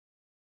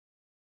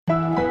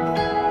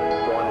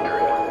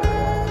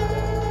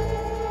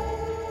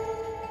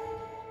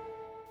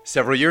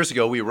several years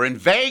ago, we were in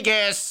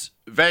Vegas.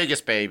 Vegas,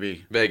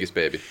 baby. Vegas,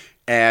 baby.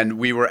 And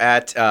we were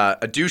at a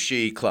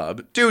douchey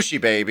club. Douchey,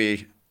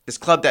 baby. This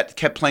club that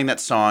kept playing that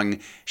song,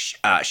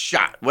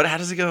 Shot. How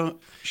does it go?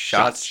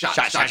 Shots. Shot.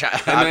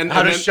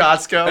 How does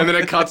Shots go? And then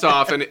it cuts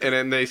off, and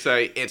then they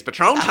say, it's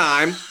Patron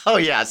time. Oh,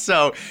 yeah.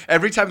 So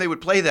every time they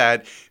would play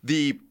that,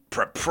 the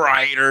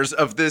proprietors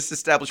of this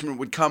establishment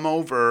would come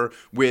over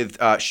with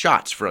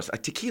shots for us,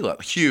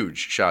 tequila, huge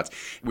shots.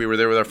 We were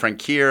there with our friend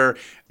Keir.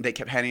 They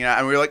kept handing it out,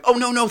 and we were like, oh,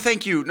 no,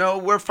 thank you. No,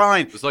 we're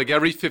fine. It was like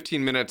every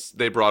 15 minminutes,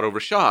 they brought over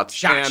shots.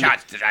 Shots.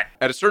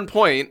 At a certain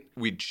point,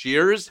 we'd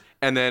cheers,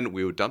 and then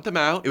we would dump them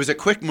out. It was a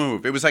quick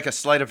move. It was like a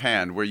sleight of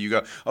hand where you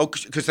go, oh,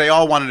 because they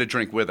all wanted to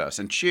drink with us.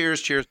 And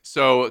cheers.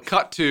 So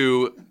cut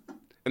to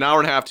an hour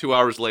and a half, 2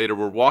 hours later,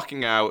 we're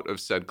walking out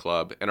of said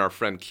club, and our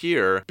friend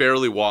Keir,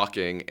 barely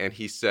walking, and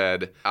he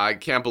said, I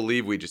can't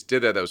believe we just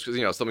did that. That was,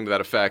 something to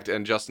that effect.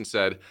 And Justin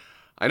said,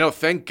 I know,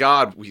 thank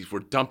God we were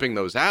dumping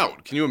those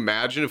out. Can you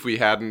imagine if we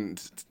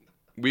hadn't?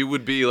 We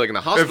would be like in the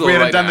hospital if we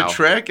hadn't right done now. The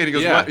trick? And he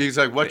goes, What? He's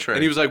like, what trick?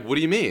 And he was like, what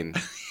do you mean?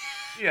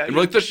 Yeah, and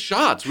we're like, the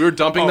shots. We were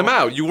dumping them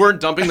out. You weren't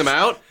dumping them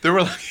out? There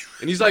were like...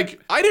 And he's like,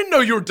 I didn't know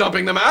you were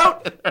dumping them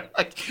out.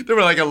 There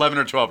were like 11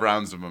 or 12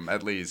 rounds of them,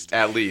 at least.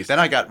 At least. Then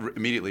I got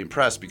immediately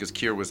impressed because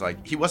Keir was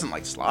like, he wasn't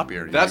like sloppy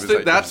or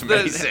anything. That's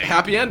the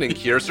happy ending.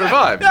 Keir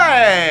survived.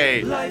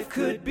 Hey! Life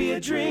could be a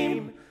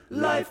dream.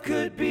 Life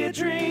could be a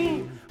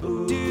dream.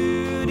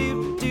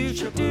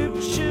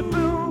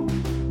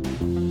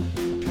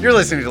 You're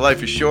listening to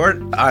Life is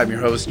Short. I'm your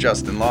host,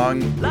 Justin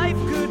Long. Life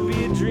could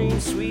be a dream,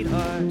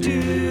 sweetheart.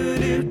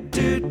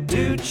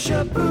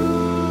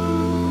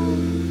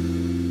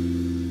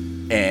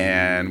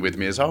 And with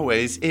me, as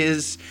always,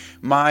 is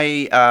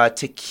my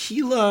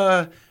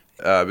tequila.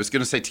 I was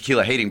going to say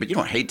tequila hating, but you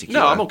don't hate tequila.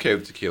 No, I'm okay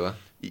with tequila.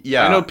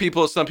 Yeah. I know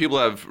some people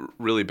have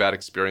really bad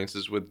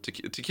experiences with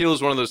tequila. Tequila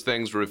is one of those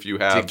things where if you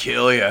have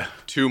tequila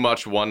too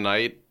much one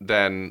night,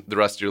 then the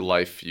rest of your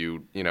life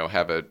you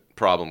have a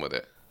problem with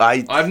it.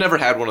 I've never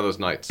had one of those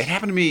nights. It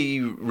happened to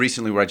me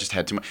recently where I just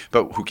had too much,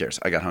 but who cares?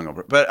 I got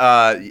hungover. But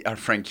our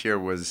friend Keir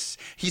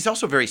he's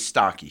also very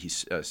stocky.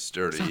 He's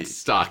sturdy. It's not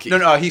stocky. No,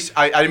 I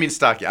didn't mean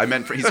stocky. I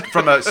meant he's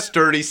from a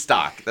sturdy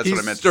stock. That's what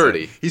I meant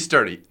sturdy. to say. He's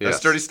sturdy. Yes. A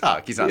sturdy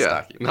stock. He's not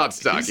stocky. Not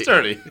stocky. He's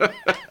sturdy.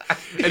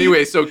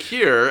 Anyway, so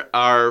Keir,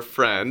 our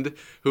friend,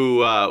 who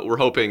we're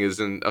hoping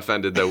isn't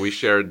offended that we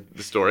shared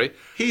the story.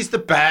 He's the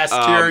best,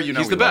 Keir.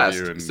 He's the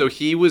best. So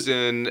he was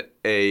in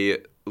a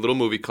little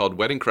movie called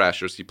Wedding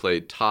Crashers. He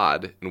played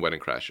Todd in Wedding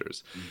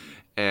Crashers. Mm-hmm.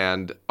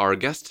 And our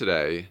guest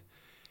today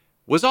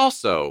was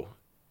also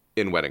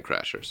in Wedding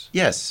Crashers.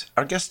 Yes.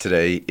 Our guest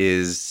today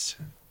is,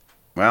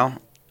 well,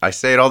 I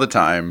say it all the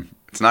time.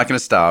 It's not going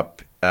to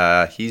stop.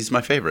 He's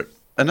my favorite.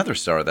 Another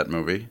star of that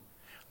movie.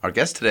 Our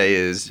guest today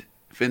is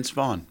Vince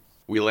Vaughn.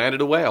 We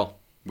landed a whale.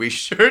 We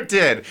sure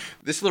did.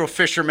 This little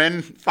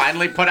fisherman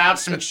finally put out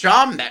some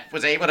chum that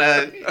was able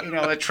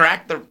to,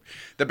 attract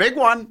the big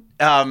one.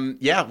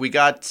 Yeah, we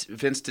got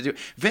Vince to do.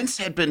 Vince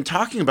had been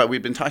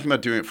we'd been talking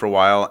about doing it for a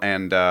while,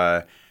 and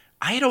I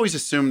had always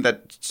assumed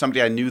that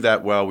somebody I knew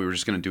that well, we were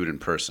just going to do it in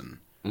person.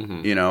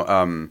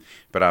 Mm-hmm.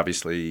 But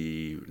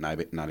obviously not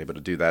able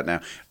to do that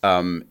now.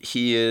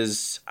 He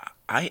is,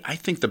 I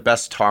think, the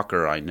best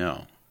talker I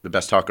know, the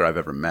best talker I've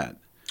ever met.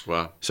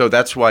 Wow. So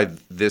that's why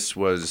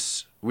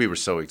we were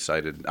so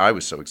excited. I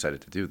was so excited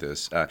to do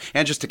this.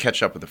 And just to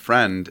catch up with a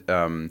friend.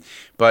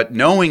 But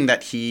knowing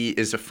that he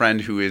is a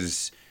friend who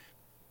is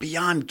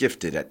beyond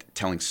gifted at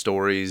telling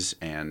stories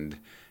and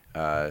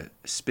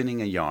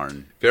spinning a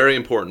yarn. Very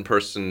important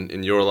person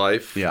in your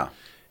life. Yeah.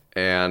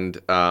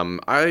 And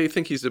I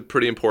think he's a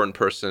pretty important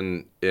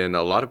person in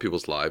a lot of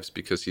people's lives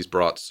because he's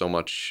brought so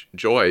much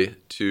joy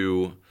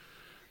to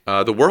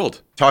the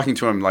world. Talking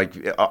to him, like,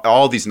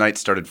 all these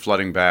nights started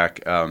flooding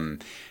back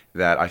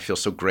that I feel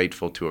so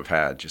grateful to have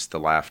had. Just the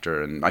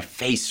laughter, and my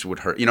face would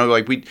hurt.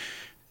 Like we'd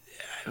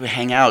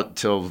hang out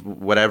till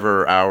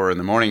whatever hour in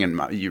the morning, and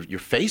your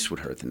face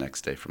would hurt the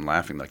next day from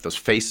laughing. Like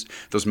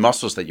those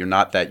muscles that you're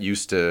not that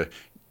used to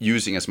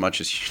using as much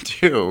as you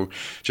do,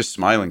 just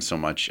smiling so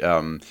much.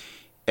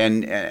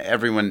 And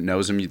everyone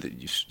knows him.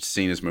 You've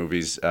seen his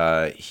movies.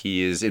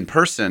 He is, in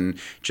person,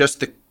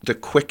 just the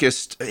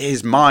quickest.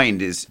 His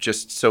mind is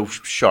just so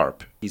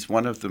sharp. He's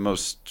one of the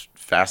most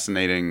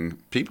fascinating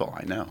people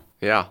I know.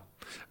 Yeah.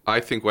 I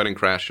think Wedding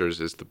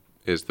Crashers is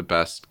the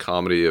best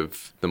comedy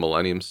of the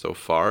millennium so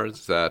far.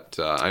 Is that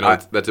I know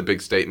that's a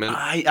big statement.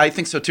 I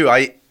think so too.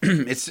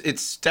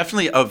 It's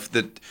definitely of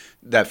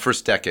that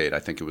first decade. I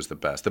think it was the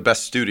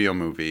best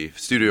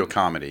studio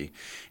comedy.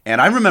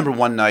 And I remember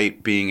one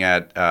night being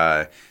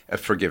at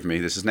forgive me,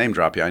 this is name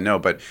dropping, I know,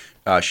 but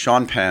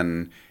Sean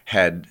Penn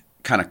had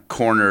kind of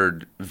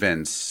cornered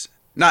Vince,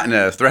 not in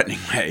a threatening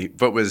way,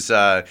 but was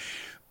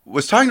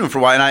talking to him for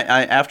a while. And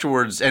I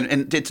afterwards,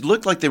 and it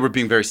looked like they were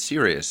being very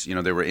serious.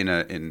 They were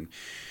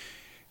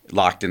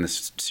locked in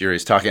this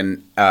serious talk.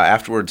 And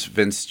afterwards,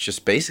 Vince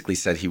just basically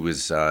said he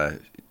was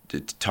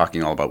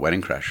talking all about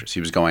Wedding Crashers. He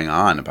was going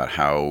on about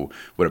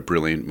what a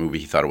brilliant movie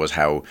he thought it was,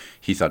 how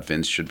he thought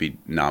Vince should be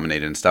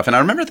nominated and stuff. And I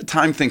remember at the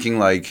time thinking,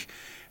 like,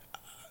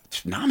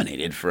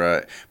 nominated for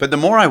a. But the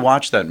more I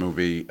watch that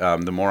movie,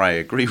 the more I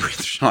agree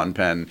with Sean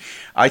Penn.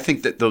 I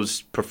think that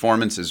those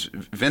performances,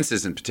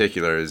 Vince's in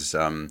particular, is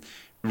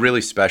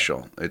really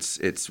special.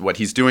 It's what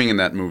he's doing in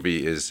that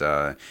movie is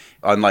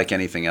unlike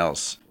anything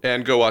else.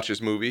 And go watch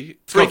his movie.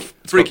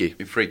 Freaky.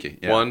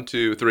 Yeah. 1,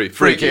 2, 3.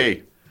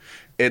 Freaky.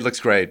 It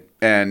looks great,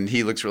 and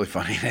he looks really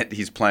funny in it.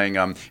 He's playing.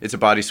 It's a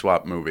body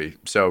swap movie,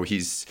 so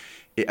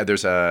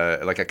there's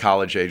a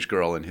college age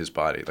girl in his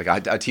body, like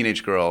a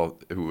teenage girl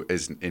who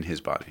is in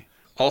his body.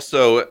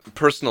 Also,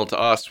 personal to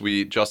us,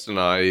 Justin and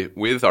I,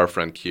 with our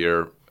friend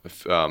Keir,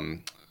 a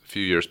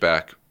few years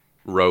back,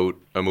 wrote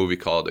a movie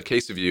called A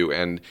Case of You,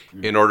 and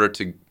in order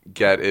to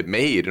get it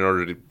made, in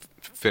order to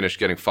finish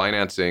getting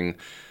financing,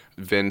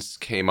 Vince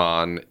came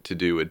on to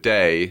do a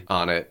day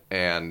on it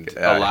and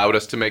allowed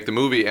us to make the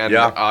movie. And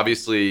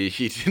obviously,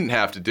 he didn't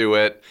have to do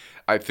it.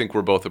 I think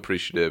we're both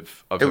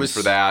appreciative of him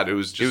for that. It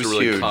was just a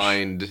really huge,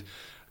 kind,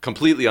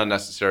 completely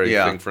unnecessary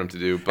thing for him to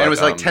do. But and it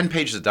was like 10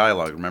 pages of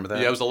dialogue. Remember that?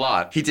 Yeah, it was a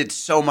lot. He did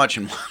so much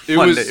in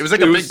one day. It was like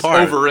a big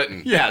part.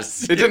 Overwritten.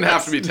 Yes. It didn't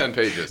have to be 10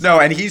 pages. No,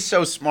 and he's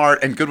so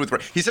smart and good with.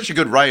 He's such a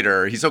good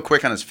writer. He's so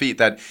quick on his feet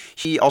that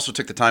he also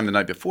took the time the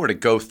night before to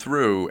go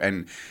through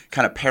and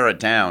kind of pare it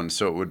down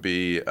so it would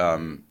be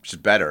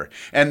just better.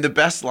 And the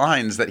best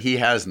lines that he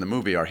has in the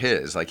movie are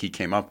his. Like he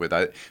came up with.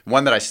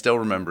 One that I still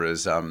remember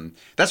is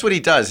that's what he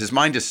does. His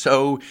mind is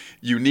so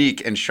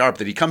unique and sharp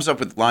that he comes up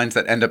with lines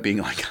that end up being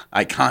like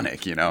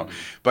iconic, you know.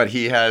 But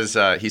he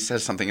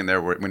says something in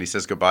there when he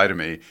says goodbye to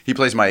me. He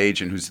plays my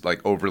agent who's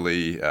like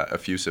overly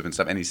effusive and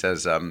stuff, and he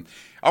says,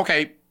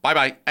 "Okay,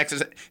 bye-bye."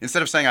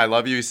 Instead of saying "I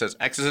love you," he says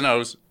X's and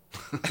O's.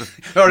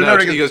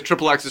 He goes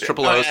triple X's,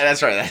 triple O's.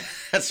 That's right.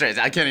 That's right.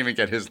 I can't even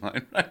get his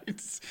line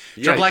right.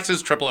 Triple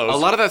X's, triple O's. A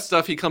lot of that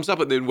stuff he comes up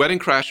with. In Wedding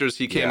Crashers,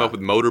 he came up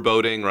with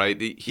motorboating,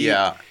 right? A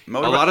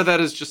lot of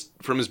that is just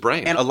from his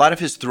brain. And a lot of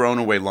his thrown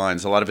away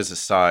lines, a lot of his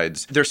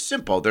asides, they're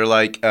simple. They're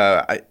like,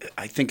 I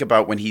think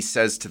about when he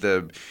says to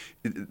the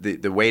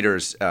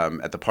waiters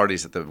at the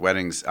parties at the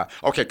weddings,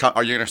 okay,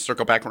 are you going to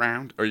circle back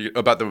around? Or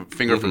about the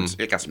finger foods?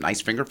 You got some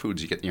nice finger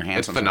foods. You get your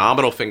hands on.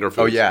 Phenomenal finger foods.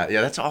 Oh yeah,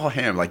 that's all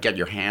him. Like, get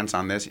your hands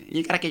on this.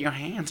 You got to get your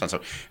hands on.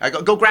 So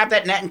go grab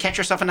that net and catch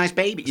yourself a nice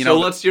baby. So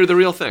let's hear the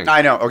real thing.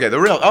 I know. Okay, the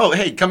real. Oh,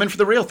 hey, come in for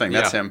the real thing.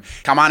 That's him.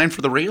 Come on in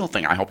for the real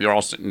thing. I hope you're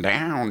all sitting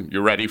down.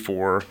 You're ready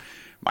for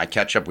my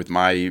catch up with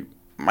my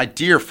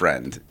dear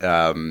friend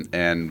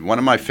and one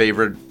of my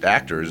favorite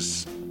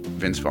actors,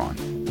 Vince Vaughn.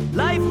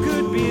 Life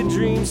could be a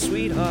dream,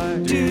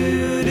 sweetheart.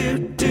 Do do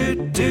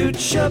do do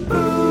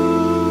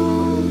shaboo.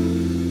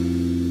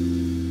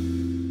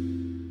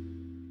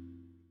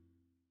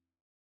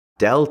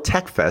 Dell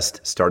Tech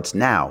Fest starts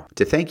now.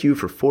 To thank you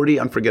for 40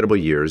 unforgettable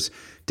years,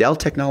 Dell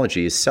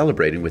Technology is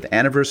celebrating with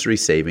anniversary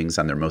savings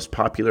on their most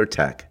popular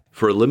tech.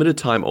 For a limited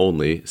time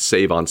only,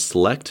 save on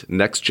select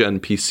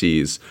next-gen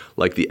PCs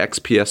like the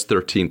XPS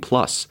 13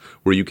 Plus,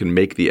 where you can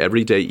make the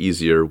everyday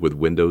easier with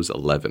Windows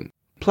 11.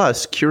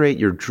 Plus, curate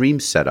your dream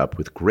setup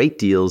with great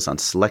deals on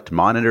select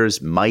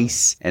monitors,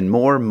 mice, and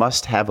more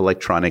must-have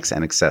electronics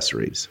and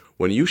accessories.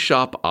 When you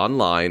shop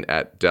online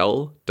at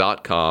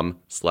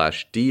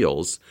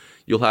Dell.com/deals,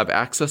 you'll have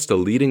access to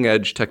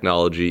leading-edge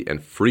technology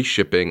and free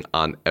shipping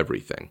on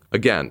everything.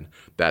 Again,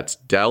 that's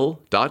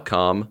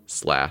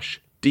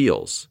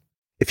Dell.com/deals.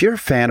 If you're a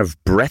fan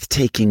of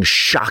breathtaking,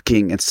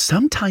 shocking, and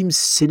sometimes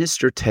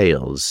sinister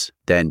tales,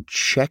 then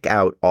check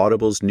out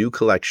Audible's new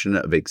collection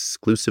of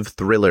exclusive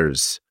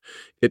thrillers.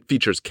 It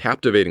features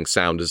captivating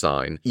sound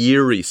design,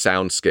 eerie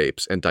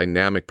soundscapes, and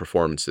dynamic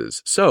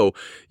performances, so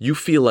you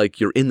feel like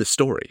you're in the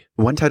story.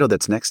 One title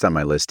that's next on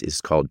my list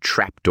is called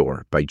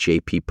Trapdoor by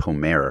J.P.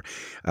 Pomer.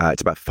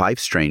 It's about 5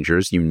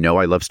 strangers. You know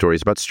I love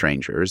stories about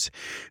strangers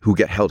who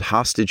get held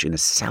hostage in a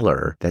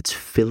cellar that's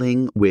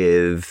filling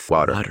with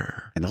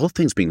water. And the whole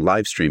thing's being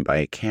live streamed by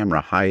a camera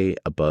high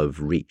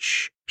above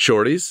reach.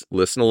 Shorties,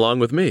 listen along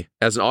with me.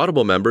 As an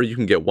Audible member, you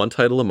can get 1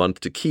 title a month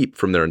to keep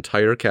from their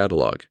entire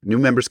catalog. New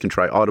members can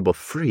try Audible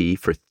free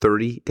for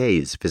 30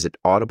 days. Visit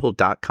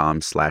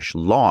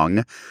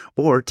audible.com/long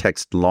or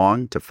text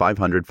long to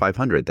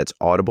 500-500. That's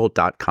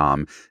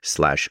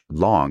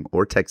audible.com/long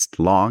or text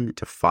long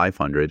to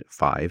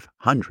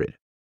 500-500.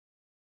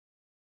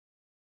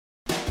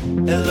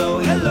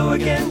 Hello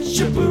again.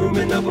 Shaboom,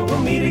 and over we'll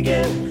meet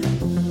again.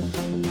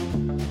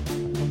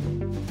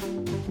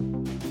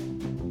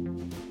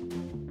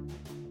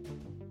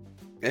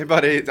 Hey,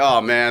 buddy.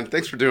 Oh, man.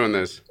 Thanks for doing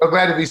this. So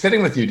glad to be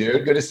sitting with you,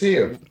 dude. Good to see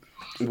you.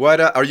 What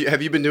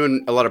have you been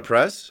doing a lot of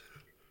press?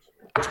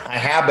 I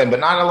have been,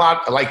 but not a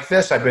lot like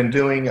this. I've been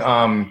doing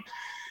kind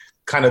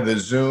of the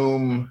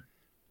Zoom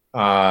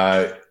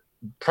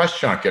press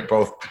junket,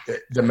 both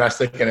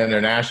domestic and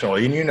international.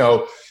 And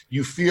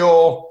you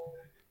feel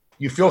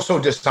so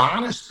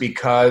dishonest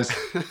because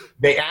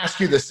they ask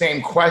you the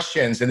same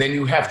questions and then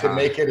you have to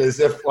make it as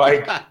if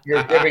like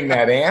you're giving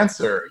that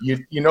answer.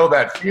 You know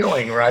that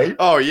feeling, right?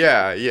 Oh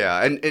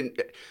yeah. And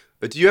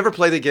do you ever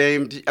play the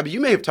game? I mean, you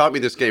may have taught me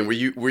this game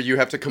where you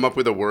have to come up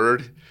with a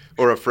word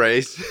or a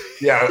phrase.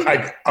 Yeah,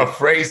 like a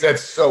phrase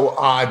that's so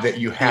odd that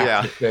you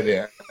have to fit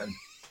in.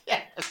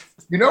 Yes.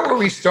 You know where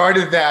we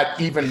started that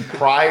even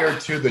prior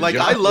to the Like,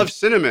 I junket? love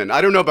cinnamon.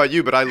 I don't know about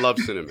you, but I love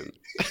cinnamon.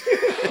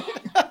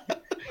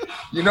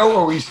 You know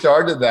where we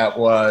started that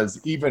was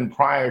even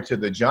prior to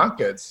the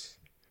junkets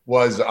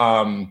was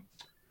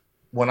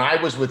when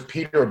I was with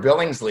Peter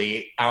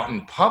Billingsley out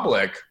in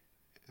public.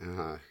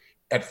 Uh-huh.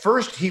 At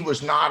first, he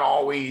was not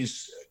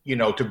always,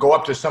 to go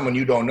up to someone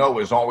you don't know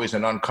is always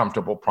an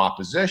uncomfortable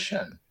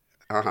proposition.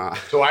 Uh-huh.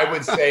 So I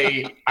would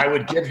say, I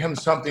would give him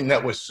something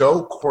that was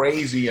so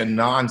crazy and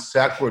non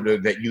sequitur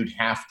that you'd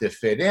have to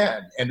fit in.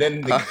 And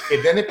then,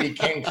 then it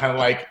became kind of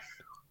like,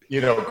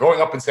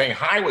 going up and saying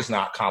hi was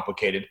not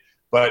complicated,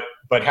 but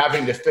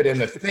having to fit in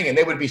the thing. And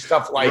they would be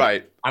stuff like,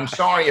 Right. I'm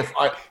sorry if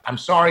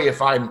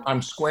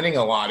I'm squinting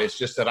a lot. It's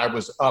just that I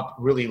was up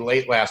really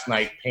late last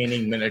night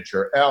painting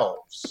miniature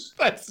elves.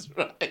 That's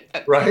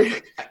right.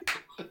 Right?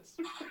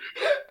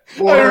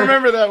 I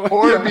remember that one.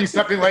 Or it'd be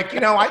something like,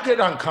 I get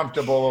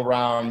uncomfortable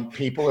around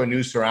people or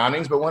new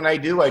surroundings, but when I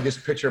do, I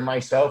just picture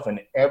myself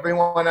and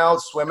everyone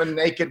else swimming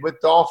naked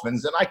with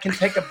dolphins, and I can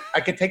take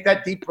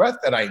that deep breath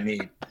that I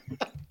need.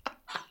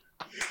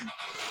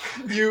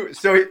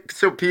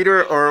 So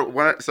Peter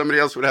or somebody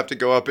else would have to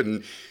go up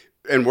and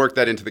work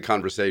that into the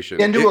conversation.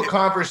 Into a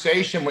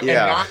conversation and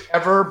not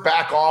ever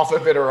back off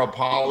of it or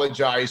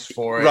apologize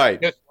for it.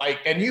 Right. Just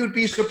and you'd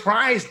be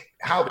surprised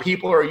how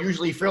people are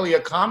usually fairly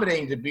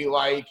accommodating to be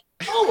like,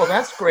 oh, well,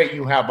 that's great.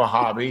 You have a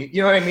hobby.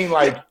 You know what I mean?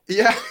 Like,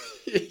 yeah.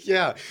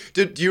 Yeah.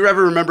 Do you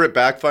ever remember it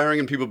backfiring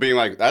and people being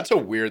like, that's a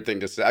weird thing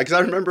to say? Because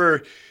I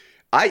remember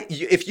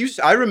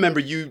I remember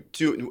you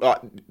doing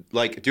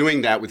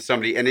that with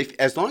somebody, and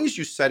as long as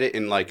you said it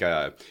in like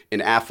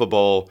an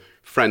affable,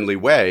 friendly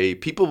way,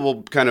 people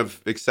will kind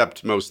of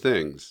accept most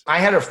things. I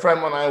had a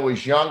friend when I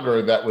was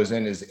younger that was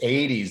in his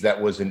 80s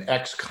that was an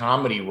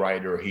ex-comedy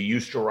writer. He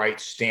used to write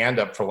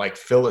stand-up for like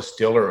Phyllis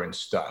Diller and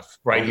stuff,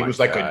 right? Oh He my was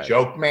like God. a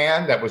joke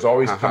man that was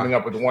always coming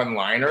up with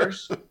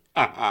one-liners.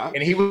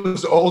 And he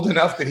was old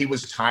enough that he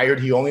was tired.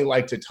 He only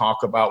liked to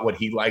talk about what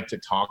he liked to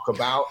talk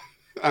about.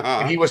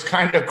 And he was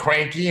kind of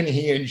cranky and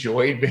he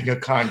enjoyed being a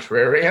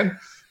contrarian.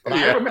 But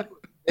I remember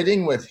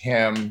sitting with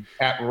him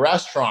at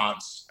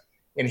restaurants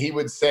and he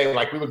would say,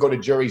 like, we would go to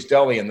Jerry's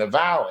Deli in the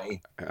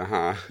Valley.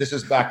 This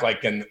is back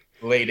like in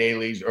late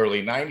 80s,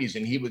 early 90s.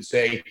 And he would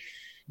say,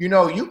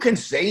 you can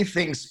say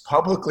things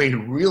publicly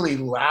really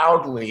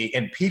loudly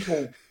and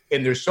people,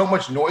 and there's so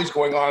much noise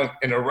going on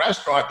in a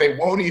restaurant, they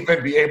won't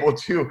even be able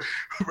to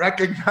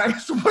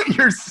recognize what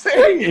you're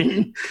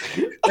saying.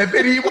 And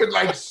then he would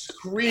like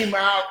scream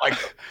out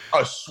like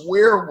a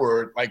swear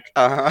word, like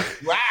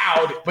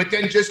loud, but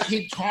then just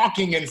keep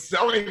talking and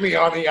selling me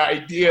on the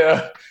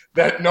idea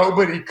that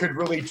nobody could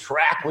really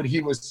track what he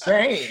was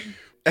saying.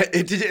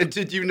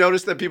 Did you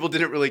notice that people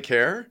didn't really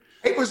care?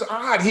 It was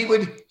odd. He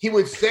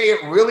would say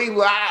it really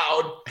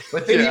loud,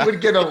 but then he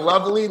would get a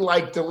lovely,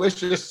 like,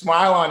 delicious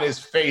smile on his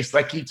face,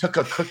 like he took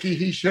a cookie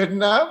he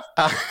shouldn't have,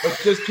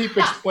 but just keep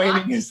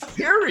explaining his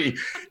theory.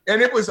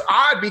 And it was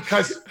odd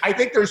because I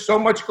think there's so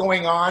much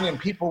going on and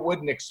people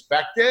wouldn't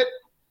expect it.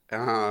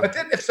 But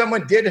then if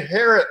someone did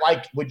hear it,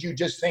 like, would you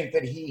just think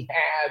that he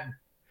had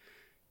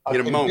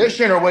a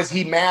condition, or was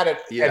he mad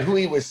at who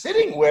he was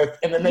sitting with,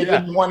 and then they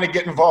didn't want to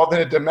get involved in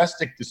a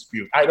domestic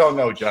dispute? I don't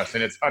know,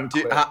 Justin. It's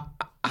unclear.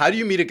 How do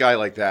you meet a guy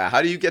like that?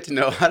 How do you get to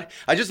know?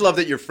 I just love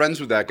that you're friends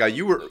with that guy.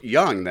 You were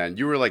young then.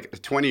 You were like a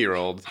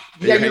 20-year-old.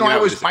 Yeah,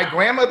 my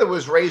grandmother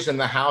was raised in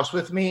the house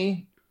with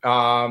me.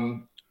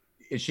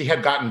 She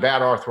had gotten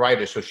bad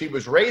arthritis, so she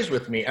was raised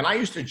with me. And I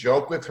used to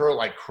joke with her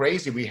like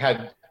crazy. We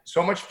had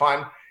so much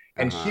fun.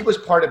 And she was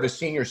part of a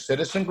senior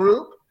citizen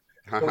group.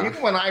 So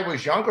even when I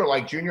was younger,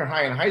 like junior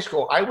high and high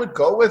school, I would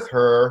go with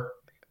her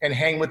and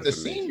hang with the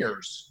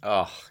seniors.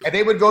 And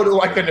they would go to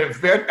like an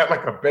event at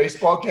like a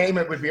baseball game.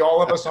 It would be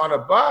all of us on a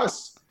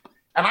bus.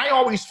 And I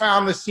always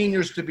found the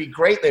seniors to be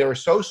great. They were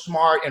so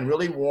smart and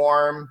really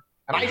warm.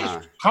 And I just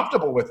was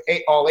comfortable with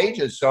all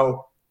ages.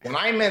 So when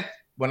I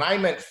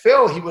met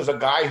Phil, he was a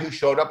guy who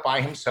showed up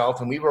by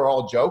himself and we were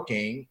all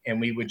joking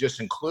and we would just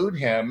include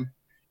him.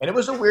 And it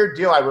was a weird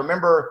deal. I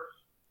remember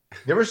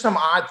there was some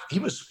odd, he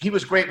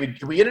was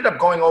great. We ended up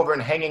going over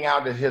and hanging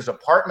out at his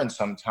apartment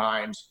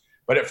sometimes.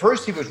 But at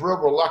first he was real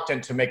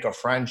reluctant to make a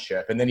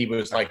friendship. And then he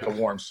was like a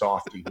warm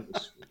softie.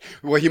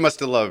 Well, he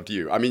must have loved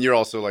you. I mean, you're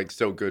also like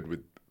so good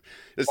with,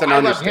 I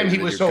loved him. He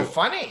was so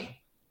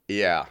funny.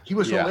 Yeah. He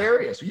was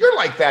hilarious. You're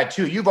like that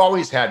too. You've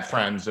always had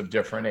friends of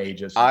different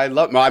ages.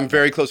 I'm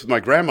very close with my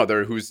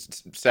grandmother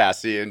who's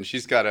sassy and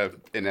she's got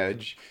an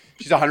edge.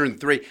 She's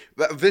 103.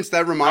 Vince,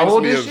 that reminds How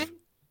old me is of, she?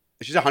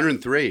 She's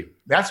 103.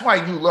 That's why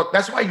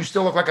you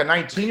still look like a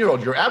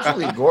 19-year-old. You're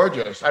absolutely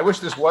gorgeous. I wish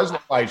this was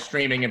live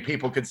streaming and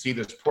people could see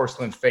this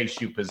porcelain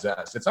face you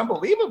possess. It's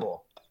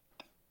unbelievable.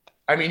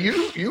 I mean,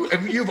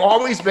 you've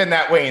always been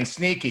that way and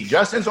sneaky.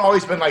 Justin's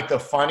always been like the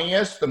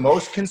funniest, the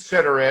most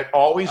considerate,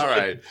 always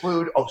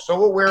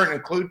so aware and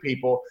include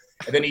people.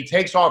 And then he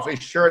takes off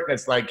his shirt and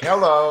it's like,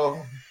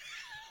 hello.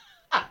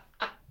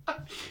 All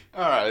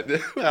right.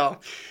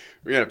 Well,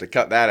 we're going to have to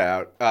cut that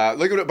out.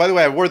 Look at it. By the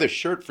way, I wore this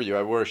shirt for you.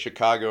 I wore a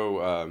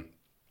Chicago.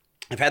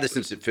 I've had this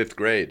since the 5th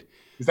grade.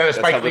 Is that a That's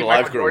how Spike Lee little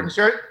I've Michael grown. Jordan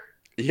shirt?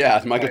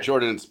 Yeah, Michael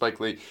Jordan and Spike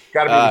Lee.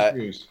 Got to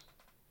be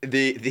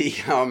the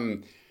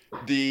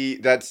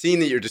shoes. That scene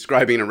that you're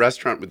describing in a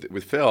restaurant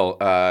with Phil,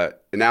 and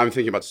now I'm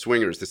thinking about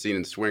Swingers, the scene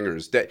in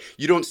Swingers. That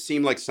you don't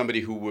seem like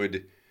somebody who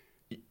would.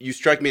 You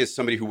strike me as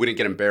somebody who wouldn't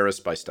get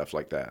embarrassed by stuff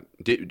like that.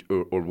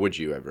 Or would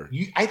you ever?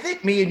 I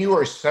think me and you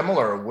are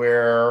similar,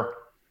 where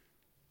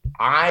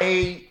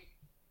I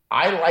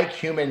like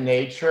human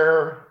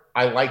nature.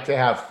 I like to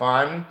have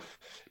fun.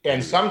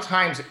 And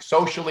sometimes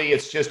socially,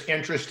 it's just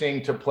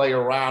interesting to play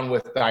around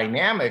with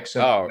dynamics.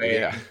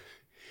 Yeah.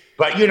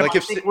 But, you know, Like I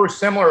think we're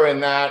similar in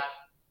that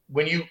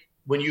when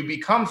you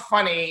become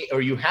funny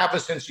or you have a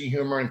sense of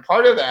humor, and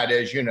part of that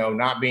is, you know,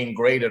 not being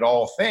great at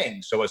all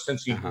things. So a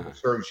sense of humor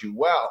serves you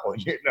well,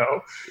 you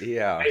know.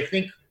 Yeah. I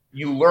think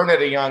you learn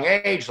at a young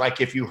age, like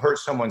if you hurt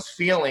someone's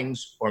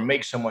feelings or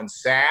make someone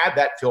sad,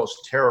 that feels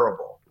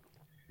terrible.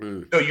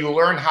 So you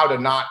learn how to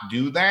not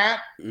do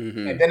that.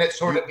 And then it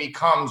sort of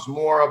becomes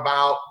more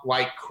about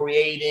like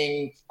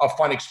creating a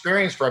fun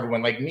experience for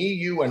everyone. Like me,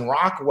 you, and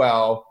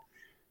Rockwell,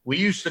 we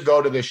used to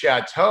go to the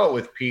Chateau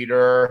with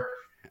Peter.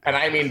 And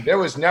I mean, there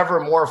was never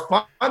more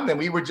fun than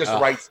we would just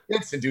write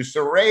skits and do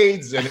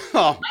charades. And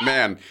oh,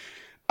 man.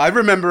 I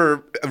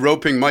remember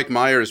roping Mike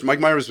Myers. Mike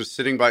Myers was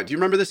sitting by, do you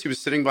remember this? He was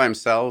sitting by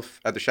himself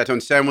at the Chateau,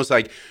 and Sam was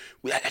like,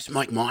 well, that's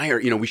Mike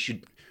Myers. You know, we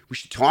should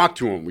talk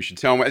to him. We should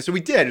tell him. And so we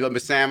did.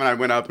 Sam and I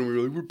went up and we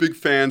were like, we're big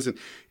fans. And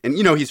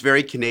you know, he's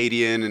very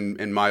Canadian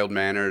and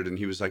mild-mannered. And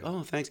he was like,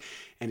 oh, thanks.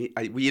 And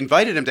we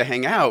invited him to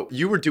hang out.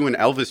 You were doing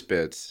Elvis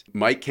bits.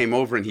 Mike came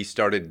over and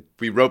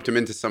we roped him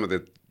into some of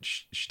the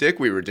shtick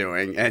we were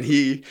doing. And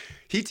he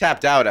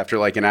tapped out after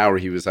like an hour.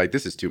 He was like,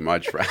 this is too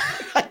much.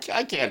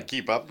 I can't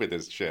keep up with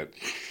this shit.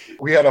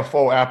 we had a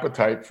full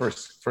appetite for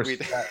sex.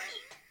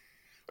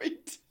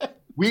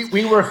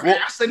 We were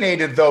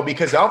fascinated, though,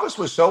 because Elvis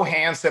was so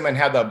handsome and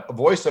had the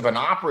voice of an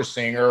opera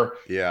singer.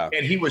 Yeah.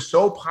 And he was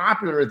so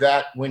popular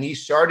that when he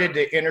started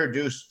to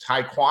introduce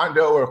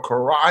taekwondo or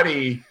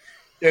karate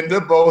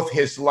into both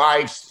his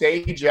live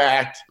stage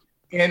act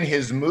and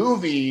his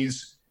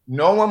movies,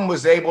 no one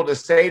was able to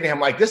say to him,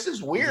 like, this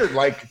is weird.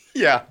 Like,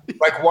 yeah,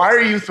 like, why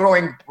are you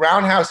throwing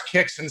roundhouse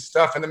kicks and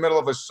stuff in the middle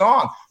of a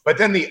song? But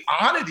then the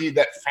oddity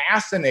that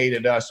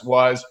fascinated us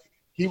was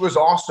he was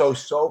also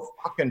so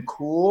fucking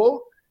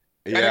cool.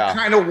 And it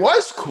kind of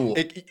was cool.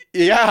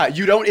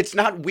 It's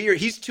not weird.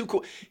 He's too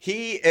cool.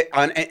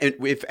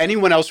 If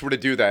anyone else were to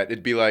do that,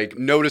 it'd be like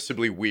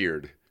noticeably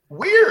weird.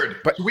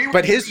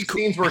 But his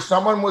scenes where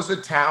someone was a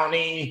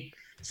townie,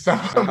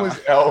 someone was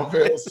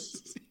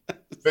Elvis.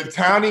 The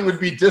townie would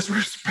be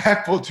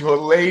disrespectful to a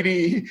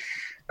lady.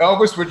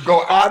 Elvis would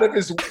go out of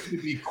his way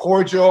to be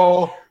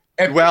cordial.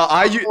 And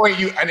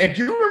and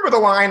do you remember the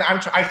line?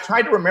 I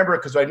tried to remember it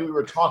because I knew we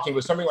were talking. It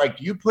was something like,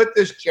 "You put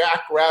this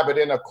jackrabbit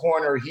in a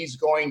corner, he's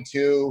going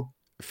to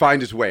find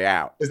his way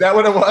out." Is that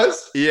what it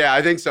was? Yeah,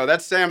 I think so.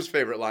 That's Sam's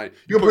favorite line.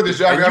 You put this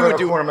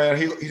jackrabbit in a corner, man.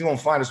 He's going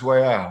to find his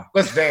way out.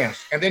 Let's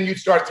dance. And then you'd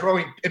start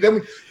throwing. And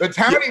then the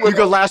townie would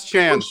go last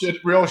chance,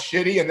 real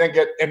shitty, and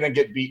then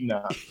get beaten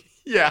up.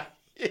 Yeah.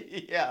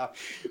 Yeah.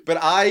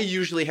 But I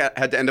usually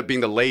had to end up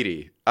being the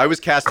lady. I was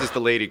cast as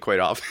the lady quite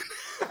often.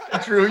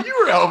 True. You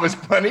were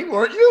Elvis Bunny,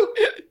 weren't you?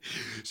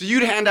 So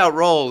you'd hand out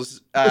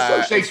roles. It was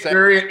so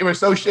Shakespearean. It was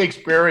so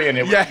Shakespearean.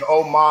 It was an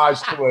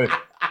homage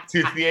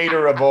to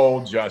theater of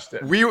old,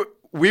 Justin.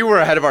 We were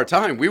ahead of our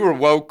time. We were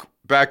woke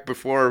back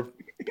before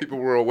people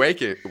were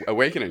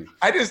awakening.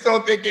 I just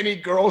don't think any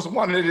girls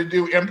wanted to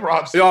do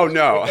improv. Oh,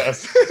 no.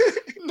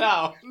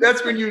 No.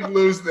 That's when you'd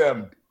lose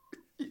them.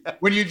 Yeah.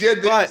 When you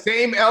did the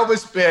same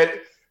Elvis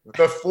bit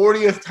the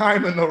 40th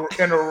time in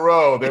a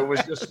row, there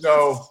was just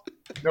no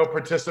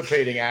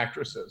participating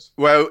actresses.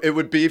 Well, it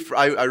would be.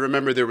 I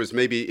remember there was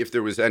maybe, if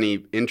there was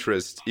any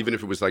interest, even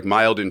if it was like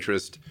mild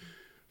interest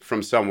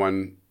from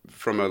someone,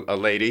 from a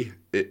lady,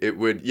 it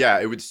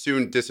would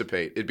soon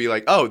dissipate. It'd be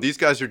like, oh, these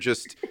guys are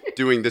just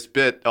doing this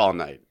bit all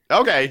night.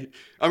 Okay,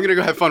 I'm gonna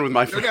go have fun with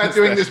my friends. They're not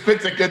doing this bit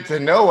to get to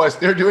know us.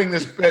 They're doing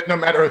this bit no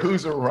matter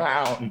who's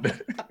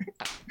around.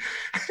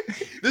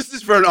 This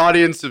is for an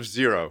audience of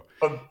 0.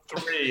 Of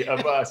 3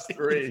 of us,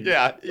 3.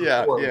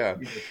 Yeah.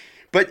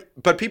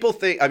 But people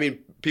think, I mean,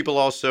 people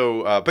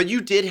also, but you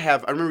did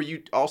have, I remember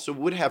you also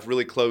would have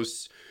really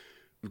close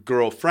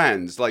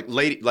girlfriends,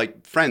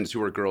 like friends who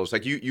were girls.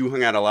 Like you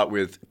hung out a lot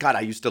with, God,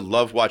 I used to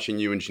love watching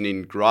you and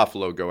Janine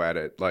Garofalo go at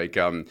it. Like,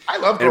 I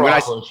love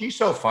Garofalo. She's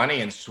so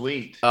funny and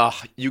sweet.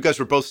 You guys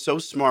were both so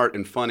smart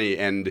and funny,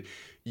 and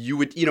you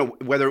would,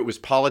 whether it was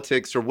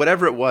politics or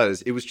whatever it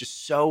was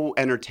just so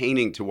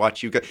entertaining to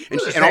watch you guys.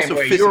 And also,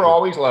 you're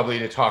always lovely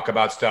to talk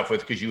about stuff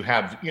with, because you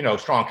have,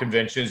 strong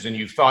convictions and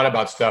you've thought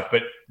about stuff.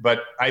 But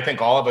I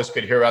think all of us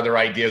could hear other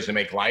ideas and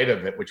make light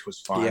of it, which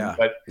was fun. Yeah,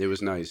 but it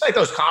was nice. Like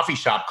those coffee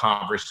shop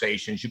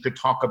conversations, you could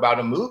talk about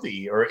a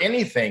movie or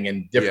anything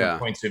in different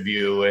points of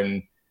view.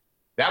 And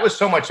that was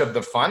so much of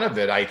the fun of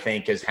it, I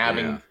think, is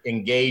having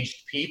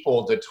engaged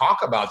people to talk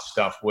about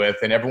stuff with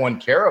and everyone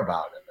care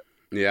about it.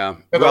 Yeah.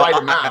 The right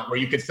amount where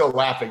you could still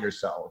laugh at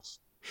yourselves.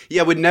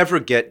 Yeah, it would never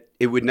get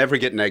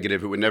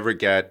negative. It would never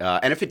get,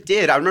 and if it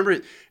did, I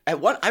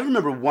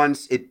remember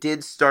once it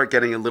did start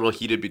getting a little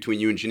heated between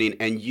you and Janine,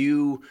 and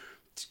you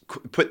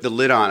put the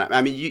lid on it.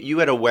 I mean, you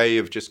had a way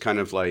of just kind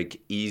of like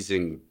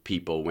easing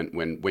people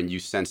when you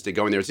sensed it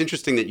going there. It's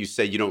interesting that you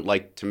say you don't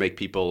like to make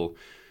people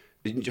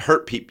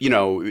hurt people. You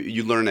know,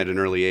 you learn at an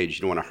early age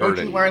you don't want to hurt Don't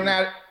you anyone. learn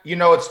that? You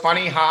know, it's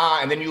funny, huh?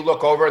 And then you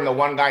look over and the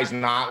one guy's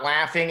not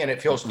laughing and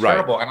it feels Right.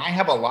 terrible. And I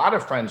have a lot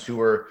of friends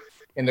who are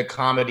in the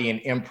comedy and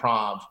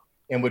improv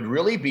and would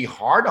really be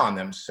hard on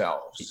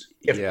themselves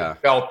if Yeah. they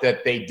felt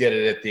that they did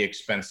it at the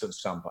expense of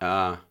somebody.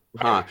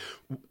 Huh.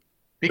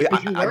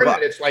 Because you learn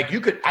that it's like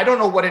I don't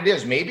know what it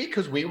is, maybe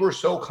because we were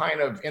so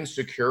kind of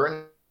insecure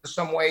in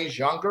some ways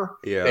younger,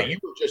 Yeah. that you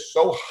were just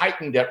so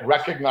heightened at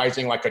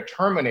recognizing, like a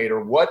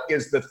Terminator, what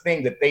is the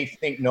thing that they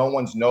think no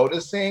one's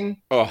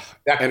noticing Oh,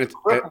 that can and it's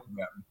cripple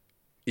them.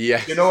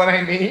 yeah. You know what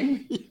I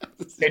mean?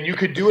 And you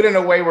could do it in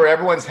a way where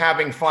everyone's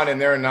having fun and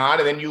they're not.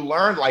 And then you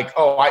learn like,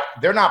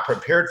 they're not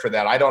prepared for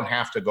that. I don't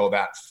have to go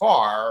that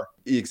far.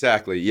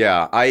 Exactly.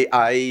 Yeah.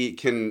 I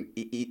can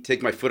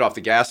take my foot off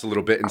the gas a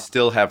little bit and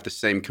still have the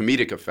same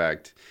comedic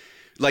effect.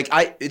 Like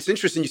it's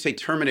interesting you say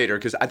Terminator,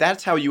 because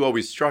that's how you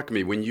always struck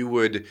me, when you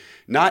would,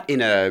 not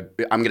in a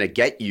I'm gonna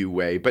get you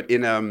way, but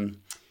in a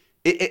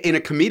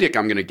comedic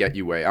I'm gonna get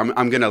you way.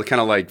 I'm gonna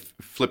kind of like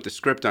flip the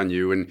script on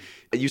you, and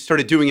you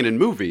started doing it in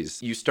movies.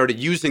 You started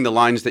using the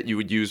lines that you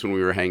would use when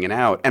we were hanging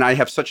out, and I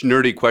have such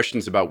nerdy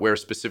questions about where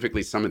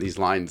specifically some of these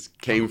lines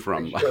came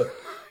from.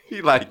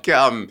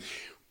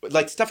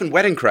 Like stuff in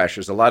Wedding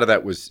Crashers, a lot of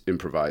that was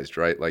improvised,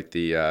 right? Like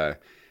the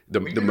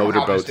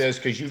motorboats.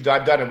 Because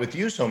I've done it with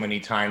you so many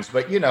times,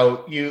 but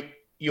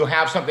you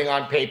have something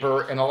on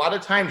paper, and a lot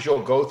of times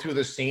you'll go through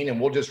the scene and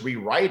we'll just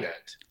rewrite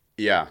it.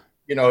 Yeah.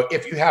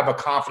 If you have a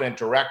confident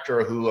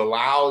director who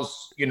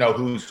allows,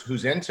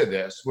 who's into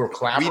this, we're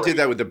collaborating. We did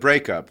that with The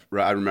Breakup,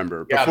 I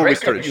remember, Yeah, before we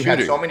started you shooting.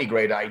 had so many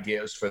great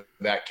ideas for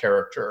that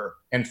character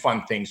and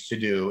fun things to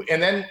do.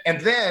 And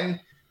then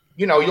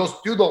you'll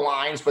do the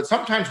lines, but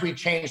sometimes we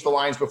change the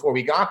lines before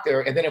we got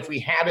there. And then if we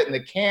had it in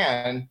the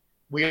can,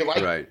 we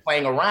like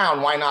playing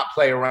around. Why not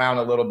play around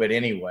a little bit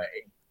anyway?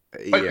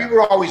 But you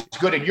were always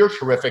good, and you're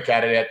terrific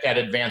at it, at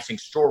advancing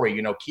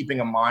story. Keeping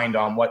a mind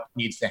on what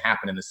needs to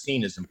happen in the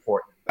scene is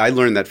important. I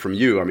learned that from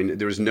you. I mean,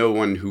 there was no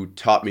one who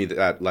taught me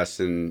that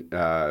lesson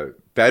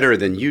better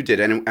than you did.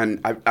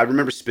 And I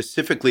remember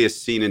specifically a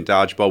scene in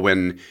Dodgeball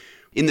when,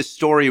 in the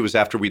story, it was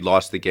after we'd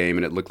lost the game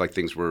and it looked like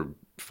things were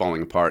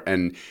falling apart.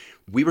 And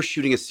we were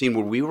shooting a scene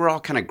where we were all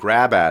kind of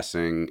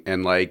grab-assing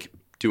and like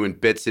doing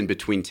bits in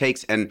between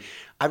takes. And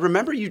I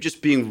remember you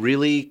just being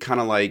really kind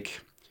of like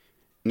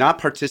not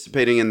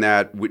participating in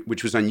that,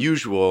 which was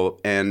unusual.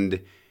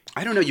 And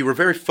I don't know, you were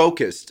very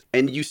focused.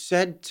 And you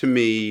said to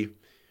me,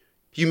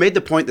 you made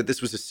the point that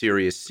this was a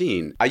serious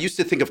scene. I used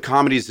to think of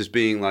comedies as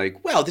being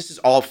like, well, this is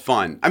all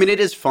fun. I mean, it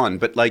is fun,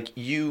 but like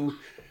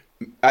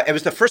it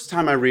was the first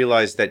time I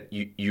realized that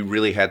you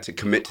really had to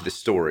commit to the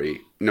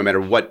story, no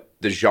matter what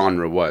the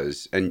genre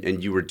was.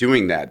 And you were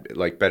doing that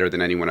like better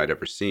than anyone I'd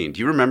ever seen. Do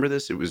you remember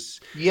this? It was...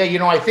 Yeah,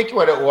 I think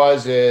what it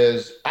was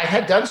is I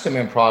had done some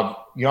improv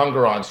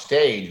younger on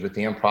stage with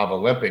the Improv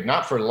Olympic,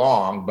 not for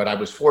long, but I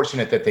was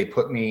fortunate that they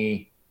put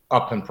me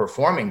up and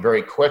performing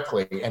very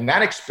quickly. And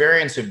that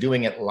experience of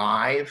doing it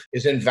live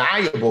is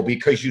invaluable,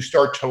 because you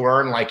start to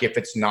learn, like if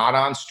it's not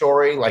on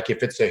story, like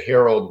if it's a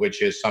Herald,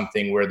 which is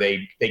something where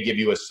they give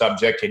you a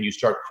subject and you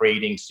start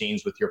creating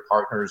scenes with your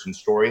partners and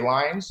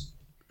storylines.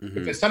 Mm-hmm.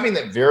 If it's something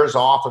that veers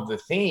off of the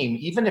theme,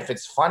 even if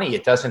it's funny,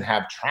 it doesn't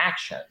have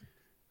traction.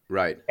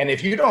 Right. And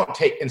if you don't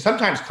and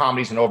sometimes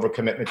comedy's an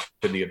overcommitment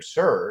to the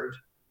absurd.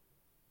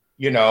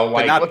 Like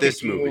but not look this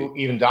at you,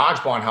 movie. Even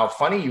Dodgeball, and how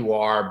funny you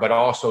are, but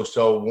also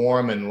so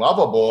warm and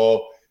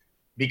lovable,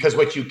 because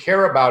what you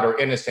care about are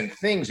innocent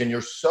things, and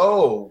you're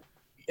so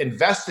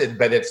invested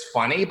that it's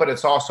funny, but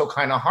it's also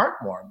kind of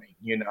heartwarming,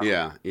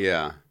 Yeah,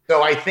 yeah.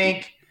 So I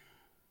think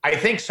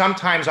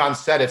sometimes on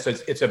set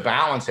it's a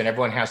balance, and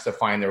everyone has to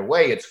find their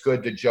way. It's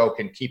good to joke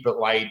and keep it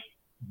light,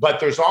 but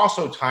there's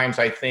also times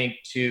I think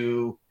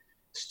to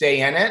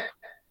stay in it.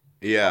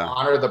 Yeah.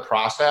 Honor the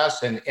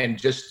process and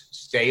just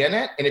stay in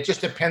it. And it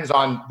just depends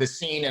on the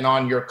scene and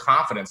on your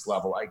confidence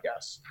level, I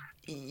guess.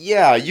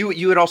 Yeah.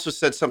 You had also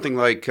said something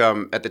like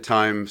at the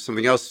time,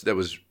 something else that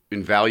was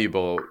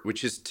invaluable,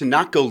 which is to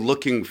not go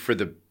looking for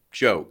the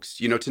jokes,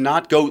 to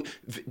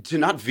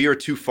not veer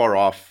too far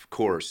off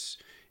course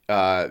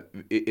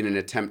in an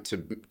attempt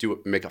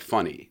to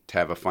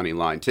have a funny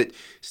line, to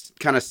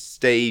kind of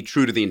stay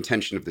true to the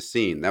intention of the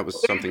scene. That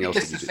was something else.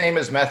 It's the same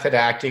as method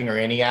acting or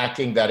any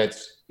acting, that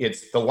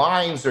it's the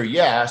lines are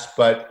yes,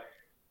 but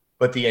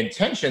the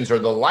intentions or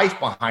the life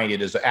behind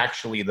it is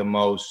actually the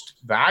most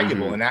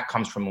valuable. Mm-hmm. And that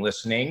comes from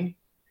listening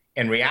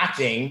and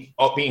reacting,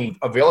 being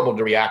available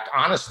to react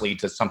honestly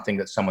to something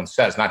that someone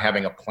says, not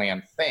having a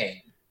planned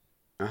thing.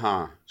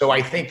 Uh-huh. So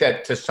I think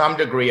that to some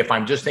degree, if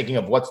I'm just thinking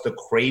of what's the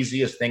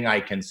craziest thing I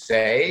can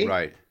say,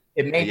 right,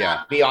 it may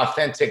not be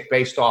authentic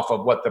based off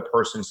of what the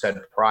person said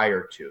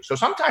prior to. So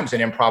sometimes in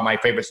improv, my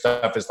favorite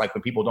stuff is like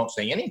when people don't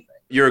say anything.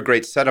 You're a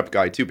great setup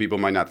guy too. People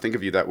might not think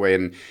of you that way.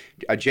 And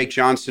Jake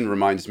Johnson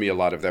reminds me a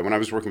lot of that. When I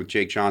was working with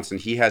Jake Johnson,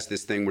 he has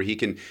this thing where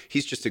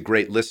he's just a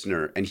great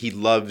listener, and he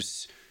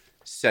loves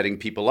setting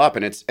people up.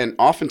 And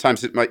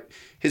oftentimes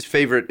his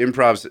favorite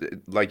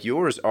improvs like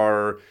yours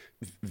are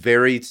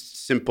very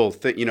simple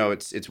thing. You know,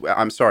 it's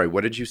I'm sorry,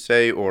 what did you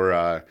say? Or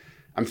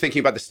I'm thinking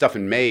about the stuff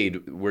in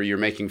Made where you're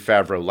making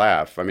Favreau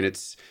laugh. I mean,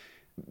 it's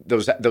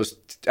those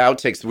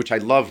outtakes, which I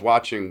love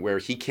watching, where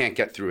he can't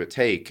get through a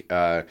take.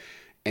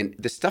 And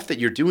the stuff that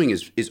you're doing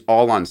is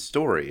all on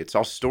story. It's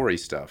all story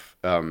stuff.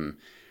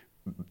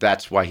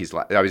 That's why he's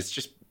like, it's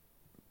just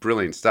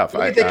brilliant stuff.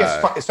 I think it's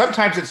fun.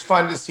 Sometimes it's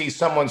fun to see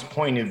someone's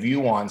point of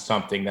view on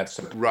something that's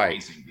surprising.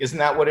 Right. Isn't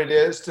that what it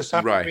is to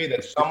some degree?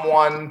 That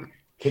someone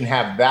can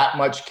have that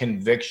much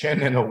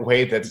conviction in a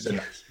way that's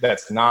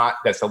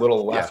a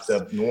little left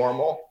of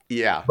normal.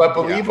 Yeah. But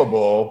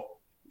believable.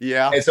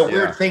 Yeah. It's a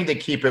weird thing to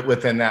keep it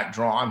within that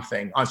drawn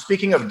thing.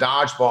 Speaking of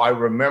dodgeball, I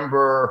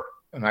remember,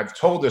 and I've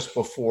told this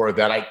before,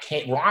 that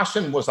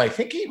Rawson was, I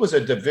think he was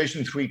a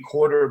Division III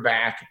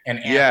quarterback, and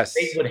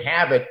they would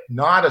have it,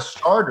 not a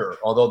starter,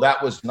 although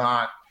that was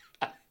not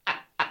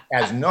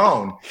as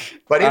known.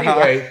 But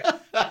anyway,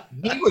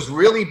 he was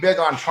really big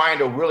on trying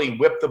to really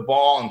whip the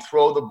ball and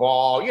throw the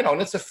ball, you know,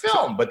 and it's a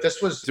film, but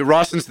this was... So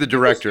Rawson's the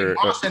director.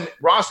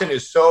 Rawson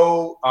is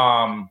so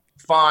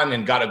fun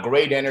and got a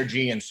great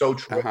energy and so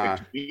terrific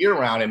to be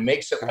around and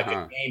makes it like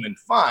a game and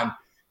fun.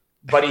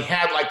 But he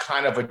had like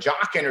kind of a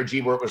jock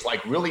energy where it was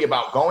like really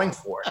about going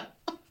for it.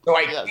 So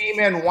I came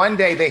in one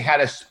day, they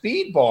had a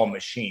speedball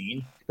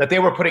machine that they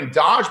were putting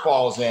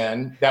dodgeballs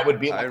in that would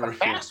be like a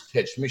fast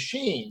pitch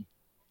machine.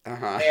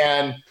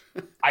 And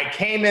I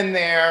came in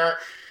there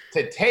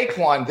to take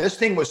one. This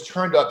thing was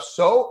turned up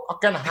so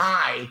fucking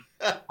high.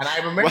 And I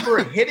remember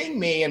it hitting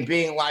me and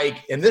being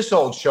like, and this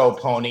old show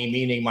pony,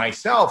 meaning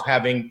myself,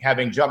 having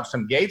jumped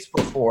some gates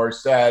before,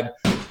 said,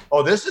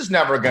 oh, this is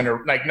never going to,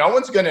 like, no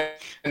one's going to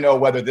know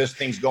whether this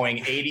thing's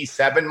going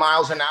 87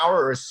 miles an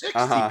hour or 60.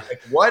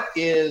 Like, what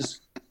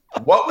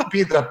would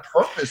be the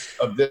purpose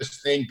of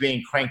this thing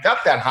being cranked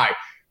up that high?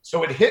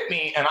 So it hit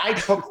me, and I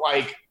took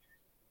like,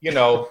 you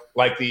know,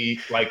 like the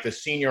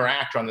senior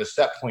actor on the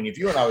set point of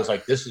view, and I was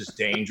like, this is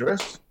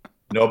dangerous.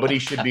 Nobody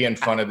should be in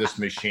front of this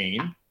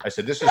machine. I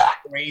said, this is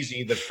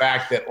crazy. The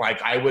fact that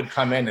like I would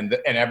come in and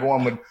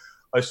everyone would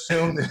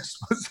assume this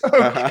was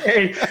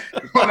okay.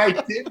 What I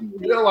didn't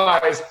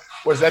realize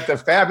was that the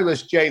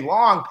fabulous Jay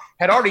Long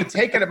had already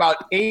taken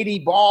about 80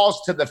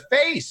 balls to the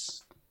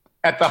face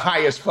at the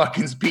highest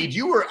fucking speed.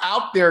 You were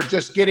out there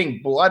just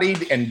getting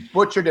bloodied and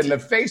butchered in the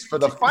face for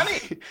the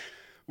funny.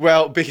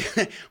 Well,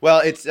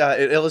 it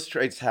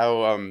illustrates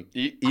how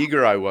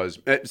eager I was.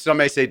 Some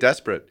may say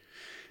desperate.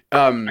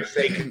 I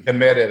say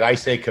committed. I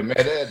say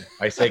committed.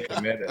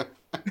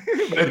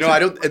 No, I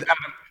don't.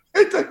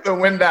 It took the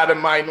wind out of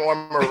my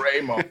Norma Ray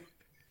moment.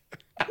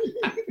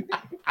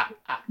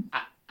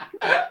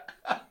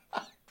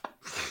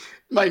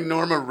 My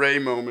Norma Ray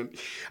moment.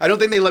 I don't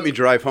think they let me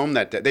drive home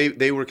that day.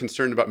 They were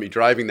concerned about me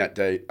driving that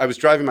day. I was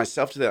driving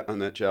myself on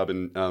that job,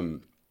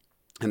 and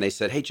they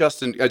said, "Hey,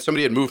 Justin,"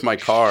 somebody had moved my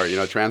car, you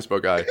know,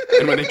 transpo guy.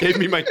 And when they gave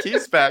me my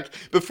keys back,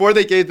 before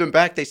they gave them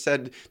back, they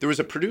said there was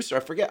a producer.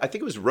 I forget. I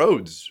think it was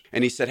Rhodes,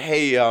 and he said,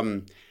 "Hey,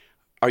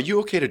 are you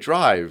okay to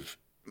drive?"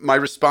 My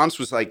response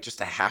was like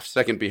just a half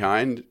second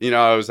behind. You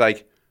know, I was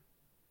like,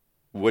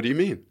 what do you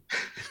mean?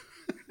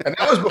 And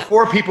that was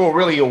before people were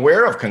really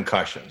aware of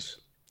concussions.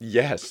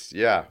 Yes.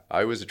 Yeah.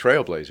 I was a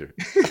trailblazer.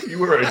 You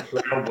were a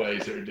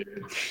trailblazer,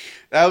 dude.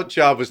 That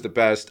job was the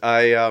best.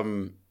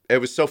 It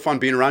was so fun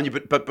being around you.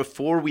 But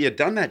before we had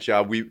done that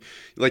job, we,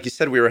 like you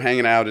said, we were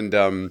hanging out, and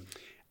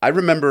I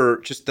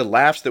remember just the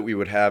laughs that we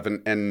would have.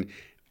 And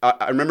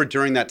I remember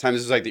during that time,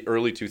 this is like the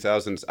early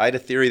 2000s, I had a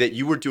theory that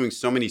you were doing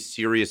so many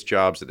serious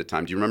jobs at the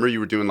time. Do you remember you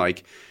were doing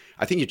like,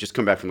 I think you just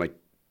come back from like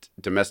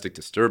domestic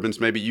disturbance,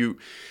 maybe you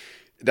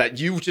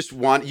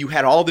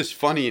had all this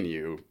funny in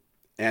you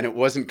and it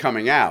wasn't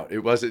coming out.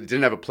 It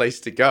didn't have a place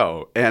to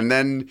go. And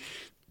then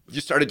you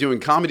started doing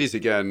comedies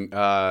again,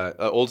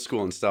 old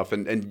school and stuff.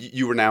 And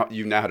you now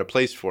had a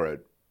place for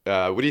it.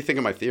 What do you think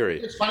of my theory?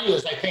 It's funny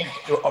is I think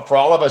for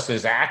all of us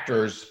as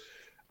actors,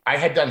 I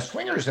had done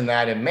Swingers in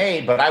that and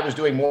Made, but I was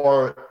doing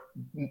more,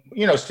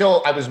 you know,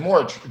 still I was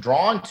more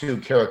drawn to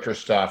character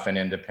stuff and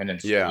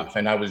independent stuff.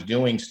 And I was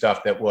doing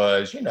stuff that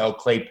was, you know,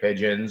 Clay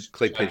Pigeons,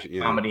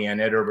 comedy in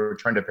it, or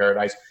Return to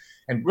Paradise,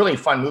 and really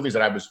fun movies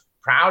that I was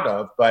proud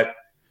of. But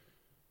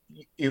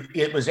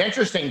it was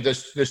interesting. The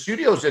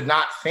studios did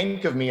not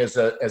think of me as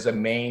a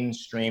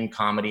mainstream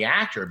comedy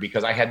actor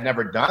because I had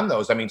never done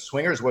those. I mean,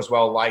 Swingers was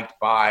well liked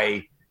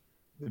by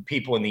the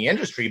people in the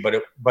industry, but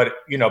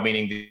you know,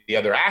 meaning the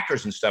other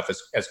actors and stuff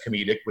as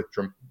comedic with,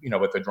 you know,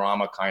 with the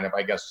drama kind of,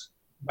 I guess,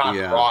 not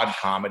broad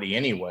comedy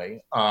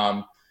anyway.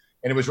 And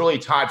it was really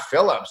Todd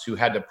Phillips who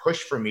had to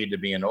push for me to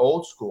be an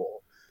old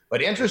school.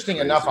 But interesting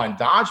enough, on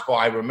Dodgeball,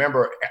 I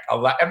remember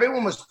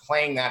everyone was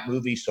playing that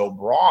movie so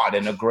broad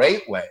in a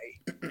great way.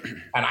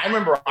 And I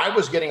remember I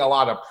was getting a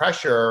lot of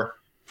pressure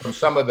from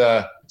some of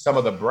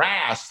the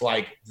brass,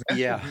 like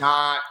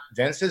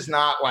Vince is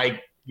not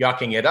like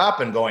yucking it up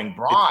and going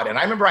broad. And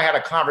I remember I had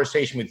a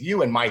conversation with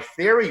you, and my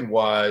theory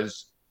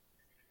was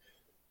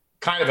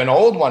kind of an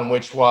old one,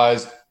 which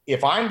was,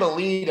 if I'm the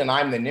lead and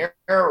I'm the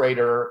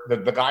narrator,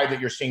 the guy that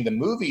you're seeing the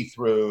movie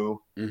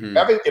through,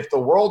 if the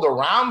world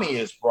around me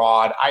is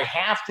broad, I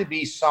have to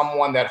be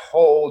someone that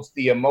holds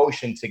the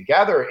emotion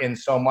together in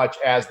so much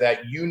as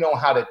that you know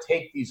how to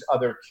take these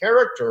other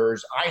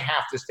characters. I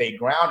have to stay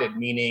grounded,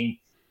 meaning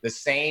the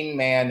sane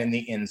man in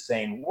the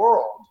insane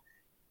world.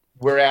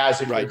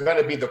 Whereas if you're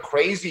going to be the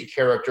crazy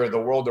character, the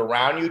world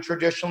around you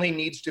traditionally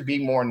needs to be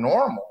more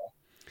normal.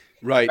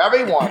 Right.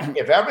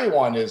 If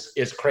everyone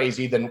is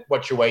crazy, then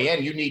what's your way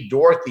in? You need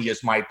Dorothy,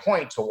 is my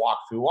point, to walk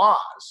through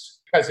Oz.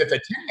 Because if the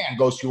Tin Man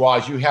goes through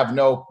Oz, you have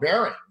no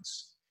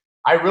bearings.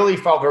 I really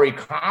felt very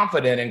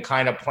confident in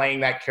kind of playing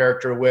that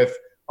character with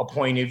a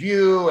point of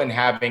view and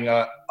having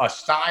a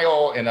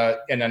style and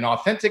an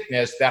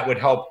authenticness that would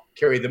help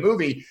carry the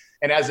movie.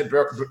 And as it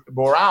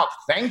bore out,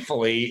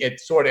 thankfully, it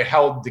sort of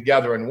held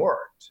together and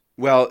worked.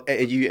 Well,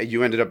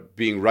 you ended up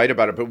being right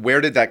about it, but where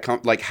did that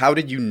come? Like, how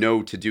did you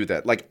know to do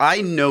that? Like,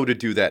 I know to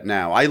do that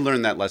now. I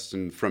learned that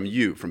lesson from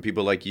you, from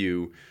people like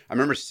you. I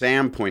remember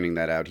Sam pointing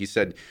that out. He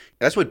said,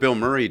 that's what Bill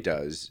Murray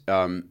does.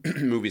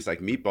 Movies like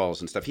Meatballs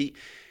and stuff.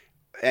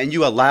 And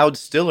you allowed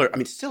Stiller. I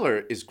mean,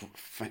 Stiller is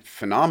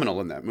phenomenal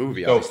in that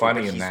movie. So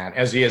funny in that,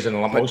 as he is in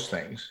most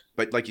things.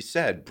 But like you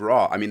said,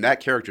 I mean,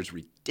 that character is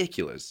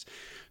ridiculous.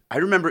 I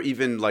remember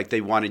even like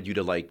they wanted you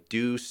to like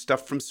do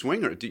stuff from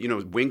Swinger,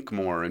 wink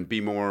more and be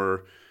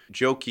more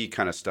jokey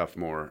kind of stuff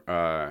more.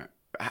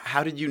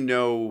 How did you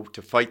know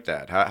to fight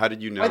that? How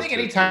did you know? I think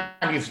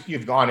anytime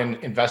you've gone and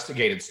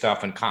investigated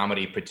stuff in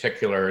comedy, in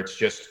particular, it's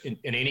just in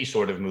any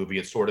sort of movie,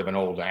 it's sort of an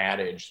old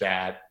adage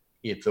that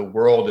if the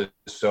world is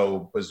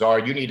so bizarre,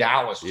 you need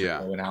Alice to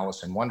go in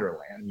Alice in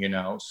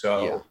Wonderland,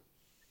 So. Yeah.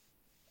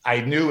 I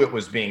knew it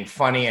was being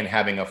funny and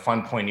having a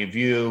fun point of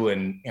view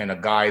and a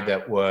guy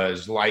that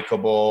was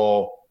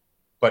likable,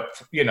 but,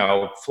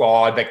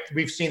 flawed. Like,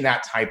 we've seen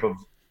that type of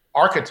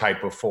archetype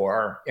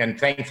before. And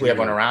thankfully,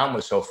 everyone around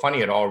was so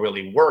funny. It all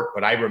really worked.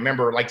 But I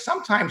remember, like,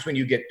 sometimes when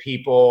you get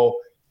people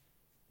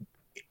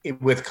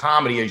with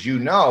comedy, as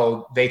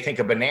they think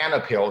a banana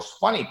peel is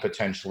funny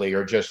potentially,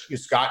 or just,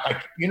 it's got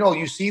like,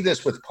 you see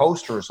this with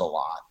posters a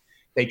lot.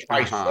 They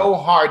try so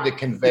hard to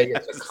convey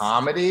it's a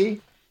comedy.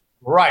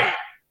 Right.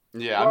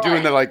 Yeah, I'm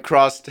doing the like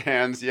crossed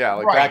hands,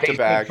 back to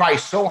back. They try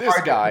so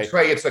hard to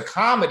portray it's a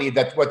comedy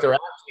that what they're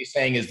actually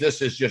saying is this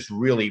is just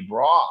really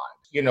broad,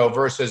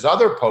 versus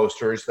other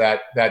posters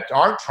that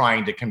aren't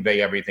trying to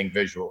convey everything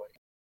visually.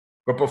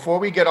 But before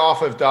we get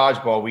off of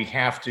Dodgeball, we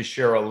have to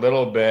share a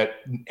little bit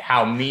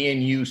how me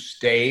and you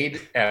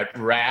stayed at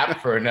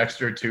Rap for an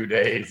extra 2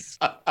 days.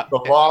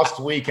 The lost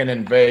weekend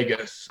in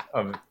Vegas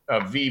of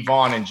V.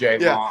 Vaughn and Jay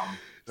Long.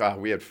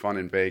 We had fun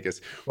in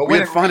Vegas. But we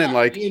had fun in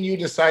like... Me and you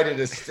decided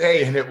to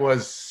stay, and it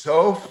was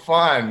so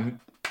fun.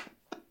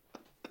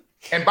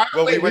 And by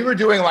the way, we were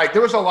doing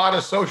there was a lot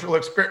of social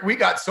experience. We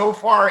got so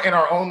far in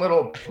our own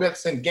little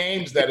bits and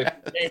games that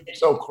it became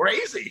so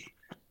crazy,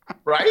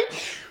 right?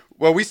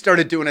 Well, we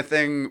started doing a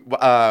thing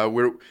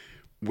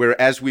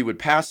where as we would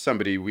pass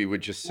somebody, we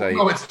would just say...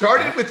 No, it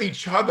started with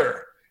each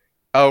other.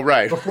 Oh,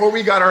 right. Before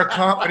we got our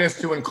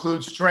confidence to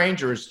include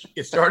strangers,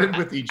 it started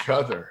with each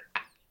other.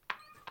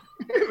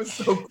 It was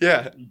so cool.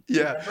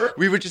 Yeah.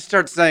 We would just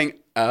start saying,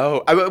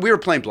 "Oh." We were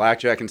playing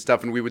blackjack and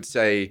stuff, and we would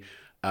say,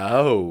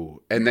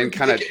 "Oh," and then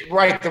kind of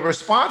right. The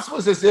response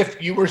was as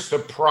if you were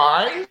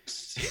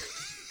surprised,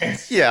 and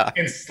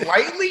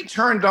slightly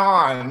turned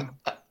on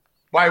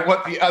by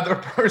what the other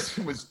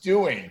person was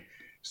doing.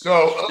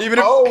 So,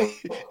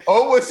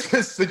 would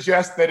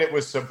suggest that it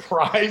was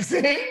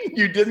surprising.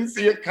 You didn't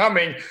see it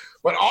coming.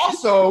 But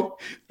also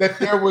that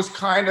there was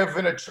kind of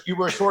you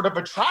were sort of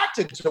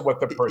attracted to what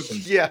the person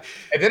did. Yeah.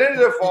 And then it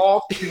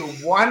evolved to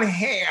one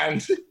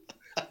hand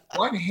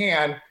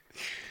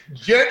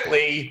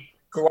gently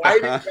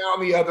gliding down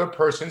the other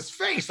person's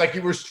face, like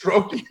you were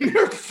stroking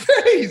their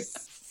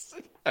face.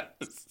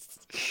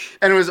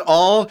 And it was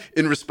all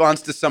in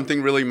response to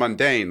something really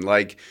mundane,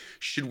 like,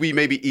 should we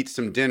maybe eat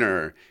some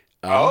dinner?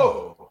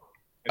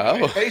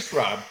 Face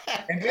rub.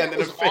 And then it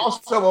was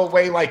also a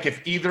way, like,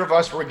 if either of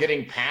us were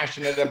getting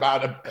passionate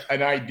about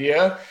an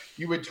idea,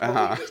 you would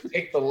totally just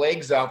take the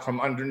legs out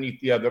from underneath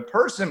the other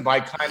person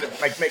by kind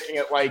of like making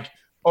it like,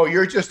 oh,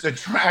 you're just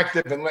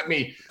attractive and let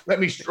me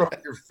stroke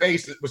your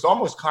face. It was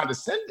almost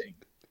condescending.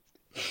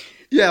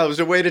 Yeah, it was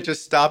a way to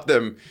just stop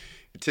them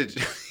to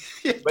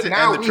but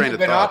now we've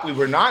been up. We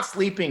were not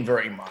sleeping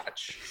very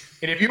much.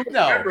 And if you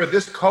remember,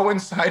 this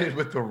coincided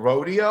with the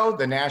rodeo,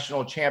 the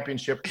national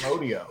championship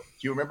rodeo.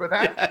 Do you remember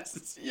that?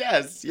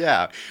 Yes,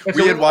 yeah.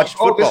 We had watched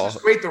football. This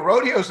is great. The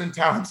rodeo's in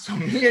town. So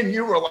me and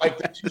you were like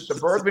the two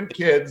suburban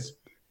kids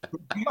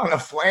who'd be on a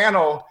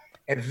flannel.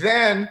 And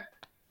then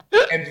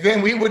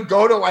we would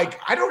go to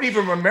I don't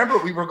even remember.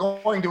 We were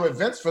going to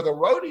events for the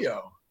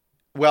rodeo.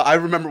 Well, I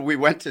remember we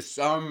went to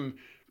some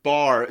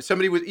bar.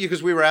 Somebody was,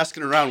 because we were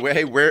asking around,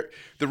 hey, where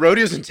the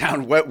rodeo's in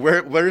town?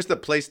 Where's the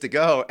place to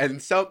go?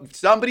 And so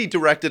somebody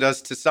directed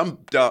us to some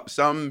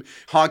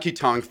honky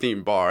tonk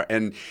themed bar,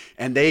 and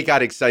they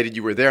got excited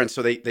you were there, and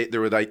so they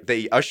were like,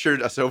 they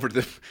ushered us over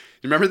to the.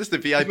 You remember this, the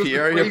VIP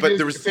area? But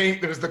there was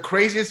the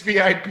craziest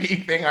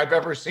VIP thing I've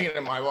ever seen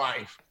in my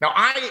life. Now,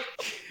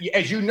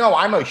 as you know,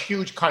 I'm a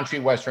huge country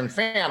western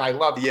fan. I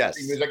love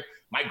country music.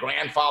 My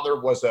grandfather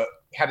was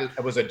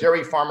a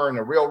dairy farmer and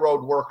a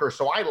railroad worker,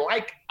 so I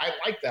like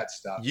that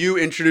stuff. You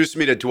introduced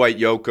me to Dwight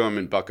Yoakam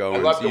and Buck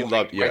Owens. I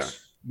love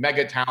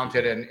mega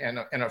talented and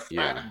a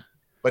friend. Yeah.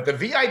 But the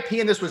VIP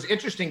in this was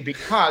interesting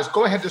because,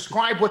 go ahead,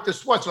 describe what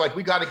this was. So, like,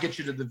 we got to get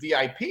you to the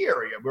VIP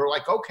area. We were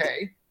like,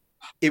 okay.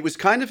 It was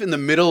kind of in the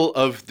middle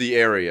of the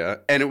area,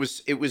 and it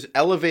was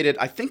elevated,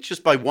 I think,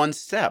 just by one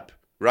step.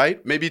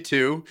 Right? Maybe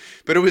two,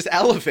 but it was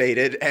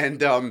elevated, and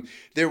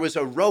there was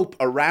a rope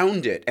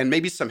around it and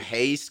maybe some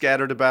hay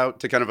scattered about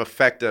to kind of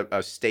affect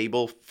a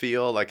stable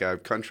feel, like a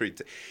country.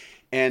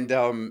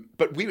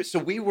 But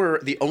we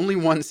were the only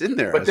ones in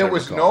there. But there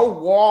was no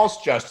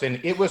walls, Justin.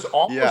 It was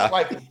almost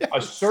like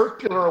a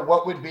circular,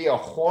 what would be a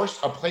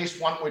place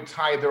one would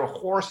tie their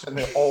horse in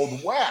the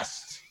Old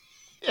West.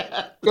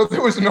 Yeah. So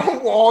there was no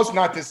walls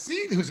not to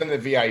see who's in the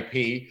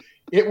VIP.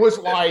 It was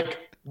like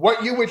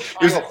what you would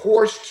tie a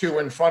horse to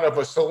in front of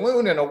a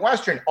saloon in a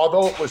Western,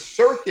 although it was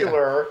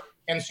circular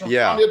and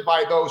surrounded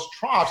by those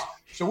troughs.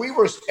 So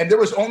and there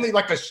was only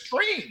like a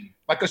string.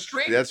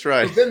 That's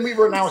right. So then we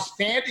were now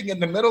standing in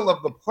the middle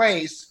of the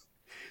place,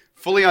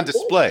 fully on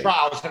display,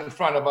 troughs in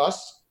front of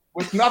us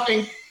with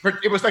nothing.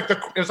 It was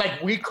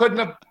like we couldn't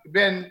have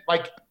been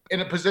like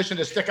in a position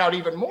to stick out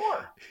even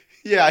more.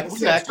 Yeah,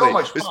 exactly. So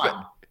much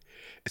fun.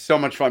 So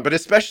much fun, but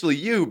especially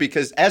you,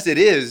 because as it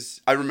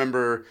is, I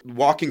remember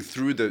walking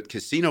through the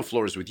casino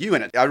floors with you,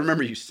 and I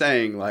remember you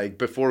saying, like,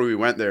 before we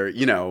went there,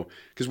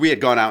 because we had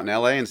gone out in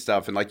LA and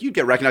stuff, and like you'd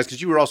get recognized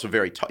because you were also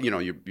very tall.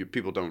 You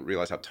people don't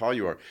realize how tall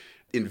you are.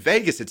 In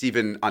Vegas, it's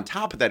even on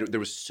top of that.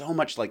 There was so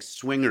much like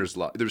swingers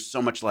love. There was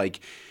so much like,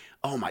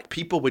 oh my,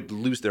 people would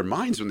lose their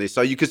minds when they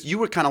saw you because you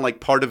were kind of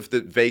like part of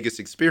the Vegas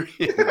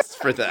experience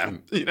for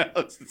them,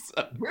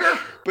 So,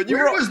 but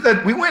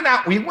we went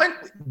out. We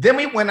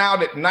went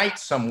out at night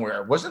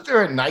somewhere. Wasn't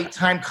there a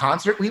nighttime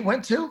concert we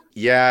went to?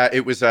 Yeah,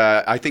 it was.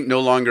 I think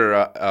no longer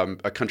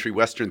a country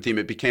western theme.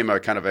 It became a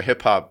kind of a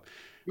hip hop.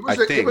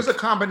 It was a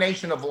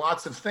combination of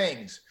lots of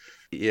things.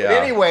 Yeah.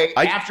 But anyway,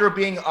 after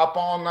being up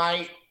all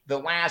night, the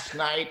last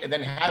night, and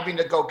then having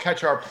to go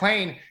catch our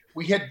plane,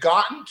 we had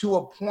gotten to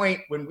a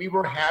point when we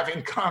were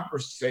having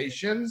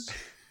conversations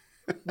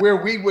where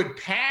we would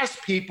pass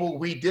people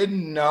we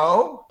didn't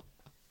know,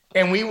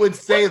 and we would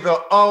say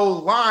the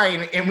O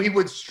line, and we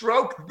would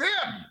stroke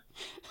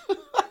them.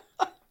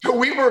 So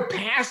we were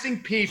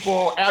passing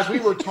people as we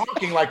were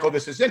talking, like, oh,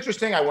 this is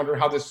interesting. I wonder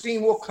how this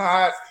scene will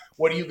cut.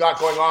 What do you got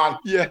going on?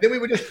 Yeah. And then we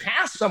would just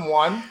pass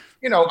someone.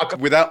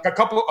 Without a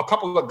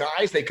couple of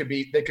guys, they could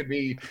be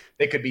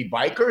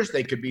bikers,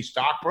 they could be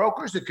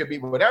stockbrokers, it could be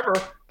whatever,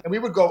 and we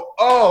would go,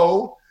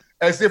 oh,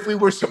 as if we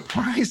were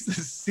surprised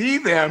to see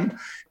them,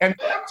 and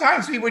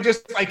sometimes we would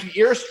just like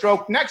ear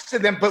stroke next to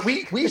them. But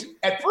we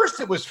at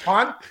first it was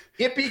fun.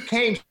 It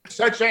became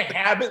such a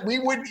habit. We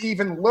wouldn't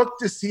even look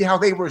to see how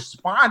they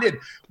responded.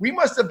 We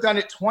must have done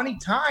it 20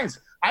 times.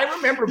 I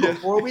remember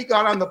before we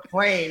got on the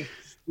plane,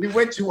 we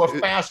went to a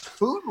fast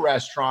food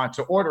restaurant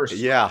to order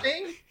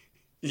something.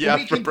 Yeah,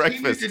 we for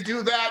breakfast. To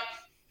do that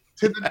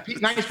to the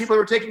nice people who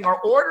were taking our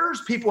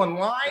orders, people in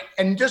line,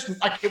 and just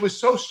like it was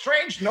so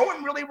strange. No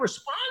one really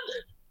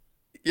responded.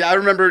 Yeah, I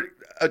remember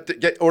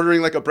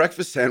ordering like a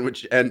breakfast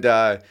sandwich, and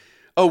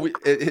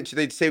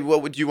they'd say,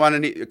 "Well, would you want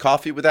any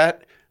coffee with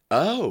that?"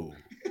 Oh,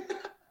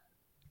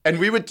 and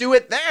we would do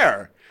it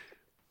there,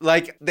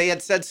 like they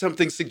had said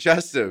something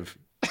suggestive.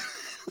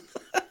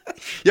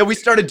 Yeah, we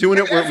started doing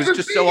it where it was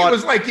just so odd. It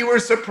was like you were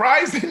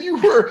surprised, and you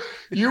were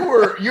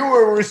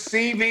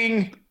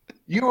receiving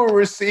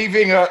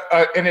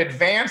an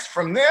advance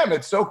from them.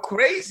 It's so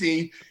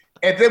crazy.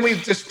 And then we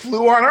just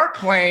flew on our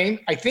plane.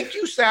 I think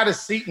you sat a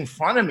seat in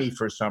front of me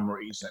for some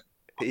reason.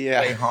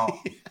 Yeah. Home.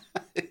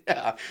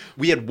 Yeah.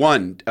 We had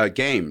won a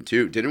game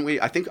too, didn't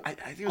we? I think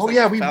it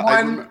was we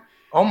won.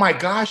 Oh my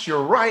gosh,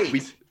 you're right.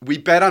 We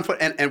bet on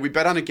and we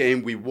bet on a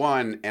game. We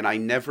won, and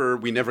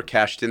we never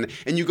cashed in.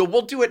 And you go,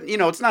 we'll do it.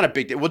 It's not a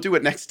big deal. We'll do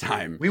it next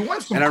time. We won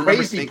some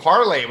crazy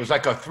parlay. It was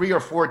like a 3 or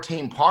 4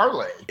 team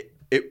parlay.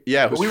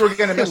 We were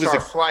going to miss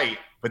our flight,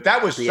 but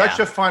that was such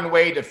a fun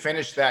way to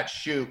finish that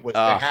shoot. Was to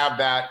have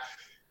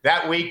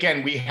that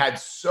weekend. We had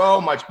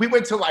so much. We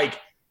went to like.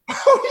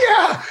 Oh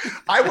yeah,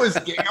 I was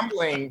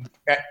gambling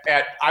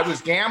I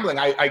was gambling.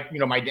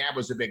 My dad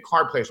was a big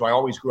card player, so I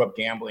always grew up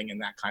gambling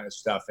and that kind of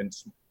stuff.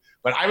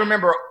 But I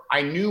remember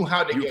I knew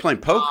how to get playing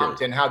poker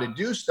and how to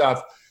do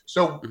stuff.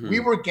 So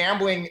we were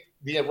gambling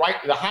the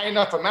high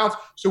enough amounts.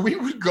 So we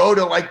would go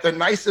to like the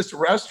nicest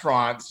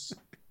restaurants,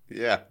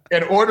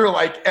 and order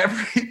like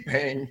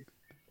everything.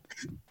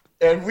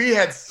 And we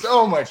had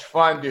so much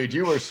fun, dude.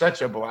 You were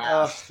such a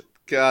blast.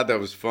 God, that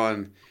was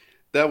fun.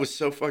 That was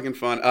so fucking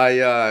fun.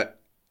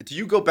 Do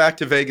you go back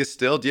to Vegas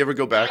still? Do you ever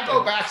go back? I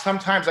go back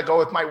sometimes. I go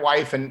with my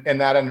wife and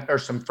or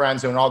some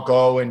friends, and I'll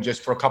go and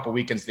just for a couple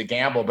weekends to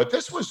gamble. But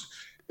this was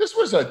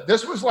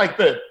like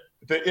the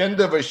end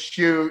of a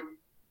shoot.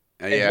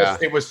 Yeah.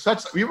 It was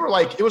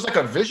like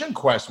a vision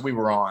quest we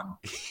were on.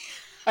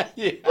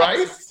 Yes, right?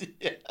 Yes.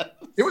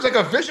 It was like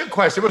a vision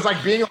quest. It was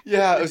like being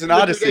it was an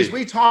odyssey.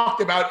 We talked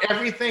about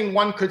everything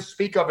one could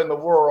speak of in the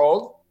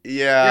world.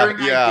 Yeah.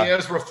 Hearing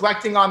ideas,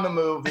 reflecting on the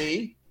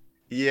movie.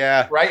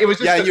 Yeah. Right. It was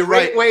just a great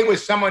right. way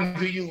with someone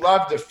who you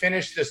love to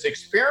finish this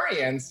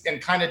experience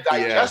and kind of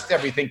digest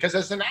everything. Because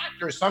as an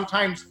actor,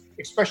 sometimes,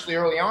 especially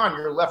early on,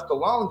 you're left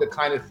alone to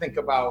kind of think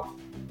about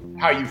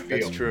how you feel.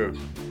 That's true.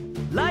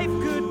 Life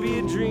could be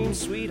a dream,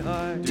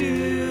 sweetheart.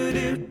 Do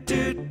do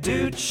do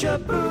do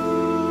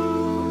shaboom.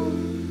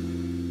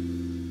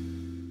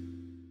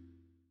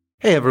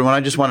 Hey everyone,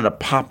 I just wanted to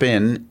pop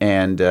in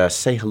and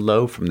say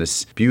hello from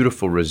this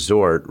beautiful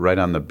resort right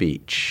on the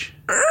beach.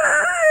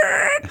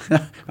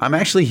 I'm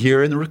actually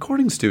here in the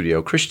recording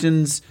studio,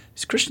 Christian's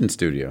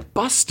studio.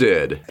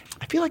 Busted.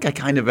 I feel like I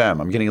kind of am.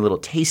 I'm getting a little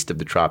taste of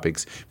the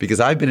tropics because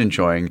I've been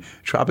enjoying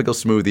Tropical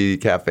Smoothie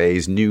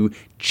Cafe's new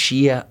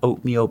Chia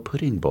Oatmeal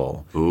Pudding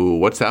Bowl. Ooh,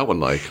 what's that one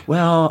like?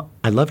 Well,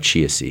 I love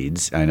chia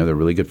seeds. I know they're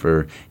really good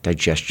for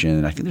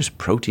digestion. I think there's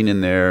protein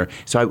in there.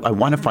 So I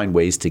want to find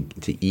ways to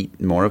eat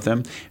more of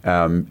them.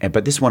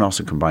 But this one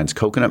also combines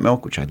coconut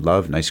milk, which I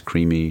love, nice,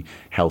 creamy,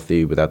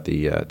 healthy without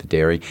the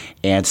dairy,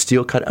 and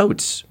steel-cut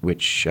oats,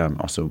 which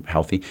also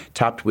healthy,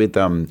 topped with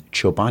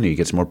chobani. You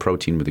get some more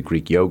protein with the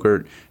Greek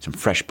yogurt, some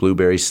fresh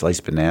blueberries,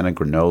 sliced banana,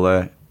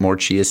 granola, more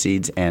chia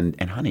seeds, and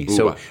honey. Ooh,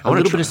 So a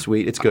little bit of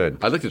sweet. It's good.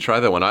 I'd like to try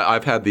that one.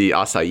 I've had the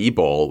acai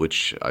bowl,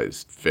 which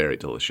is very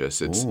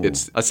delicious. It's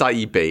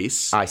acai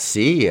base. I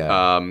see.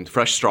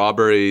 Fresh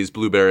strawberries,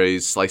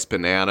 blueberries, sliced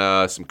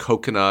banana, some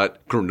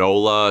coconut,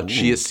 granola,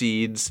 chia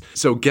seeds.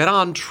 So get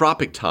on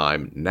Tropic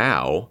Time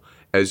now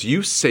as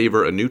you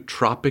savor a new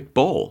Tropic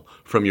Bowl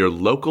from your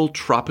local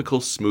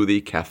Tropical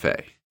Smoothie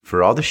Cafe.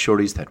 For all the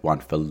shorties that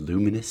want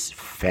voluminous,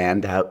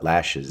 fanned-out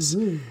lashes,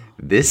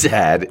 this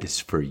ad is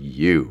for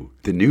you.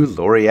 The new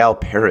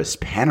L'Oreal Paris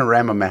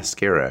Panorama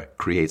Mascara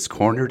creates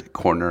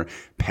corner-to-corner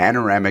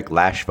panoramic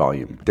lash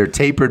volume. Their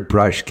tapered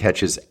brush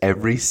catches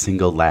every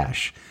single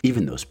lash,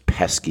 even those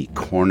pesky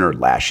corner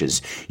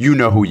lashes. You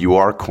know who you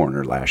are,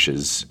 corner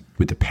lashes.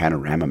 With the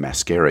Panorama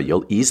Mascara,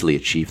 you'll easily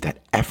achieve that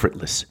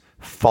effortless,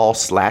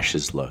 false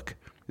lashes look.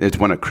 It's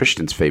one of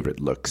Christian's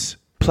favorite looks.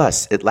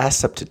 Plus, it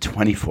lasts up to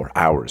 24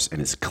 hours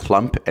and is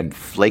clump and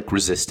flake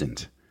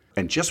resistant.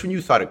 And just when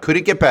you thought it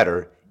couldn't get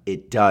better,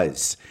 it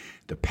does.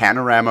 The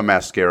Panorama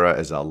Mascara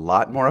is a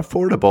lot more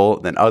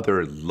affordable than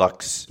other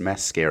Luxe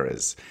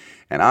mascaras.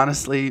 And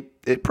honestly,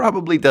 it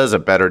probably does a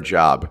better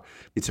job.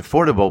 It's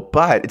affordable,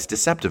 but it's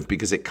deceptive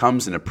because it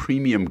comes in a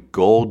premium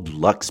gold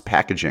luxe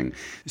packaging.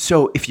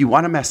 So if you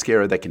want a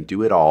mascara that can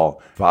do it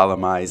all,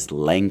 volumize,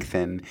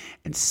 lengthen,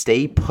 and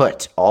stay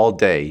put all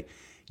day,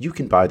 you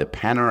can buy the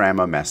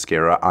Panorama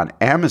Mascara on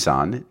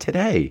Amazon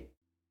today.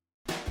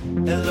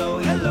 Hello,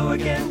 hello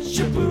again,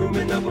 shaboom,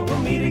 and over we'll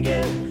meet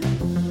again.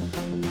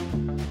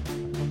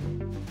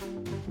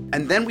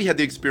 And then we had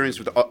the experience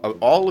with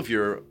all of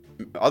your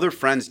other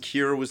friends.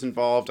 Kira was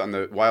involved on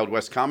the Wild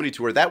West Comedy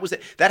Tour. That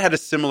had a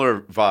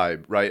similar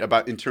vibe, right?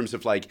 About in terms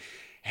of like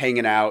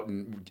hanging out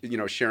and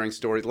sharing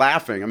stories,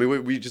 laughing. I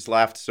mean, we just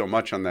laughed so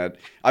much on that.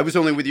 I was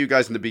only with you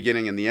guys in the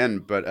beginning and the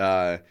end,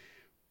 but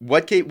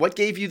what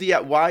gave you the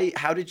why?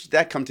 How did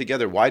that come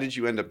together? Why did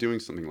you end up doing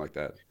something like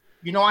that?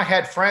 I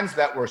had friends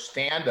that were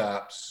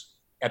stand-ups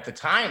at the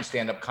time,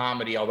 stand-up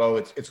comedy, although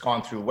it's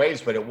gone through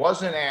waves, but it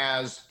wasn't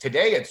as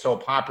today. It's so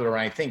popular,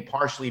 and I think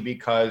partially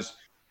because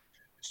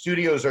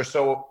studios are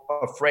so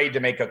afraid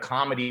to make a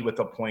comedy with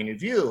a point of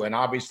view, and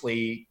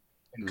obviously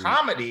in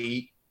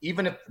comedy,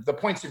 even if the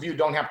points of view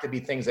don't have to be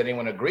things that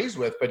anyone agrees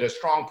with, but a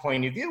strong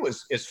point of view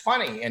is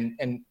funny,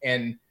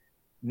 and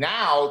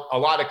now a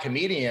lot of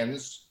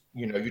comedians,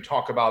 you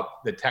talk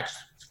about the text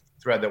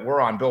thread that we're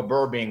on, Bill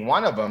Burr being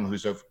one of them,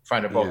 who's a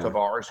friend of both of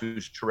ours,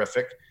 who's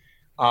terrific.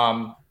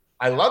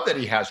 I love that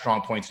he has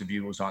strong points of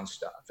views on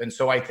stuff. And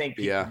so I think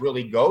people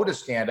really go to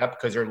stand up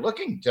because they're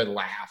looking to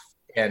laugh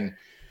and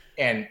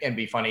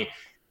be funny.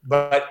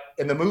 But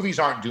the movies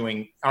aren't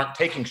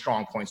taking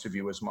strong points of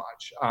view as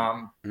much.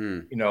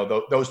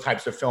 Those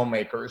types of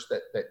filmmakers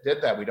that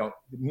did that,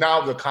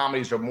 now the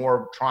comedies are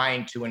more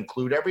trying to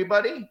include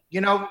everybody,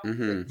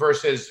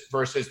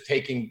 versus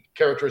taking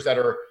characters that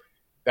are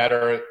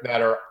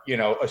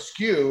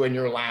askew and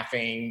you're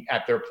laughing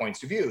at their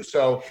points of view.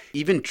 So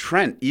even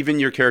Trent, even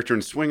your character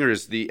in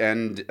Swingers, the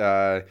end,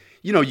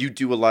 you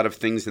do a lot of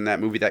things in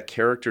that movie. That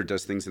character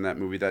does things in that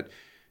movie that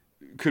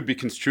could be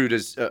construed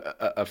as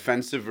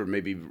offensive or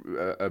maybe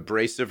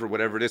abrasive or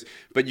whatever it is.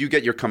 But you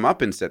get your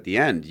comeuppance at the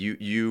end.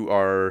 You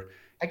are.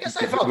 I guess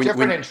I felt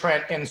different in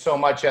Trent in so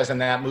much as in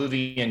that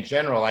movie in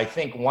general. I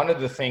think one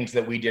of the things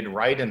that we did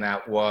right in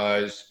that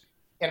was,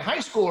 in high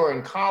school or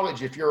in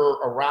college, if you're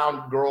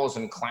around girls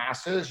in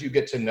classes, you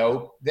get to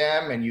know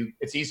them, and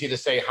it's easy to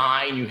say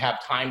hi, and you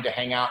have time to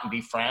hang out and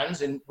be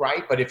friends,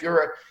 right? But if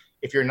you're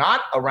if you're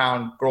not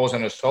around girls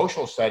in a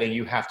social setting,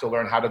 you have to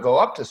learn how to go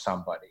up to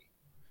somebody,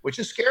 which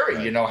is scary.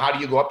 Right. You know, how do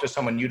you go up to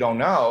someone you don't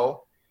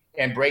know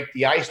and break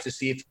the ice to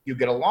see if you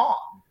get along?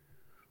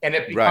 And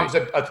it becomes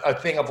a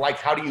thing of like,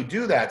 how do you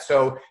do that?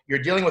 So you're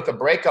dealing with a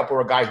breakup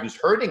or a guy who's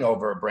hurting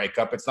over a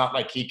breakup. It's not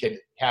like he could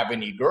have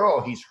any girl.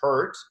 He's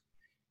hurt.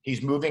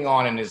 He's moving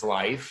on in his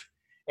life.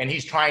 And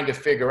he's trying to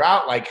figure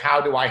out, like,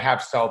 how do I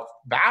have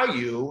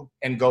self-value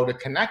and go to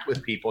connect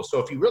with people? So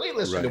if you really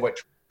listen to what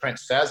Trent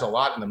says a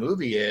lot in the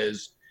movie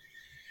is,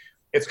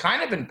 it's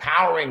kind of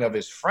empowering of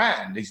his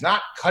friend. He's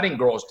not cutting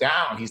girls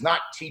down. He's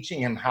not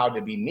teaching him how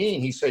to be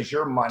mean. He says,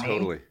 you're money.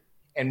 Totally.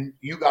 And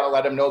you got to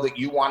let him know that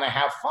you want to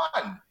have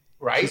fun,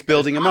 right? He's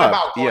building them up.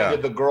 About going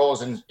to the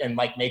girls and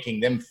like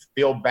making them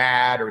feel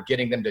bad or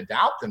getting them to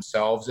doubt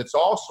themselves. It's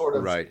all sort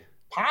of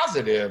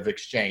positive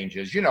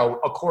exchanges. You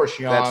know, of course,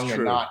 young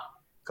and not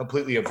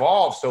completely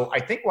evolved. So I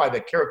think why the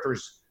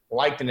character's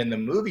liked in the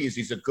movie is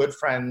he's a good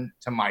friend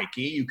to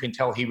Mikey. You can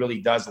tell he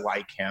really does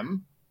like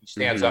him. He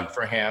stands up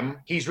for him.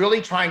 He's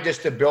really trying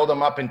just to build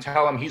him up and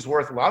tell him he's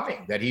worth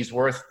loving, that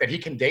he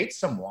can date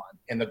someone.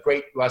 And the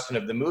great lesson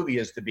of the movie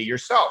is to be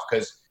yourself.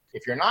 Because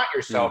if you're not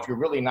yourself, you're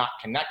really not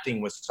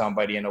connecting with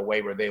somebody in a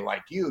way where they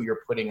like you. You're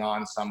putting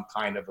on some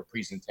kind of a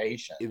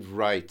presentation.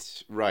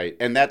 Right.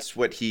 And that's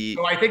what he...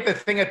 So I think the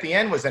thing at the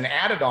end was an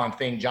added-on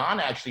thing. John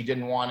actually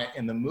didn't want it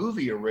in the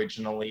movie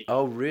originally.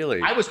 Oh,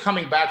 really? I was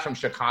coming back from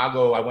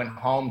Chicago. I went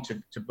home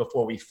to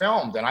before we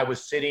filmed, and I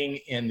was sitting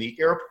in the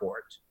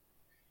airport.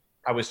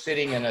 I was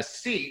sitting in a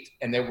seat,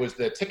 and there was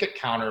the ticket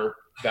counter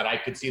that I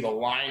could see the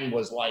line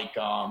was like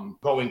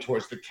going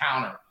towards the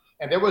counter.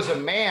 And there was a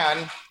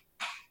man,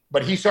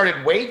 but he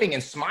started waving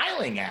and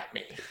smiling at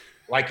me,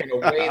 like in a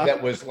way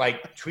that was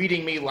like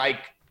treating me like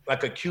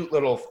a cute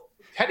little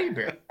teddy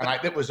bear.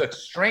 And it was a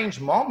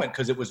strange moment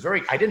because it was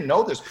I didn't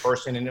know this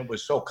person, and it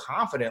was so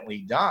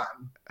confidently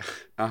done.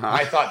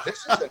 I thought,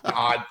 this is an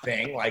odd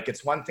thing. Like,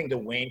 it's one thing to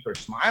wink or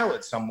smile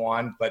at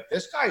someone, but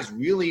this guy's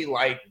really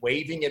like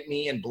waving at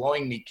me and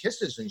blowing me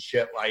kisses and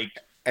shit. Like,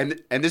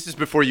 and this is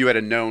before you had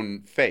a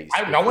known face.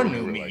 No one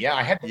knew me.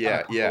 I had done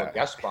a couple of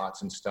guest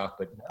spots and stuff,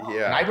 but no.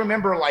 And I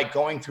remember like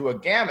going through a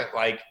gamut.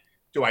 Like,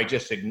 do I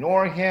just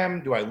ignore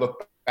him? Do I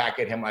look back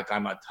at him like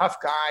I'm a tough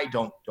guy?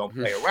 Don't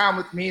play around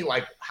with me.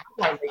 Like, how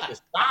do I make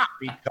this stop?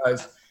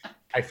 Because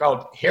I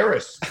felt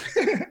harassed.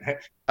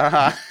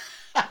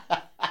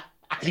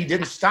 He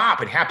didn't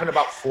stop. It happened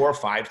about 4 or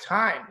 5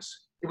 times.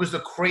 It was the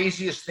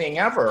craziest thing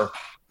ever.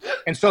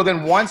 And so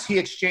then once he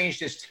exchanged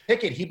his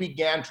ticket, he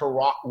began to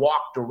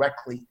walk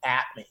directly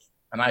at me.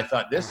 And I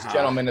thought, this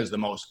gentleman is the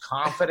most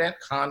confident,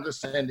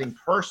 condescending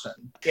person.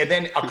 And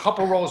then a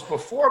couple rows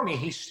before me,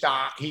 he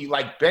stopped. He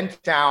like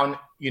bent down,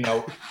 you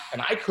know,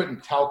 and I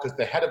couldn't tell because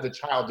the head of the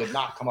child did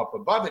not come up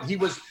above it. He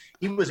was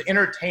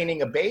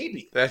entertaining a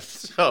baby.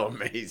 That's so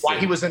amazing. While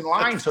he was in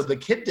line, so the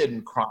kid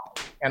didn't cry.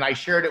 And I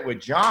shared it with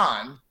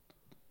John.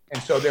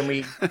 And so then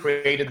we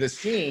created the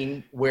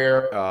scene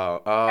where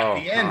at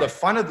the end, the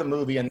fun of the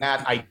movie and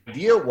that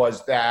idea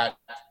was that,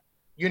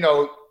 you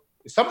know,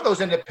 some of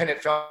those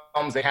independent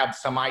films, they have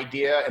some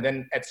idea. And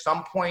then at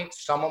some point,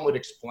 someone would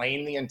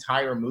explain the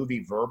entire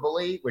movie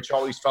verbally, which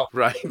always felt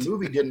like the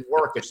movie didn't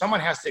work. If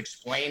someone has to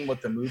explain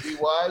what the movie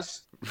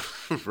was,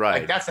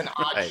 like that's an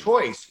odd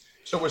choice.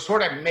 So we're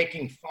sort of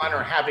making fun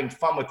or having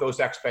fun with those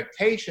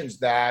expectations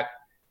that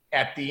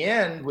at the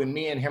end, when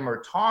me and him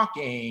are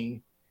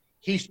talking,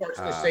 he starts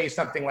to say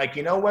something like,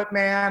 you know what,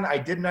 man, I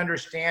didn't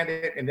understand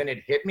it. And then it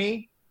hit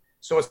me.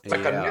 So it's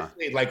like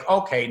initially like,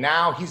 okay,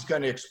 now he's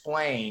going to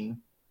explain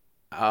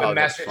the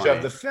message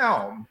of the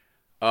film.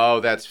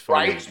 Oh, that's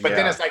funny. Right? But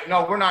then it's like,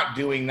 no, we're not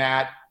doing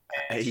that.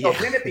 So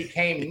then it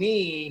became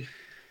me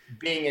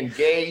being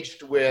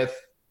engaged with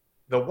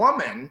the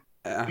woman.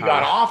 We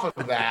got off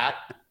of that.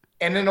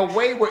 And in a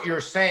way, what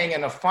you're saying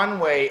in a fun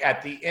way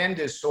at the end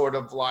is sort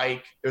of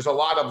like, there's a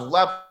lot of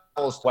levels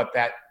what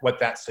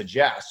that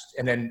suggests.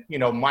 And then, you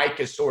know, Mike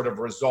is sort of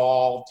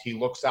resolved. He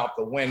looks out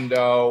the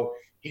window.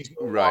 He's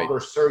no longer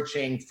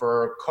searching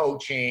for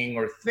coaching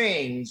or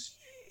things.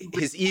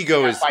 His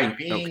ego is by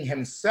being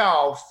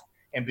himself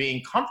and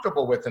being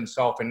comfortable with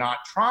himself and not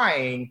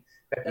trying.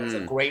 That's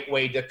a great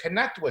way to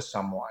connect with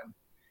someone.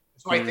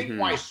 So I think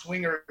why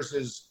Swingers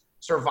is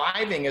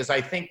surviving is I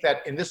think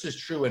that, and this is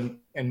true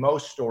in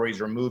most stories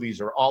or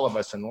movies or all of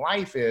us in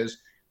life, is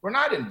we're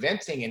not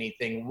inventing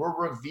anything.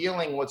 We're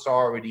revealing what's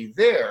already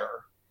there.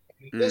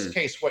 In this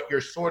case, what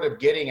you're sort of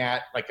getting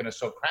at, like in a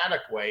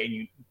Socratic way,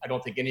 and I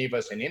don't think any of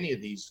us in any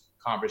of these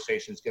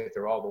conversations get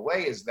there all the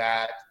way, is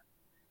that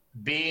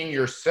being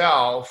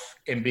yourself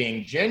and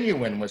being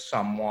genuine with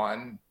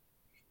someone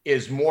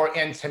is more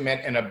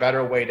intimate and a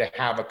better way to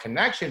have a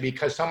connection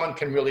because someone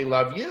can really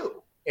love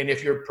you. And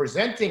if you're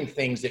presenting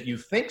things that you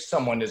think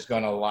someone is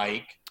going to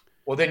like,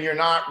 well, then they're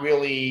not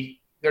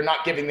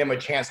giving them a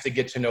chance to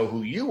get to know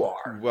who you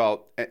are.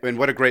 Well, and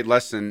what a great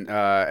lesson.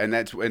 And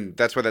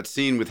that's why that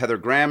scene with Heather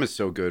Graham is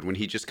so good, when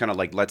he just kind of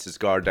like lets his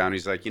guard down.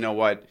 He's like, you know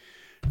what?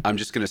 I'm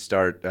just going to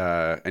start,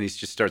 and he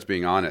just starts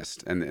being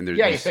honest. And there's,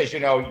 Yeah, he says,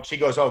 she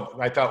goes, oh,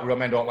 I thought real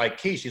men don't like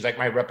Keith. She's like,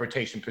 my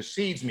reputation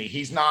precedes me.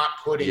 He's not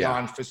putting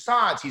on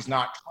facades. He's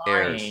not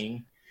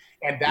trying.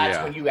 And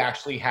that's when you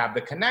actually have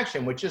the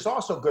connection, which is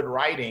also good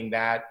writing.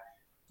 That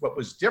what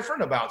was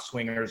different about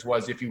Swingers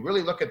was, if you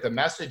really look at the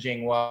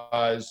messaging,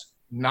 was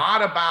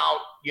not about,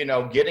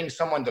 getting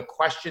someone to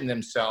question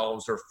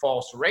themselves or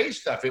false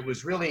raise stuff. It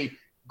was really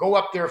go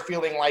up there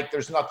feeling like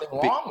there's nothing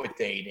wrong with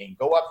dating.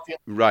 Go up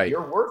feeling like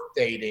you're worth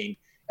dating.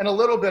 And a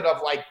little bit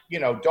of like,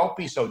 don't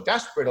be so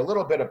desperate. A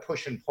little bit of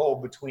push and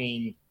pull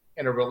between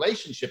in a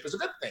relationship is a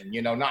good thing,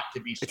 not to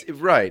be.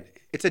 Right.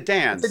 It's a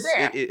dance. It's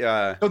a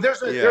dance. So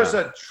there's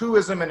a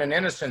truism and an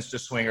innocence to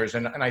Swingers.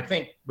 And I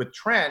think with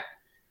Trent,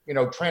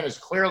 Trent is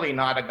clearly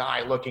not a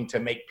guy looking to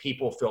make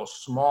people feel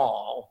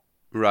small.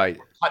 Right.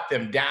 Cut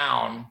them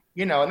down,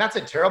 and that's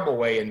a terrible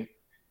way in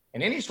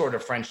any sort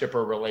of friendship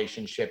or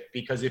relationship,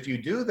 because if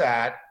you do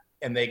that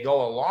and they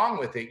go along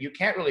with it, you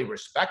can't really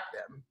respect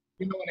them.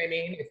 You know what I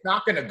mean? It's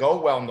not going to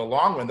go well in the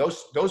long run.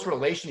 Those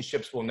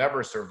relationships will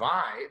never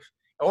survive.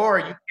 Or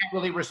you can't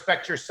really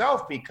respect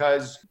yourself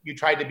because you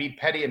tried to be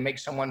petty and make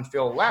someone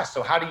feel less.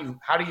 So how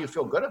do you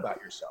feel good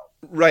about yourself?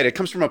 Right. It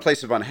comes from a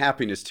place of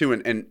unhappiness too,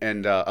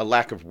 and a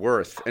lack of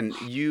worth. And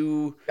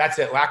that's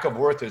it. Lack of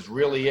worth is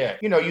really it.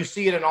 You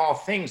see it in all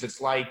things.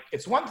 It's like,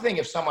 it's one thing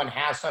if someone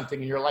has something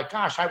and you're like,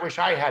 gosh, I wish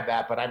I had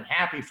that, but I'm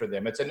happy for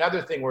them. It's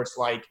another thing where it's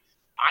like,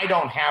 I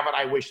don't have it.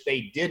 I wish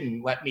they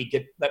didn't. Let me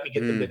get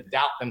them to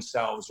doubt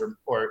themselves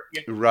or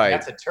right.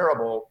 That's a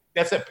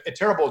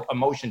terrible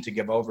emotion to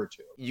give over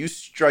to. You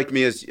strike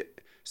me as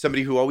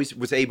somebody who always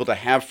was able to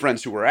have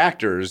friends who were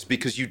actors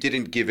because you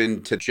didn't give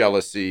in to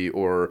jealousy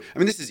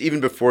this is even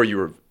before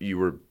you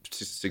were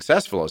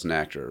successful as an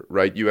actor,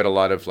 right? You had a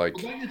lot of like.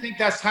 Well, don't you think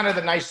that's kind of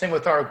the nice thing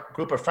with our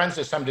group of friends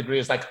to some degree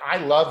is like, I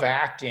love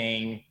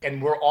acting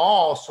and we're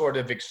all sort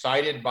of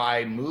excited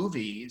by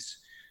movies.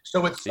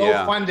 So it's so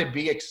fun to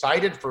be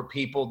excited for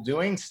people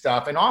doing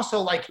stuff. And also,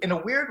 like, in a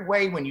weird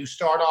way, when you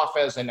start off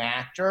as an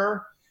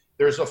actor,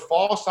 there's a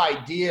false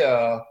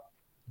idea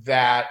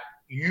that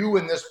you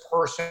and this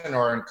person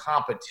are in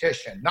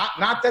competition.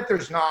 Not that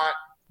there's not,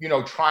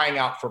 trying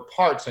out for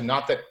parts, and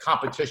not that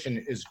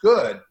competition is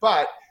good,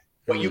 but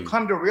what you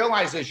come to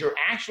realize is you're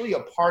actually a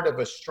part of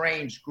a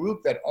strange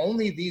group that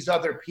only these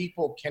other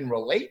people can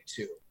relate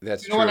to.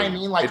 That's true. What I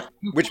mean? Like,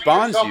 which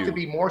bonds you to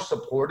be more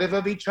supportive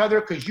of each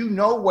other because you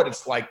know what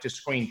it's like to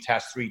screen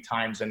test 3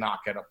 times and not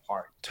get a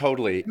part.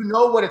 Totally. You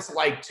know what it's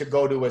like to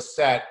go to a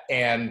set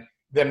and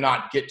them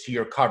not get to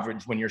your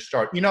coverage when you're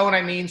starting. You know what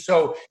I mean?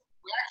 So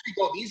we actually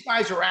go, these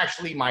guys are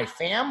actually my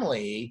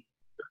family.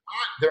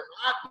 They're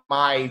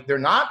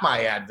not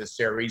my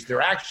adversaries.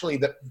 They're actually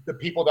the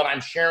people that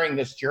I'm sharing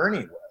this journey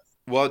with.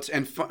 Well,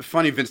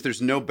 funny, Vince,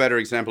 there's no better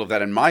example of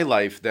that in my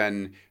life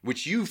than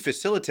which you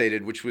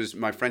facilitated, which was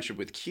my friendship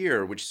with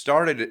Keir, which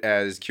started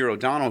as Keir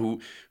O'Donnell,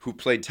 who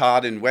played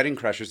Todd in Wedding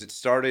Crashers. It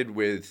started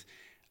with,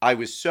 I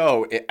was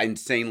so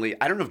insanely,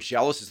 I don't know if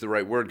jealous is the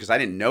right word because I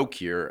didn't know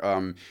Keir,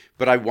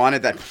 but I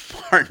wanted that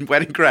part in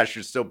Wedding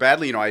Crashers so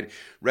badly. I'd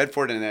read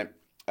for it in it,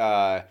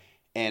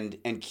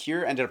 and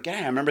Keir ended up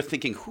getting it. I remember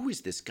thinking, who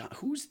is this guy?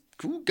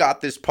 Who got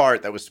this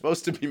part that was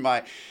supposed to be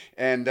my,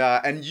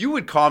 and you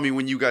would call me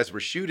when you guys were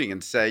shooting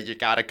and say, you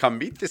got to come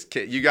meet this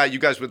kid. You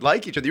guys would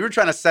like each other. You were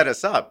trying to set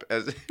us up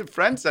as a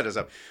friend set us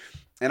up.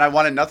 And I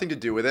wanted nothing to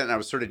do with it. And I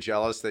was sort of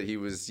jealous that he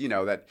was,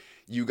 that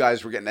you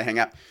guys were getting to hang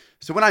out.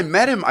 So when I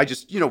met him, I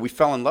just, we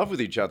fell in love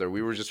with each other.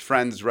 We were just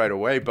friends right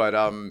away.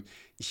 But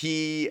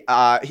he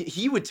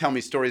would tell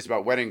me stories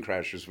about Wedding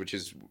Crashers, which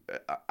is,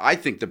 I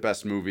think, the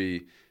best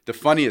movie, the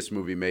funniest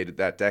movie made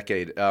that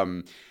decade.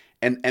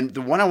 And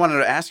the one I wanted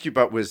to ask you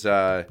about was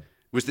the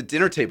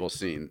dinner table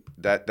scene.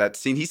 That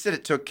scene. He said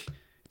it took.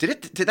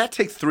 Did that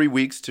take 3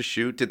 weeks to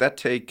shoot? Did that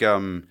take?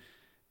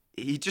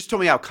 He just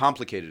told me how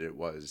complicated it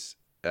was.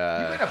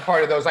 You've been a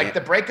part of those. Like the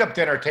breakup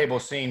dinner table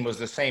scene was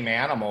the same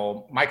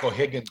animal. Michael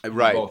Higgins, we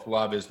both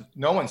love.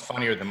 No one's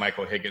funnier than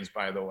Michael Higgins,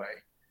 by the way.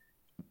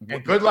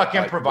 And good luck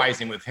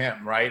improvising with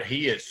him, right?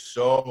 He is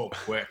so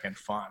quick and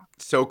fun.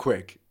 So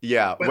quick.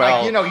 Yeah.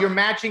 But you're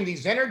matching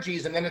these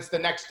energies, and then it's the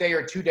next day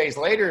or 2 days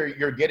later,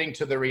 you're getting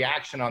to the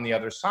reaction on the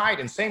other side.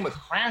 And same with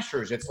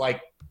Crashers. It's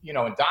like,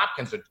 and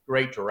Dobkin's a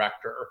great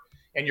director,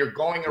 and you're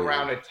going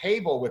around a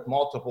table with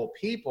multiple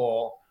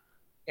people,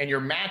 and you're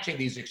matching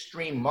these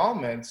extreme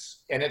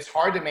moments, and it's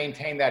hard to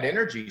maintain that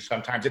energy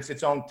sometimes. It's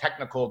its own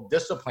technical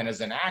discipline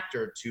as an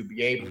actor to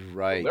be able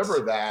to deliver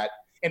that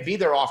and be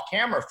there off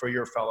camera for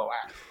your fellow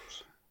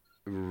actors.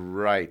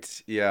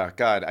 Right. Yeah.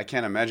 God, I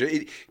can't imagine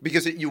it,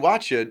 because you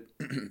watch it,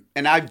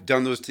 and I've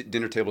done those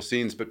dinner table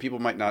scenes, but people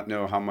might not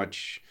know how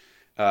much.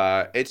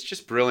 It's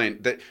just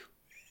brilliant.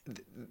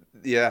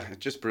 It's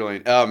just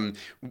brilliant.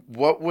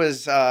 What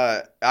was?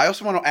 I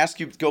also want to ask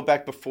you, go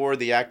back before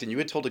the act, and you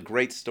had told a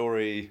great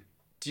story.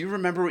 Do you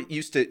remember what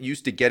used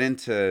to get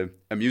into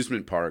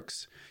amusement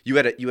parks? You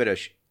had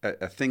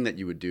a thing that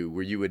you would do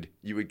where you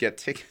would get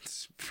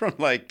tickets from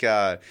like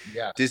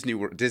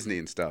Disney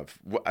and stuff.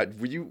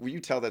 Will you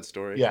tell that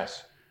story?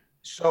 Yes.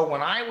 So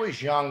when I was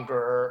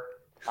younger,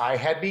 I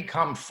had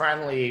become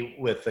friendly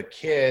with a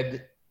kid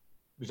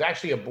who was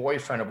actually a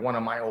boyfriend of one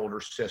of my older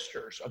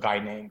sisters, a guy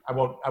named, I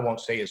won't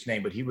say his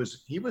name, but he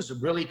was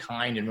really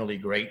kind and really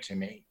great to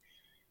me.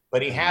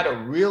 But he had a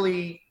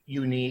really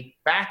unique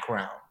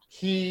background.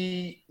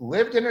 He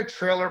lived in a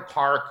trailer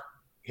park.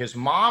 His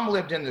mom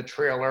lived in the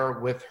trailer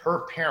with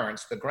her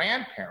parents, the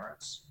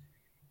grandparents.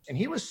 And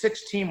he was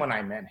 16 when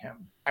I met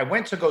him. I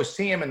went to go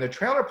see him in the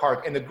trailer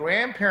park, and the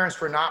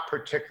grandparents were not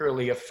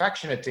particularly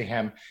affectionate to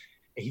him.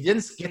 He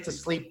didn't get to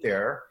sleep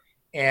there,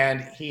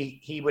 and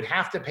he would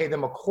have to pay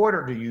them a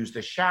quarter to use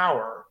the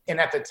shower. And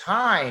at the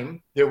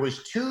time, there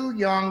was 2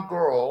 young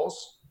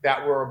girls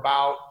that were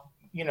about,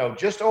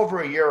 just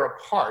over a year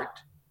apart,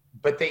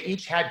 but they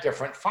each had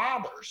different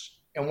fathers.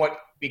 And what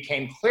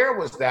became clear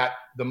was that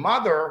the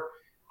mother,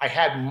 I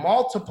had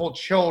multiple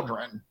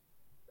children,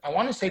 I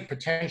want to say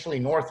potentially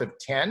north of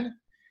 10,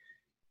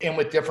 and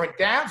with different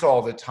dads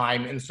all the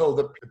time. And so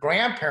the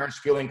grandparents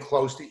feeling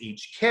close to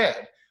each kid.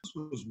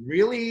 It was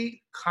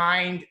really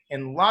kind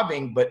and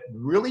loving, but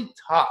really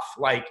tough,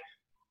 like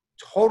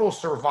total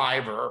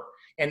survivor.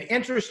 And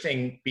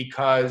interesting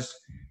because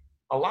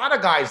a lot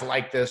of guys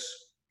like this,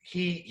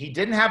 he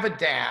didn't have a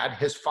dad.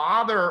 His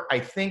father, I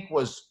think,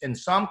 was in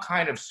some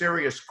kind of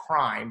serious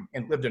crime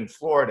and lived in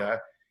Florida.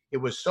 It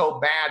was so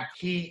bad,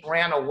 he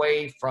ran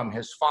away from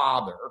his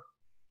father.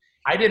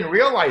 I didn't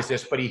realize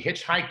this, but he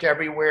hitchhiked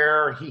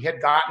everywhere. He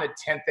had gotten a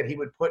tent that he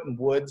would put in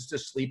woods to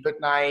sleep at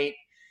night.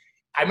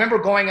 I remember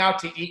going out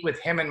to eat with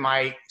him and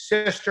my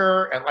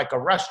sister at like a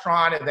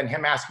restaurant, and then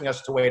him asking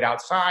us to wait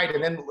outside,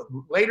 and then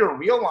later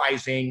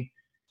realizing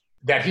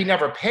that he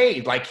never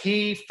paid. Like,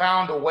 he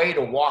found a way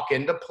to walk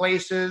into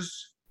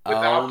places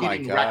without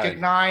getting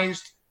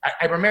recognized.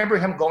 I remember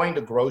him going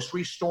to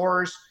grocery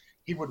stores.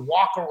 He would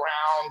walk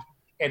around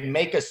and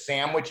make a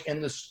sandwich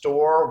in the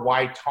store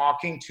while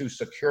talking to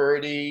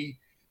security,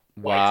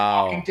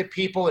 while talking to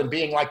people and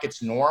being like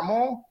it's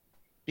normal,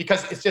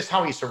 because it's just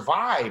how he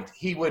survived.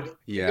 He would,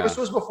 this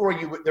was before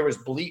there was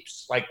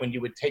bleeps, like when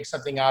you would take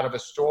something out of a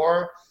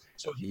store.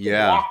 So he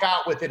would walk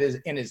out with it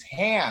in his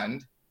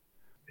hand.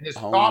 And his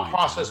thought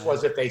process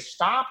was, if they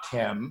stopped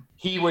him,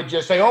 he would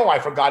just say, "Oh, I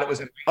forgot it was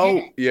in my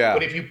hand."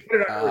 But if you put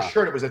it under his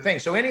shirt, it was a thing.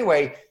 So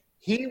anyway,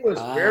 he was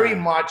very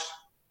much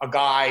a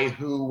guy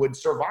who would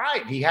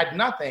survive. He had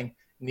nothing.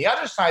 And the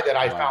other side that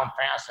I found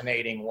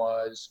fascinating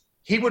was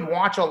he would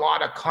watch a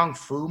lot of kung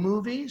fu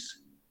movies.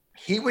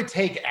 He would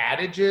take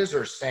adages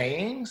or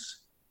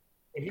sayings,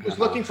 and he was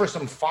looking for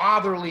some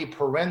fatherly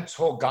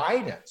parental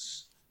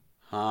guidance.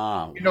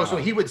 So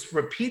he would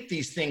repeat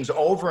these things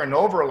over and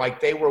over like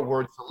they were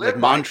words to live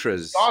like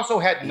mantras. He also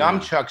had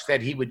nunchucks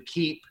that he would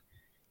keep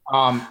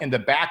in the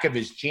back of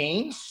his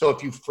jeans. So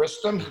if you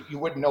frisked him, you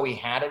wouldn't know he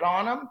had it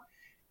on him.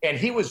 And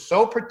he was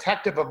so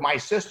protective of my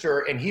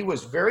sister, and he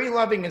was very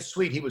loving and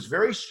sweet. He was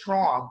very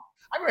strong.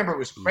 I remember it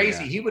was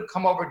crazy. He would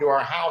come over to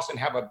our house and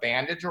have a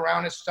bandage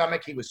around his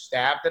stomach. He was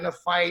stabbed in a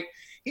fight.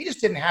 He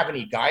just didn't have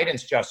any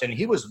guidance, Justin.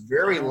 He was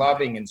very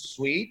loving and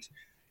sweet.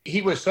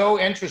 He was so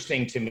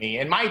interesting to me.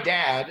 And my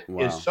dad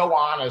is so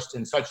honest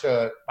and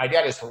my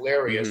dad is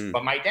hilarious,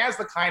 but my dad's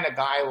the kind of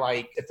guy,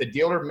 like, if the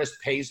dealer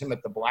mispays him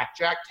at the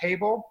blackjack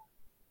table,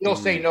 he'll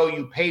say, "No,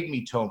 you paid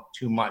me too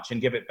much,"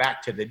 and give it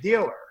back to the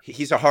dealer.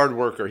 He's a hard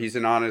worker. He's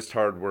an honest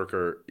hard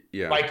worker.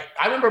 Yeah. Like,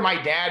 I remember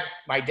my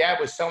dad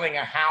was selling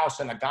a house,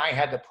 and a guy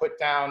had to put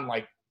down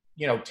like,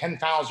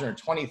 $10,000 or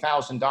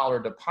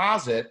 $20,000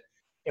 deposit.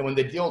 And when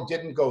the deal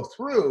didn't go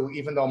through,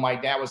 even though my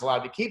dad was allowed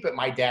to keep it,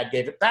 my dad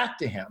gave it back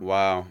to him.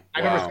 Wow. I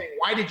remember saying,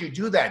 "Why did you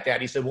do that,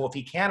 Dad?" He said, "Well, if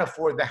he can't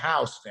afford the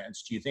house,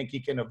 Vince, do you think he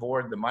can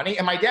afford the money?"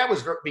 And my dad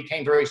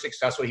became very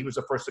successful. He was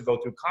the first to go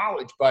through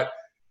college. But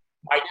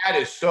my dad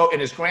is and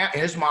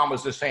his mom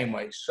was the same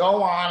way.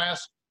 So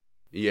honest.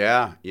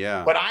 Yeah.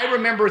 But I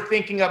remember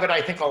thinking of it,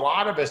 I think a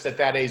lot of us at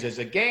that age, as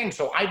a game.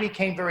 So I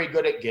became very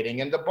good at getting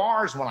into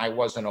bars when I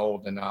wasn't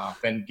old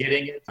enough, and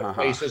getting into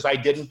places I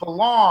didn't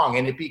belong.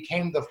 And it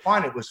became the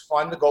fun. It was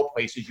fun to go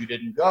places you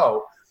didn't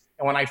go.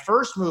 And when I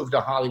first moved to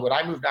Hollywood,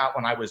 I moved out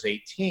when I was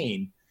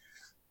 18.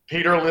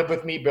 Peter lived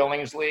with me,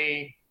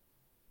 Billingsley.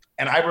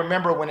 And I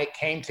remember when it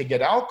came to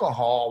get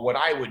alcohol, what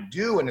I would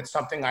do, and it's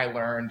something I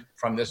learned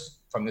from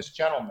this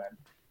gentleman,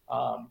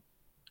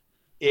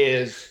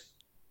 is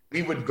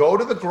we would go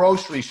to the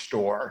grocery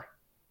store.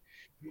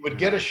 We would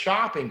get a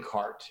shopping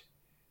cart.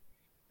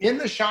 In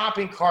the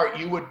shopping cart,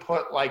 you would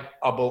put like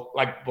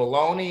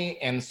bologna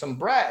and some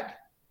bread.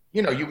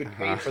 You would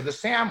pay for the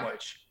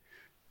sandwich.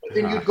 But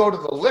then you'd go to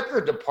the liquor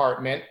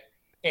department,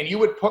 and you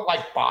would put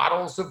like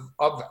bottles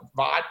of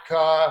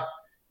vodka.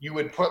 You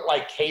would put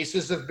like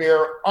cases of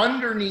beer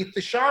underneath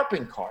the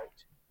shopping cart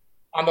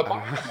on the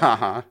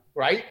bottom,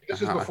 right?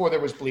 This is before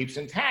there was bleeps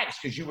and tags,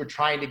 because you were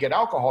trying to get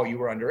alcohol. You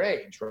were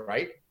underage,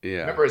 right? Yeah.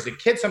 Remember, as a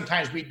kid,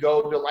 sometimes we'd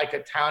go to like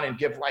a town and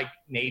give like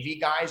Navy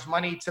guys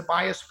money to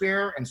buy us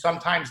beer, and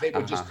sometimes they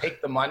would just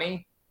take the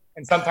money,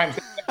 and sometimes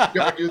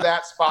you ever do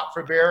that, spot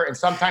for beer, and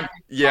sometimes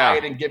they buy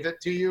it and give it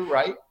to you,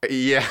 right?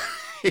 Yeah.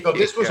 So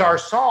this was our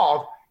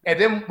solve. And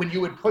then when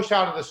you would push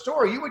out of the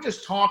store, you would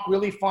just talk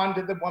really fun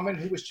to the woman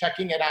who was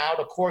checking it out.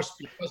 Of course,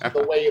 because of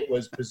the way it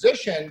was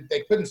positioned,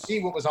 they couldn't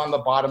see what was on the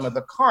bottom of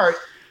the cart.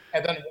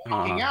 And then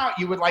walking out,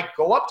 you would like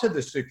go up to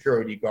the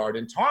security guard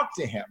and talk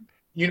to him.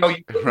 You know,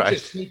 you couldn't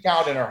just sneak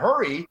out in a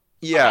hurry.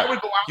 Yeah, I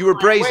would go out you were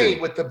brazen way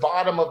with the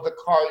bottom of the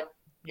cart,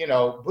 you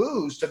know,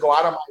 booze to go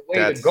out of my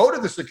way to go to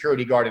the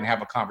security guard and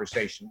have a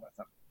conversation with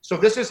him. So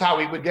this is how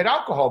we would get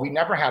alcohol. We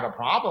never had a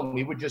problem.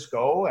 We would just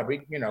go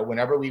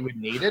whenever we would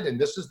need it. And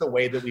this is the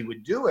way that we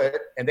would do it.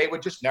 And they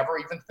would just never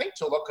even think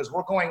to look because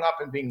we're going up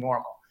and being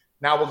normal.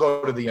 Now we'll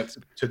go to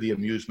the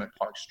amusement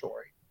park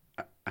story.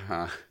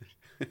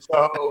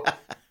 So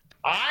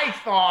I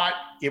thought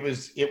it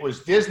was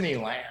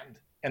Disneyland.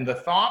 And the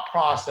thought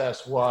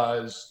process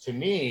was, to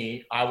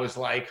me, I was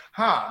like,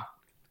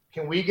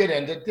 can we get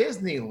into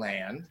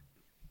Disneyland,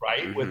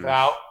 right?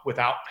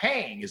 Without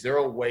paying? Is there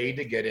a way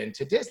to get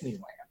into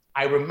Disneyland?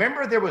 I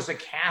remember there was a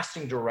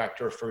casting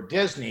director for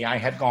Disney. I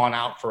had gone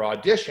out for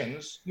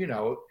auditions, you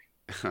know,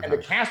 and the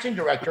casting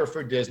director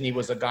for Disney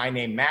was a guy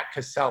named Matt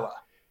Casella.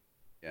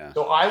 Yeah.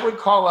 So I would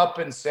call up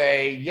and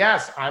say,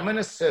 yes, I'm an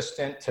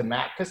assistant to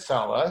Matt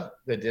Casella,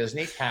 the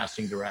Disney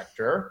casting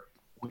director.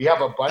 We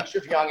have a bunch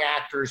of young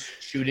actors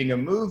shooting a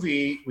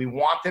movie. We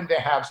want them to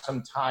have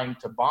some time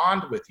to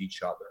bond with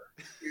each other.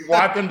 We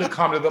want them to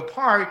come to the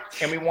park,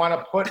 and we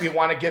want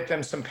to get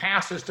them some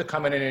passes to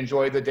come in and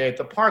enjoy the day at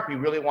the park. We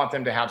really want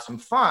them to have some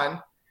fun.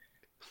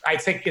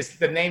 I'd say it's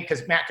the name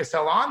because Matt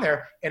Casella on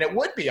there, and it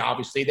would be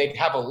obviously they'd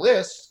have a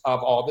list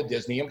of all the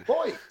Disney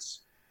employees.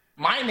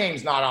 My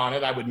name's not on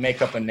it. I would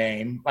make up a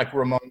name like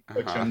Ramon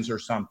Kitchens or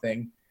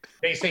something.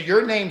 They say,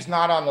 your name's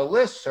not on the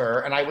list,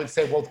 sir. And I would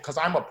say, well, because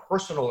I'm a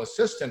personal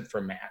assistant for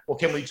Matt. Well,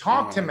 can we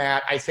talk to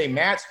Matt? I say,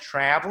 Matt's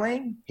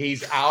traveling.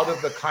 He's out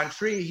of the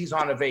country. He's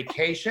on a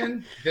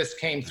vacation. This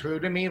came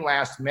through to me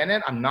last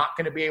minute. I'm not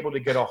going to be able to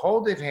get a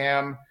hold of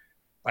him.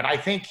 But I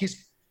think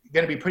he's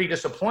going to be pretty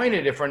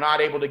disappointed if we're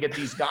not able to get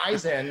these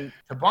guys in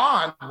to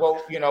bond.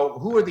 Well, you know,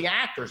 who are the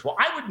actors? Well,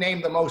 I would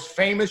name the most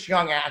famous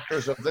young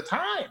actors of the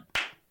time.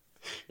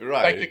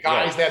 Right. Like the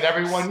guys that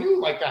everyone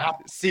knew, like the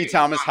C.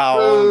 Thomas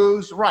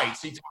Howell. Right.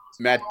 C. Thomas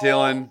Matt Howell.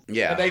 Dillon.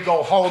 Yeah. And they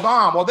go, hold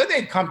on. Well, then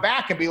they'd come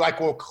back and be like,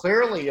 well,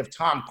 clearly if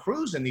Tom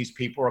Cruise and these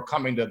people are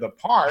coming to the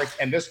park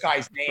and this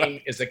guy's name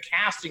is a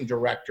casting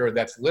director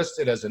that's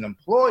listed as an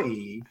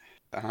employee,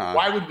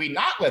 why would we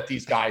not let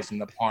these guys in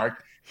the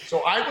park?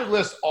 So I would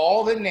list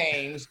all the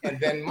names and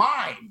then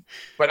mine.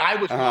 But I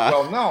was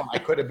well known. I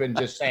could have been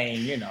just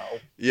saying, you know.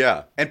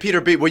 Yeah. And Peter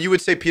B. Well, you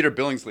would say Peter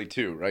Billingsley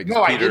too, right?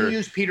 No, I didn't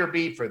use Peter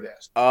B. for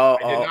this. I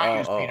did not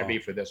use Peter B.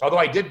 for this. Although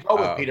I did go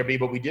with Peter B.,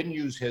 but we didn't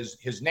use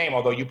his name.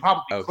 Although you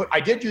probably could.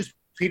 I did use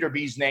Peter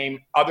B.'s name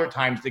other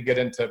times to get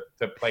into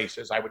the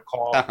places. I would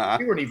call,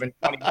 we weren't even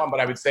 21, but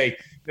I would say,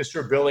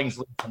 Mr.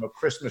 Billingsley from A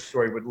Christmas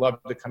Story would love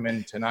to come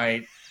in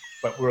tonight.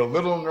 But we're a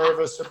little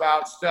nervous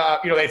about stuff.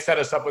 You know, they'd set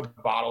us up with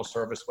bottle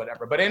service,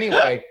 whatever. But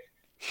anyway,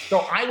 so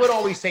I would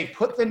always say,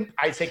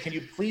 I'd say, can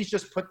you please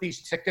just put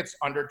these tickets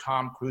under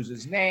Tom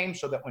Cruise's name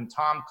so that when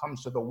Tom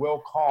comes to the will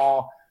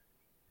call,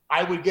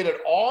 I would get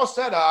it all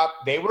set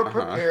up. They were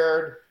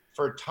prepared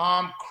for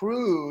Tom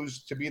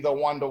Cruise to be the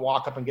one to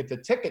walk up and get the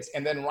tickets.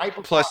 And then right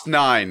before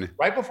 +9.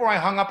 Right before I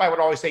hung up, I would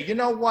always say, you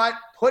know what?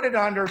 Put it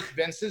under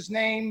Vince's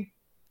name.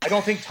 I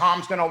don't think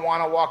Tom's going to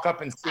want to walk up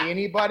and see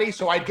anybody.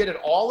 So I'd get it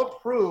all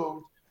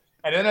approved.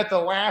 And then at the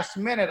last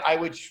minute, I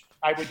would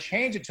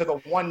change it to the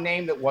one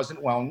name that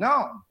wasn't well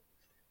known.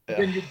 Yeah.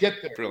 Then you get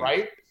there,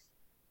 right?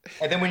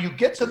 And then when you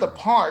get to the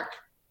park,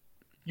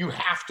 you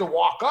have to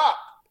walk up.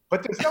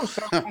 But there's no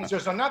signs,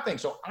 there's no nothing.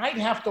 So I'd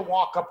have to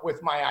walk up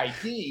with my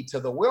ID to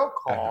the will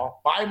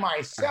call by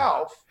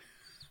myself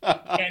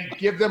and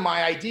give them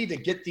my ID to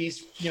get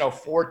these,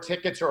 4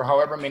 tickets or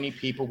however many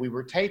people we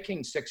were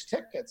taking, 6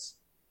 tickets.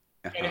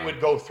 And it would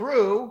go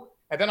through,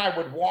 and then I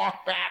would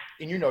walk back,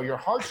 and your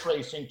heart's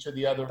racing to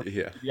the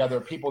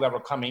other people that were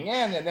coming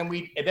in, and then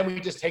we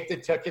just take the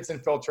tickets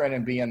and filter in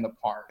and be in the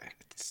park.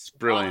 It's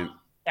brilliant.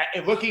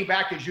 Looking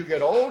back as you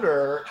get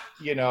older,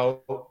 you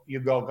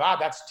go, God,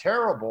 that's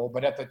terrible.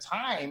 But at the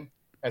time,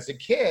 as a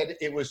kid,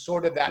 it was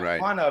sort of that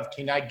fun of,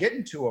 can I get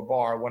into a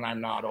bar when I'm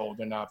not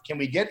old enough? Can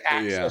we get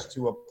access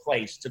to a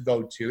place to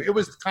go to? It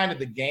was kind of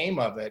the game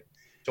of it.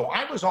 So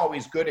I was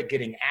always good at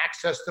getting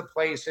access to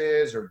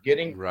places or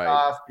getting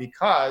stuff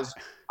because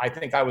I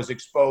think I was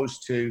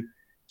exposed to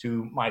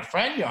my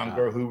friend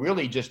younger who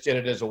really just did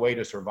it as a way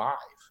to survive.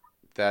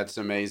 That's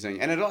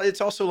amazing. And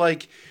it's also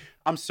like,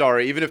 I'm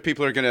sorry, even if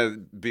people are going to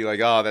be like,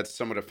 oh, that's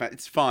somewhat offensive,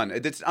 it's fun.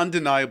 It's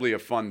undeniably a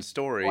fun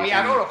story. Well,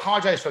 I don't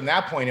apologize from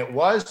that point. It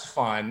was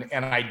fun,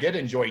 and I did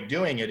enjoy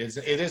doing it. It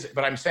is.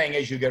 But I'm saying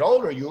as you get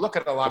older, you look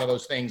at a lot of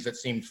those things that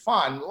seemed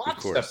fun,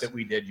 lots of stuff that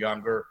we did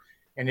younger.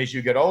 And as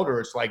you get older,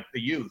 it's like the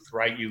youth,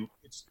 right?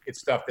 It's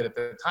stuff that at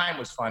the time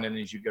was fun, and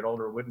as you get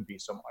older, it wouldn't be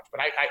so much.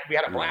 But we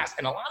had a blast,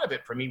 and a lot of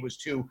it for me was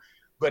too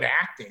good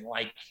acting,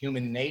 like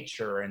human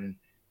nature and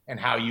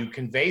how you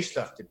convey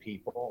stuff to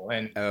people.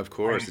 And of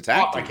course, it's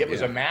acting. Like it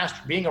was a master.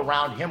 Being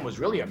around him was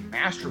really a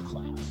master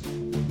class.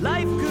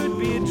 Life could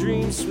be a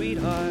dream,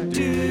 sweetheart.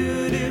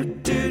 Do do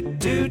do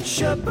doot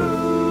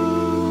shaboo.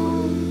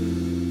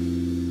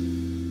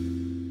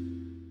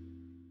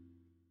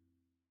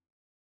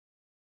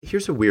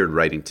 Here's a weird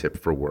writing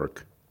tip for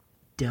work.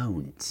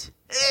 Don't.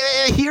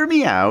 Hear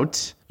me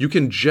out. You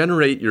can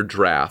generate your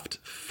draft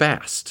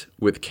fast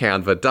with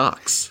Canva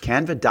Docs.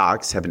 Canva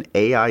Docs have an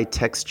AI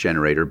text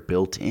generator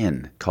built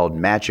in called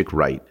Magic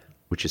Write,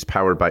 which is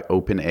powered by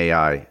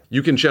OpenAI.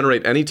 You can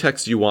generate any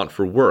text you want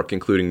for work,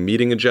 including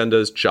meeting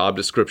agendas, job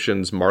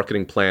descriptions,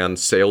 marketing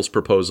plans, sales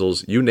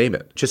proposals, you name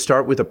it. Just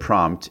start with a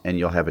prompt and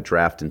you'll have a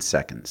draft in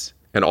seconds.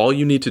 And all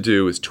you need to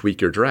do is tweak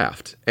your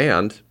draft,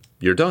 and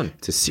you're done.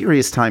 It's a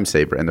serious time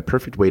saver and the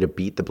perfect way to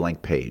beat the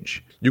blank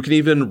page. You can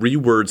even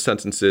reword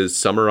sentences,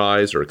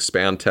 summarize or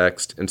expand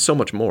text, and so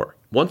much more.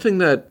 One thing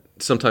that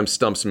sometimes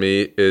stumps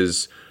me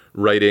is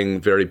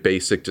writing very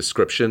basic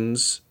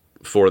descriptions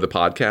for the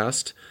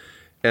podcast.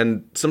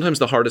 And sometimes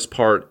the hardest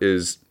part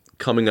is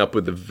coming up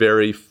with the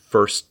very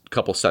first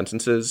couple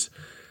sentences.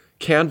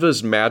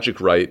 Canva's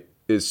Magic Write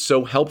is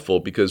so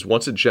helpful because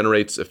once it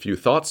generates a few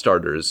thought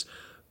starters,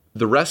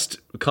 the rest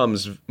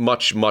comes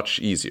much, much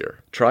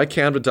easier. Try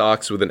Canva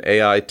Docs with an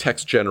AI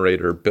text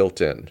generator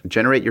built in.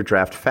 Generate your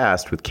draft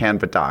fast with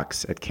Canva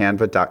Docs at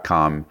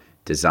canva.com,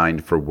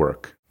 designed for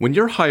work. When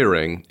you're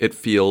hiring, it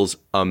feels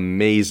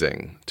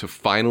amazing to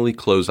finally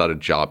close out a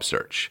job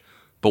search.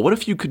 But what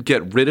if you could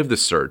get rid of the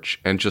search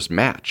and just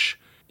match?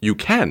 You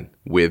can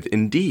with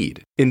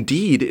Indeed.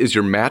 Indeed is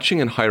your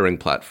matching and hiring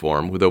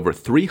platform with over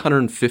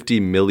 350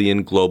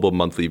 million global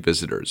monthly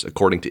visitors,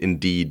 according to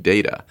Indeed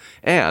data,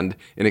 and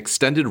an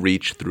extended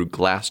reach through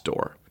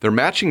Glassdoor. Their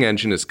matching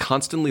engine is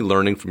constantly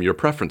learning from your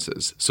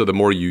preferences, so the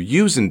more you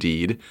use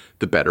Indeed,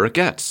 the better it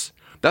gets.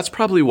 That's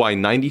probably why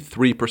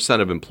 93%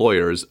 of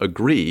employers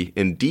agree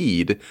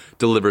Indeed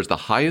delivers the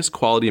highest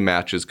quality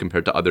matches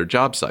compared to other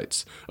job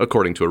sites,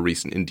 according to a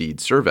recent Indeed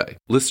survey.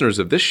 Listeners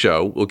of this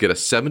show will get a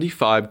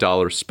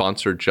 $75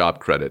 sponsored job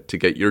credit to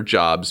get your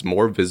jobs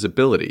more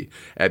visibility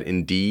at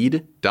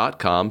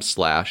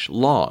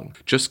Indeed.com/long.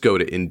 Just go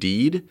to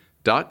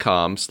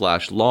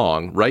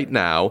Indeed.com/long right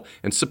now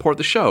and support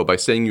the show by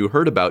saying you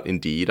heard about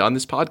Indeed on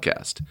this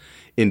podcast.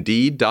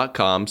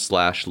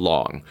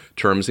 Indeed.com/long.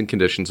 Terms and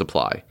conditions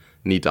apply.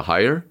 Need to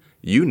hire?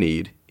 You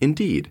need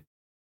Indeed.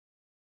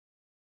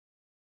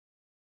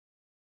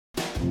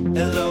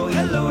 Hello,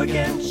 hello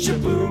again.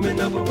 Shaboom, and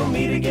we'll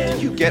meet again.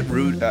 Did you get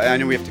Rudy? I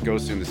know we have to go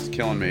soon. This is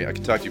killing me. I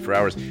could talk to you for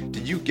hours.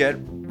 Did you get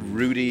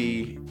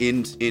Rudy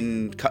in?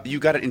 You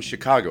got it in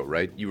Chicago,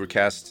 right? You were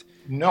cast.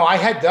 No, I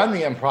had done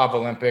the Improv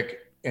Olympic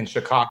in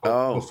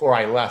Chicago before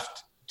I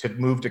left to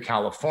move to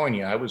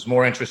California. I was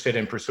more interested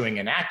in pursuing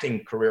an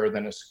acting career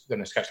than a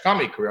sketch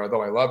comedy career,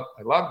 although I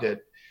loved it.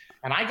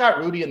 And I got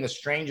Rudy in the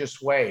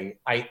strangest way.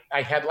 I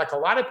had like a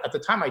lot of, at the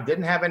time I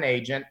didn't have an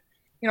agent.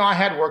 You know, I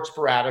had worked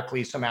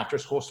sporadically, some after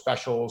school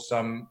specials,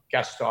 some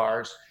guest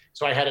stars.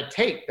 So I had a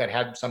tape that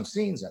had some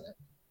scenes in it.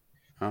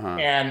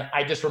 And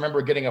I just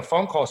remember getting a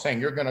phone call saying,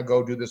 you're going to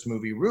go do this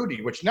movie,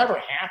 Rudy, which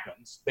never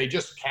happens. They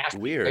just cast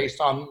it based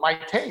on my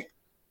tape.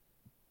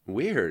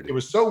 Weird. It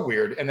was so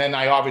weird. And then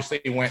I obviously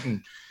went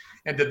and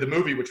did the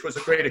movie, which was a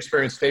great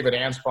experience. David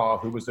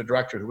Anspaugh, who was the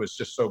director, who was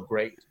just so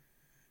great.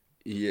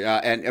 Yeah,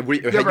 and have you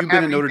ever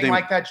been in Notre Dame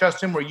like that,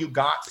 Justin, where you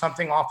got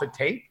something off a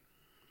tape?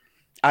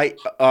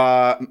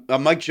 A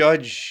Mike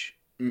Judge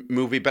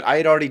movie, but I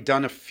had already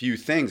done a few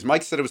things.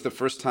 Mike said it was the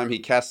first time he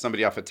cast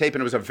somebody off a tape,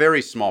 and it was a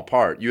very small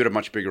part. You had a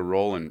much bigger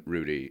role in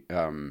Rudy,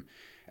 and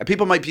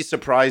people might be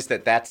surprised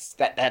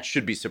that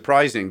should be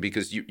surprising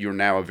because you're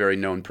now a very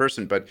known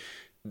person. But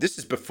this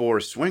is before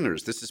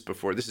Swingers. This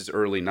is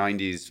early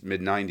 '90s, mid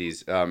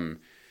 '90s.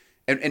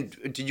 And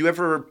did you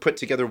ever put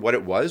together what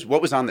it was?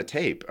 What was on the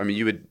tape? I mean,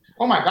 you would.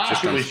 Oh my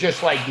gosh, it was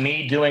just like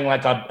me doing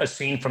like a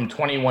scene from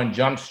 21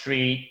 Jump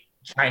Street,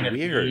 China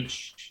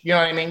Beach. You know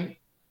what I mean?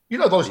 You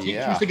know, those you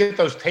used to get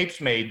those tapes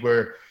made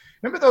where,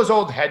 remember those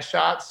old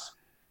headshots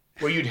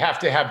where you'd have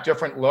to have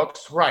different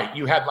looks? Right.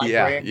 You had like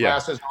gray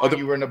glasses on,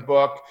 you were in a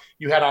book,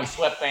 you had on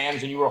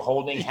sweatbands and you were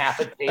holding half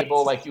a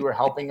table like you were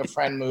helping a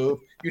friend move.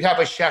 You'd have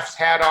a chef's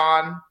hat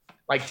on.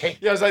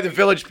 It was like the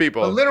Village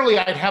People. But literally,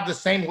 I'd have the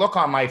same look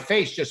on my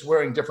face, just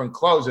wearing different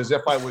clothes, as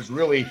if I was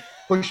really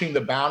pushing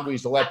the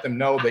boundaries to let them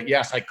know that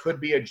yes, I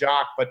could be a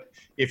jock. But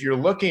if you're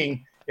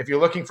looking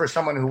for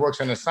someone who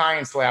works in a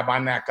science lab,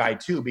 I'm that guy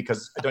too.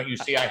 Because don't you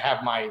see, I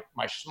have my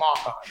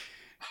schmuck on,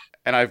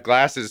 and I have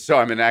glasses, so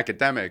I'm an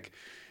academic.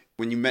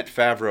 When you met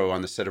Favreau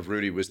on the set of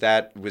Rudy, was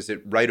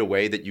it right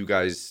away that you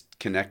guys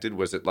connected?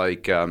 Was it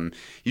like you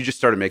just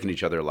started making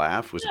each other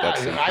laugh? Was it that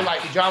simple?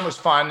 John was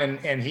fun,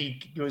 and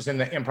he was in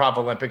the Improv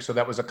Olympics, so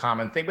that was a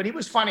common thing. But he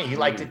was funny. He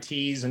liked to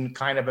tease in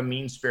kind of a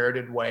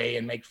mean-spirited way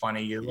and make fun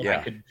of you. And I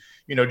could,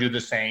 do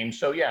the same.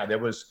 So yeah, there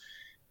was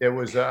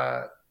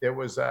a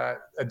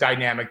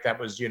dynamic that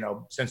was,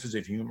 senses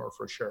of humor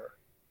for sure.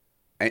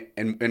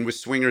 And with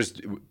Swingers,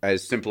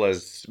 as simple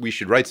as we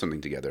should write something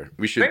together.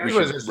 Swingers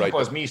was as simple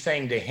as me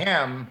saying to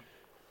him,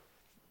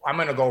 I'm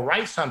going to go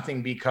write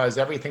something because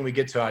everything we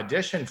get to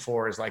audition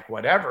for is like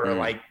whatever.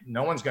 Like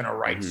no one's going to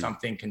write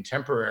something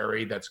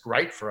contemporary that's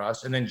right for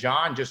us. And then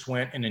John just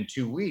went, and in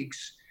 2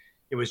 weeks,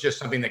 It was just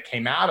something that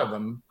came out of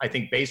him, I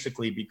think,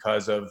 basically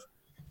because of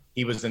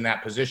he was in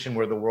that position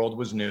where the world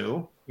was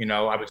new. You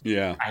know, I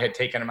had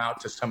taken him out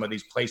to some of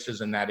these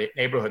places in that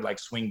neighborhood, like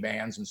swing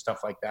bands and stuff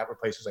like that, were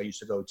places I used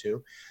to go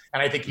to.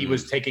 And I think he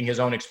was taking his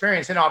own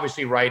experience and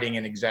obviously writing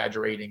and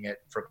exaggerating it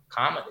for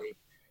comedy.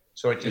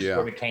 So it just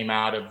sort of came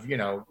out of, you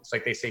know, it's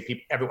like they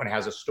say, everyone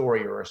has a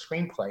story or a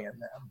screenplay in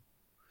them.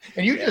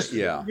 And you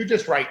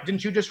just write,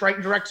 didn't you just write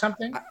and direct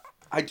something?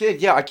 I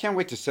did, yeah. I can't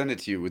wait to send it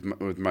to you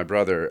with my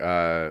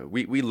brother.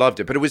 We loved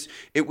it, but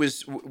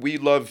we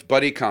love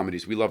buddy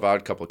comedies. We love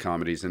odd couple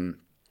comedies, and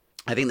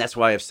I think that's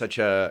why I have such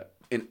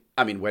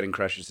Wedding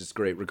Crashers is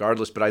great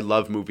regardless, but I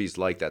love movies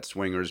like that.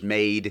 Swingers,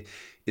 Made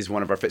is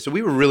one of our favorites. So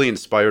we were really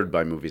inspired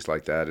by movies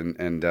like that,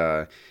 and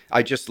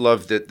I just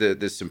love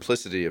the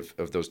simplicity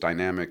of those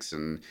dynamics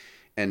and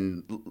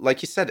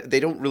like you said, they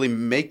don't really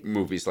make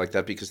movies like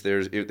that because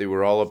they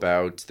were all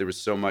about, there was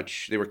so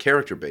much, they were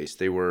character based.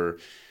 They were.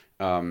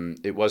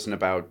 It wasn't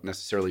about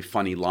necessarily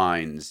funny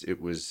lines. It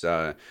was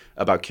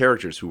about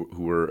characters who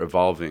were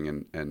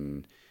evolving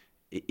and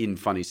in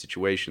funny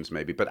situations,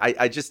 maybe. But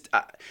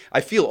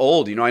I feel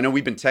old. You know, I know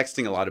we've been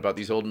texting a lot about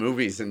these old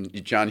movies and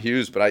John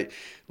Hughes, but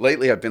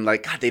lately I've been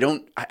like, God, they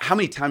don't. How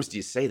many times do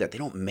you say that? They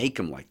don't make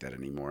them like that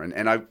anymore.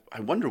 And I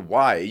wonder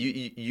why.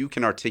 You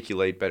can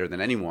articulate better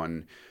than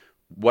anyone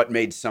what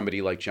made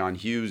somebody like John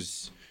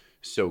Hughes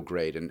so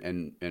great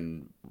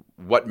and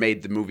what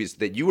made the movies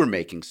that you were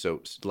making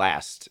so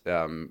last.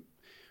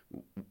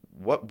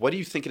 What do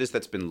you think it is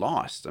that's been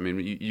lost? I mean,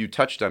 you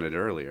touched on it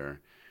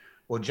earlier.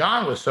 Well,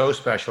 John was so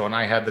special, and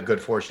I had the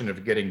good fortune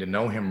of getting to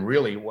know him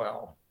really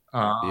well.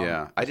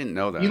 I didn't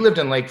know that. He lived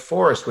in Lake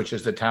Forest, which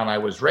is the town I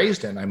was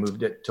raised in. I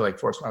moved to Lake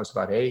Forest when I was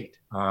about 8.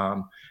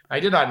 I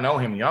did not know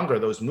him younger.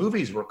 Those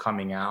movies were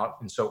coming out,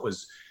 and so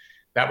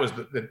that was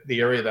the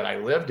area that I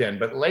lived in.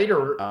 But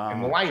later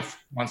in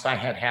life, once I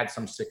had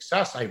some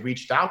success, I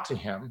reached out to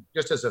him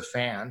just as a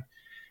fan,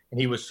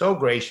 and he was so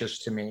gracious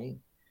to me.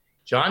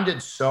 John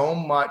did so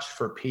much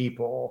for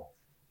people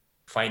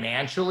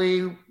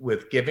financially,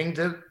 with giving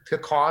to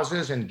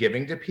causes and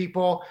giving to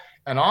people,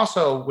 and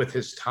also with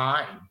his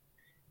time.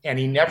 And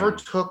he never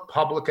took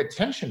public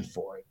attention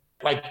for it.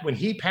 Like when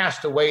he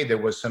passed away, there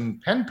was some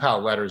pen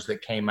pal letters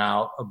that came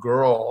out, a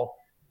girl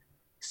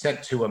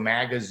sent to a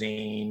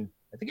magazine,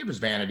 I think it was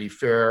Vanity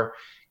Fair,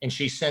 and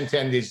she sent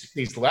in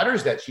these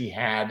letters that she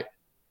had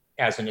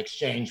as an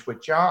exchange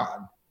with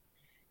John.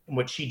 And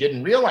what she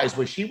didn't realize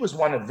was she was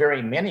one of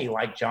very many,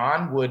 like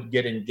John would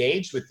get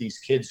engaged with these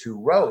kids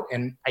who wrote.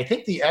 And I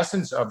think the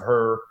essence of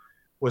her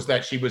was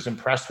that she was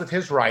impressed with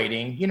his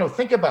writing. You know,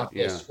 think about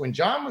this. Yeah. When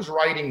John was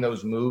writing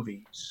those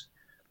movies,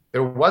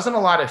 there wasn't a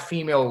lot of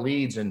female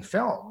leads in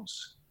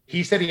films.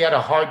 He said he had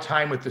a hard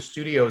time with the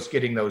studios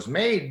getting those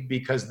made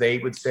because they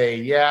would say,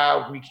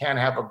 yeah, we can't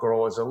have a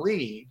girl as a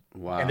lead.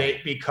 Wow. And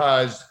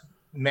because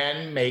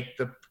men make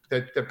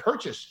the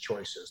purchase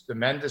choices. The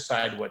men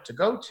decide what to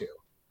go to.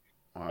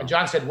 Wow. And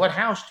John said, what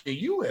house do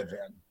you live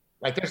in?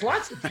 Like, there's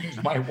lots of things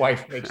my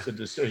wife makes the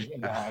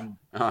decision on,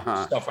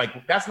 stuff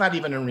like that's not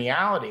even in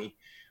reality,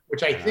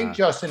 which I think,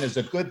 Justin, is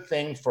a good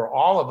thing for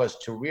all of us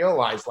to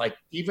realize. Like,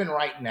 even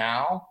right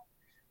now,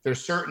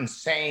 there's certain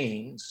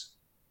sayings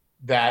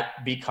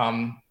that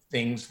become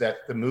things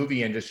that the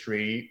movie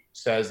industry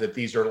says that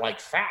these are like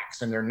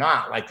facts, and they're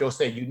not. Like, they'll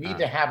say you need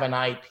to have an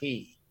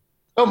IP,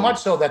 so much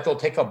so that they'll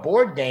take a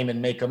board game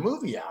and make a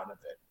movie out of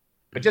it.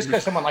 But just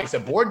because someone likes a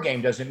board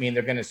game doesn't mean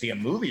they're going to see a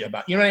movie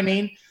about, you know what I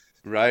mean?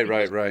 Right.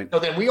 So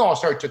then we all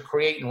start to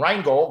create and write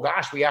and go, oh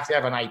gosh, we have to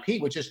have an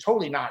IP, which is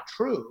totally not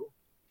true.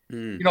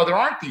 You know, there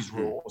aren't these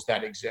rules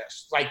that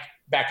exist. Like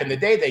back in the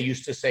day, they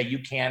used to say you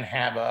can't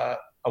have a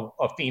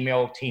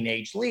female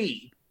teenage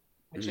lead,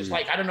 which is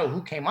like, I don't know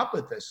who came up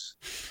with this.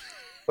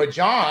 But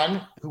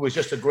John, who was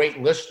just a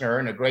great listener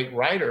and a great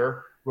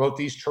writer, wrote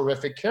these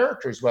terrific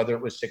characters, whether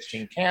it was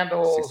 16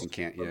 Candles,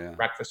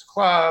 Breakfast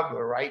Club,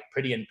 or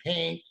Pretty in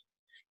Pink.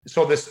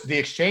 So the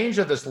exchange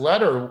of this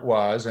letter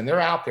was, and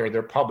they're out there,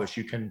 they're published.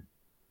 You can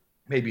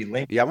maybe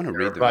link. Yeah, I want to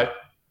read them.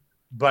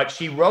 But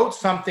she wrote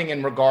something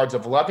in regards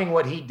of loving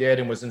what he did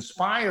and was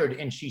inspired.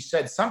 And she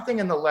said something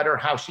in the letter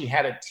how she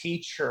had a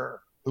teacher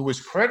who was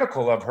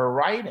critical of her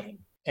writing.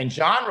 And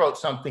John wrote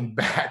something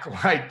back,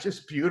 like,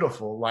 just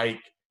beautiful. Like,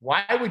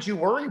 why would you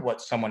worry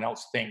what someone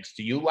else thinks?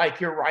 Do you like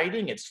your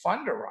writing? It's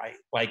fun to write.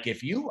 Like,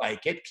 if you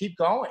like it, keep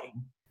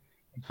going.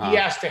 He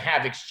has to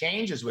have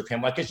exchanges with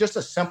him. Like, it's just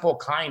a simple,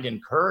 kind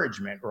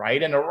encouragement,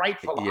 right? And a right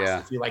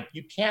philosophy. Like,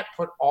 you can't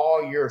put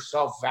all your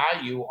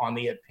self-value on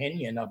the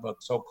opinion of a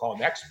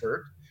so-called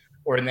expert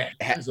or in the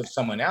hands of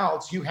someone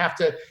else. You have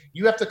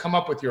to come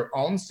up with your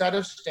own set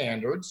of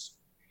standards,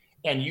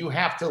 and you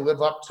have to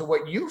live up to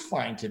what you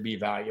find to be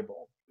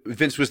valuable.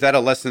 Vince, was that a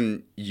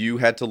lesson you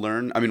had to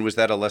learn? I mean, was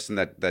that a lesson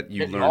that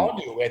you learned? All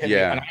do. I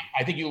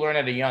think you learn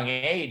at a young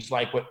age,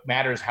 like, what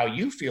matters how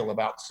you feel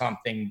about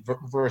something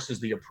versus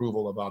the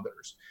approval of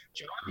others.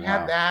 John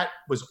had that,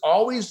 was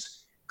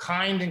always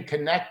kind and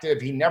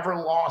connective. He never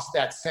lost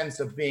that sense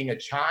of being a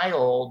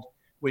child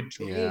with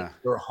dreams Yeah.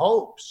 or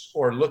hopes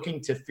or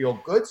looking to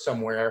feel good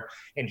somewhere.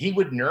 And he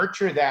would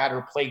nurture that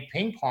or play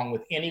ping pong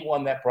with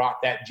anyone that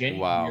brought that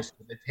genuineness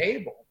to the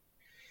table.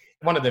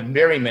 One of the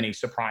very many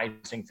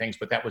surprising things,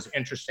 but that was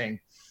interesting.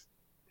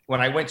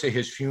 When I went to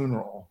his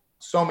funeral,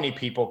 so many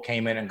people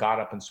came in and got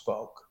up and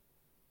spoke.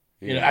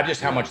 You know,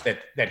 just how much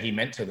that he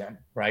meant to them,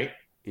 right?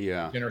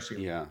 Yeah.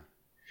 Generously. Yeah.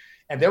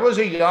 And there was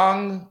a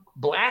young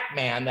Black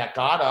man that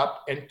got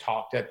up and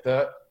talked at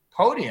the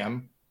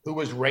podium who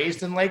was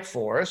raised in Lake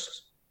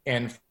Forest.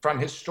 And from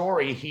his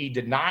story, he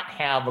did not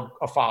have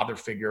a father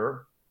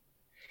figure.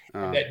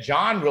 And that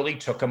John really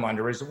took him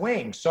under his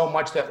wing, so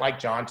much that like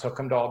John took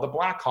him to all the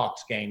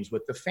Blackhawks games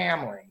with the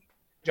family.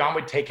 John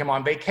would take him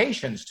on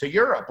vacations to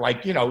Europe.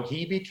 Like, you know,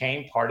 he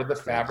became part of the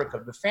fabric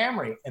of the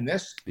family. And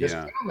this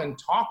gentleman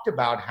talked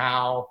about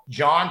how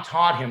John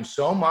taught him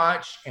so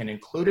much and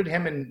included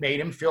him and made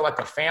him feel like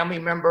a family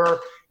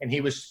member. And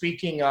he was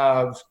speaking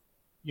of,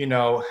 you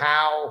know,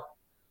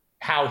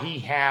 how he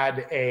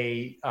had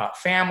a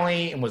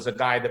family and was a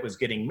guy that was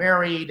getting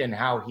married, and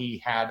how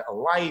he had a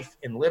life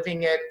and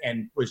living it,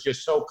 and was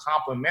just so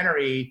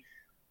complimentary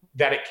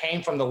that it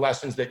came from the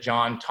lessons that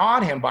John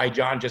taught him by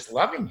John just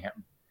loving him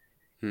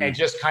and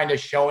just kind of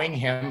showing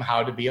him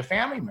how to be a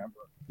family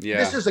member. Yeah.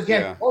 This is,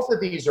 again, both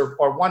of these are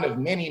one of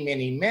many,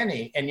 many,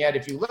 many. And yet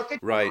if you look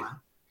at John,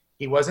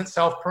 he wasn't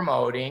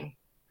self-promoting.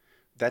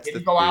 He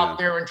didn't go out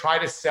there and try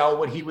to sell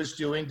what he was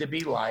doing to be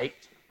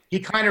liked.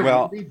 He kind of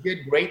really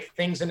did great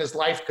things in his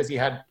life because he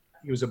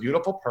was a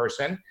beautiful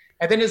person.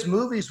 And then his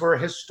movies were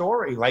his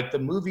story, like the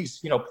movies,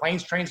 you know,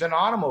 Planes, Trains, and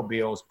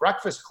Automobiles,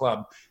 Breakfast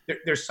Club.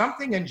 There's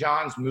something in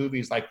John's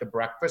movies like The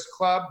Breakfast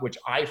Club, which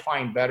I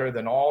find better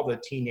than all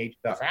the teenage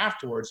stuff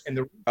afterwards.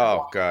 And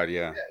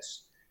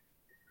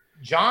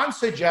John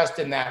suggests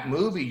in that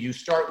movie, you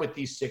start with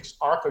these 6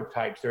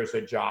 archetypes. There's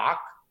a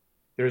jock,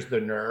 there's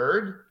the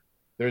nerd,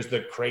 there's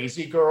the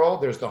crazy girl,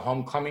 there's the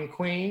homecoming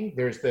queen,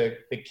 there's the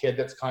kid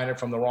that's kind of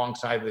from the wrong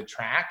side of the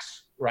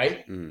tracks,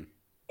 right?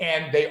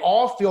 And they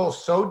all feel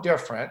so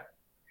different,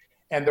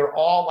 and they're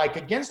all like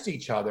against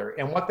each other.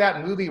 And what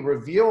that movie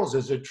reveals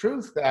is a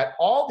truth that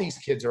all these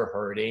kids are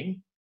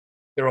hurting.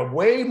 They're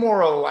way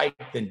more alike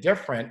than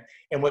different.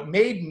 And what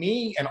made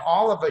me and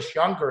all of us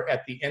younger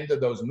at the end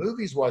of those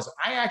movies was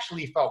I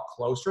actually felt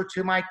closer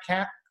to my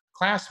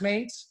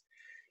classmates.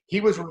 He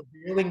was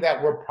revealing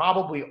that we're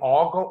probably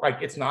all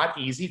like, it's not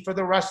easy for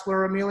the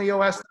wrestler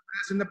Emilio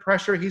Estevez and the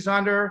pressure he's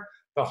under.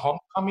 The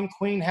homecoming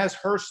queen has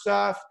her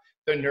stuff.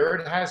 The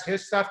nerd has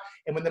his stuff.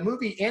 And when the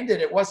movie ended,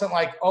 it wasn't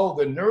like, oh,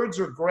 the nerds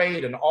are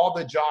great and all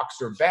the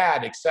jocks are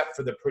bad except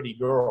for the pretty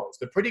girls.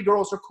 The pretty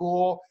girls are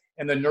cool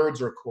and the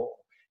nerds are cool.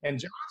 And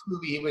John's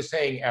movie, he was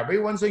saying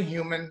everyone's a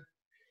human.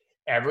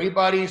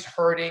 Everybody's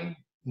hurting.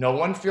 No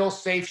one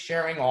feels safe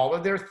sharing all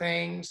of their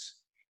things.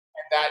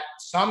 And that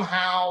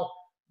somehow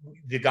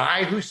the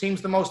guy who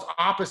seems the most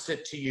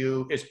opposite to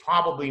you is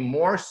probably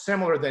more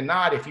similar than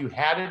not. If you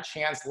had a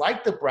chance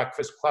like the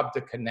Breakfast Club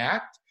to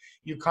connect,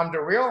 you come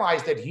to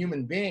realize that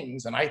human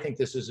beings, and I think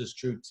this is as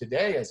true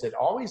today as it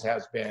always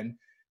has been,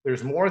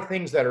 there's more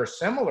things that are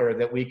similar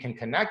that we can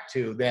connect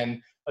to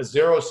than a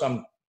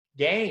zero-sum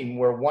game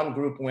where one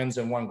group wins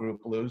and one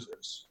group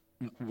loses.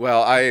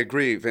 Well, I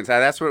agree, Vince.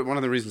 That's one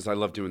of the reasons I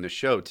love doing this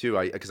show too.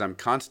 Because I'm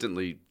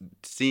constantly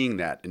seeing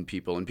that in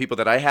people, and people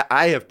that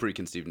I have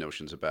preconceived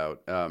notions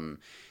about.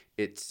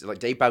 It's like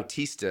Dave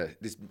Bautista,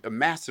 a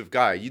massive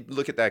guy. You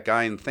look at that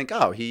guy and think,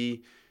 oh,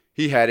 he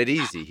had it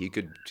easy. He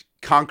could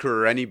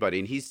conquer anybody,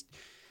 and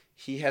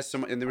he has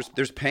some. And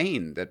there's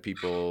pain that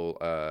people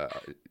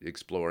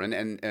explore,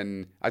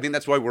 and I think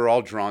that's why we're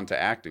all drawn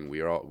to acting. We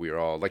are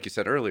all, like you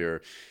said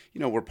earlier, you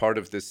know, we're part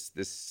of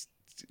this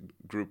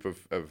group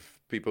of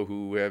people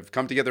who have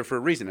come together for a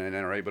reason and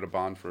are able to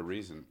bond for a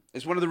reason.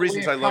 It's one of the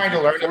reasons I love trying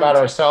to learn about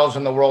ourselves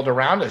and the world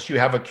around us. You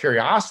have a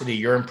curiosity.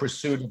 You're in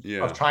pursuit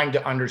of trying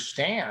to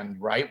understand,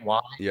 right?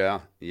 Why?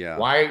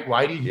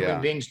 Why do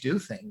human beings do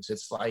things?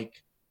 It's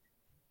like,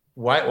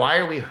 why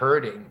are we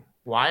hurting?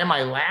 Why am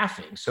I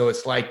laughing? So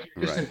it's like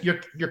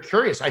you're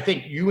curious. I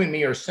think you and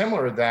me are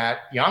similar.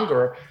 That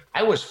younger,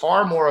 I was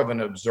far more of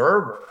an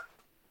observer.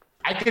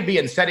 I could be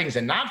in settings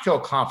and not feel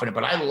confident,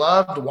 but I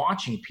loved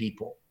watching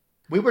people.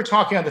 We were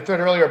talking on the thread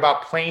earlier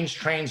about Planes,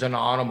 Trains, and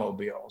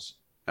Automobiles.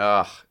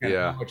 How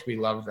much we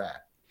love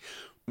that.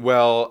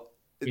 Well,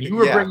 and you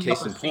were bringing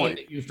up a scene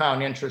that you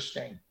found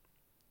interesting.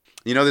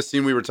 You know the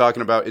scene we were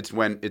talking about? It's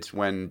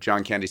when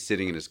John Candy's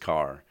sitting in his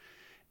car,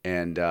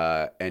 and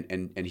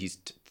he's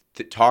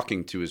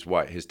talking to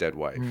his dead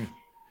wife,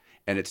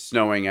 and it's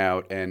snowing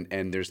out,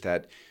 and there's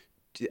that.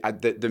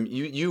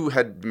 You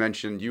had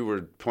mentioned, you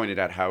were pointed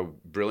out how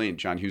brilliant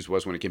John Hughes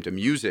was when it came to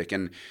music,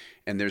 and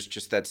there's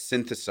just that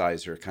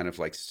synthesizer kind of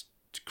like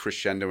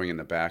crescendoing in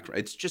the background.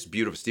 It's just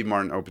beautiful. Steve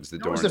Martin opens the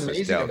door. What was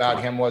amazing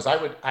about him was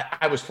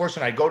I was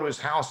fortunate. I'd go to his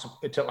house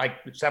till like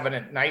 7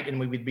 at night, and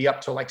we would be up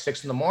till like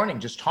 6 in the morning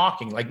just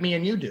talking, like me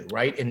and you do,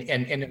 right? And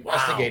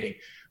investigating.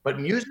 But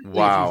musically,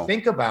 if you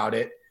think about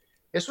it,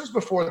 This was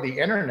before the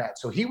internet.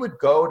 So he would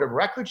go to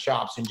record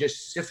shops and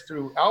just sift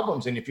through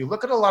albums. And if you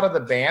look at a lot of the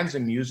bands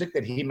and music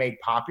that he made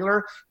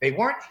popular, they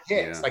weren't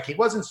hits. Yeah. Like he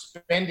wasn't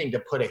spending to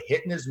put a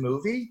hit in his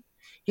movie.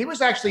 He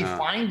was actually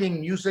finding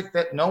music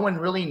that no one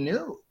really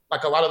knew.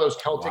 Like a lot of those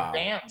Celtic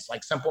bands,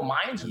 like Simple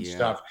Minds and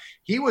stuff.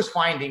 He was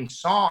finding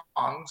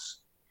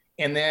songs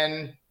and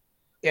then,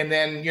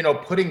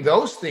 putting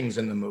those things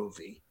in the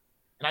movie.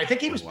 And I think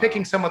he was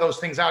picking some of those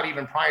things out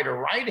even prior to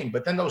writing,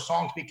 but then those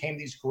songs became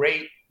these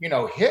great,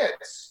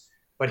 hits.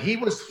 But he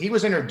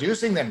was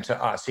introducing them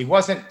to us. He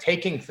wasn't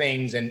taking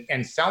things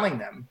and selling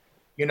them,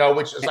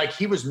 which is like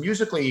he was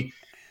musically,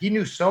 he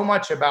knew so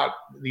much about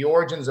the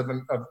origins of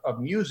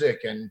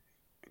music and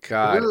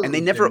God, and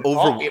they never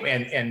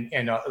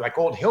like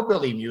old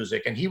hillbilly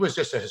music. And he was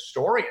just a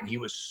historian. He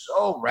was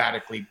so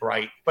radically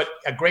bright, but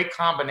a great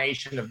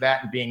combination of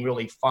that and being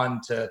really fun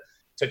to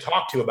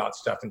talk to about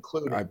stuff,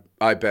 including.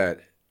 I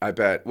bet.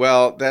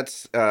 Well,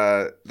 that's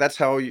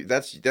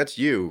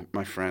you,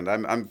 my friend.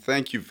 I'm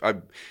thank you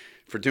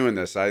for doing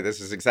this. This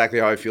is exactly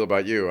how I feel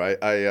about you. I've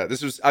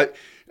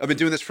been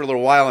doing this for a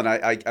little while, and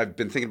I've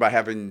been thinking about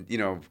having,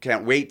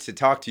 can't wait to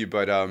talk to you,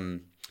 but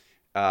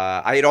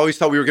I had always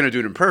thought we were going to do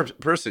it in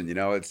person.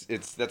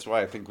 That's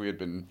why I think I've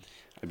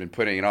been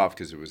putting it off,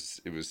 because it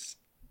was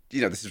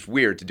this is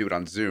weird to do it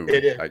on Zoom.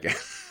 It is. I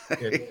guess.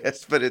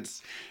 Yes, but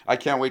I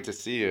can't wait to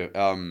see you.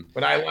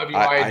 But I love you.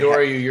 I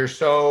adore you. You're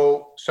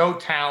so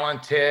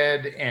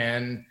talented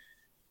and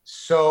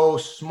so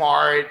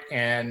smart,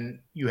 and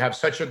you have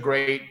such a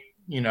great,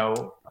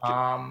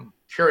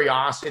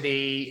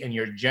 curiosity, and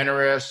you're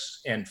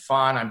generous and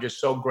fun. I'm just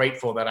so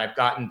grateful that I've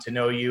gotten to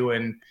know you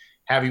and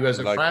have you as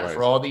a friend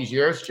for all these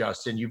years,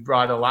 Justin. You've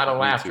brought a lot of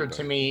laughter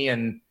to me,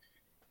 and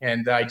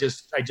I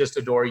just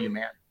adore you,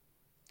 man.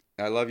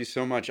 I love you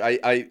so much.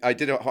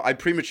 I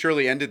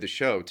prematurely ended the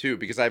show too,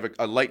 because I have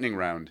a lightning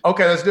round.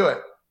 Okay, let's do it.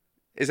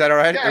 Is that all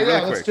right?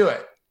 Yeah, let's do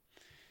it.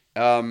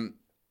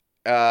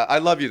 I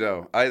love you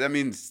though. That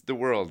means the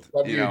world.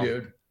 Love you,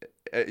 dude.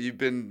 You've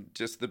been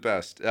just the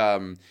best.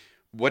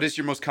 What is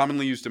your most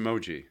commonly used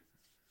emoji?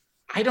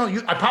 I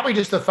probably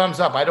just the thumbs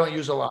up. I don't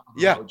use a lot of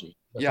emoji.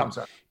 Thumbs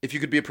up. If you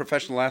could be a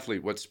professional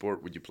athlete, what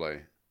sport would you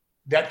play?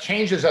 That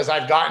changes as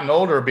I've gotten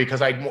older,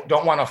 because I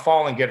don't want to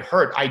fall and get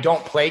hurt. I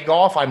don't play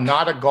golf. I'm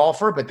not a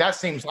golfer, but that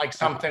seems like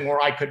something where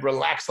I could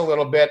relax a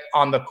little bit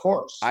on the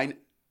course. I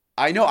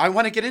know. I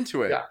want to get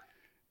into it. Yeah.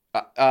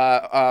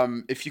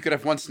 If you could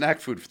have one snack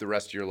food for the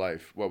rest of your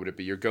life, what would it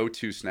be? Your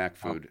go-to snack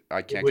food?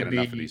 I can't get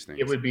enough of these things.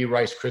 It would be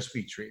Rice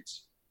Krispie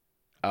treats.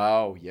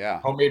 Oh yeah.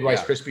 Homemade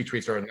Rice Krispie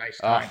treats are a nice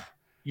time.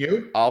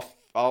 You?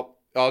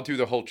 I'll do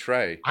the whole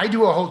tray. I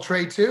do a whole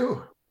tray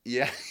too.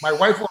 Yeah. My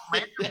wife won't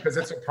make it because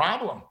it's a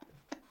problem.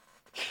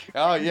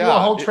 Oh yeah. Do a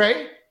whole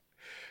tray?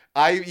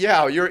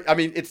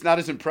 It's not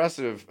as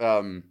impressive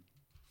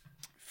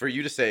for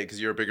you to say it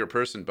because you're a bigger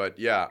person, but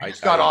yeah. I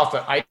got off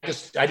it. I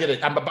did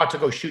it. I'm about to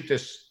go shoot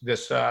this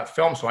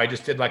film, so I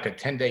just did like a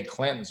 10-day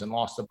cleanse and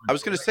lost a bunch. I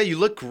was going to say, you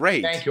look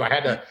great. Thank you. I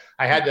had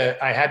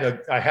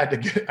to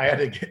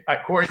get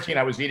at quarantine.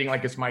 I was eating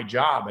like it's my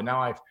job, and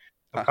now I've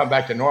come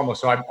back to normal.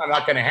 So I'm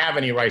not going to have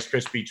any Rice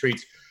Krispie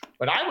treats,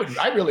 but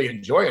I really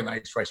enjoy a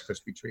nice Rice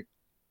Krispie treat.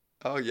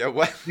 Oh yeah.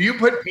 What? Do you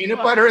put peanut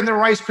butter in the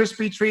Rice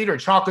Krispie treat, or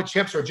chocolate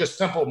chips, or just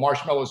simple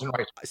marshmallows and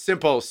rice?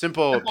 Simple,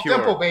 pure.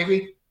 Simple,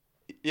 baby.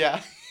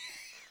 Yeah.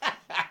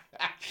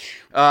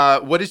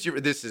 What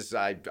is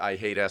I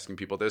hate asking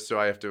people this, so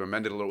I have to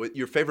amend it a little.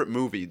 Your favorite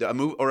movie, a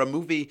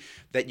movie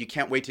that you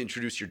can't wait to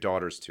introduce your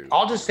daughters to?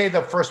 I'll just say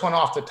the first one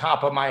off the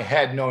top of my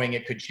head, knowing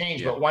it could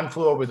change, but One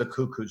Flew Over the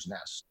Cuckoo's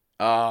Nest.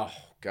 Oh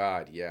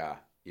God, yeah.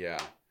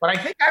 But I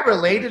think I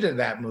related to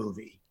that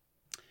movie.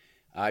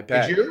 I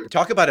bet. Did you?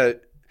 Talk about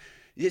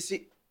you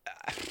see,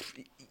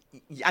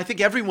 I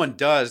think everyone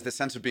does, the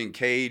sense of being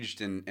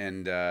caged,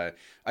 and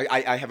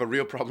I have a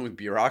real problem with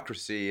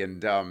bureaucracy,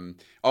 and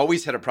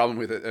always had a problem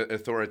with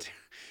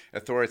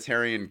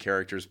authoritarian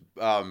characters.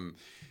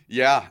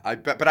 I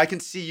bet, but I can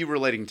see you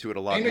relating to it a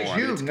lot more.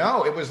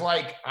 It was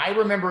like, I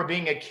remember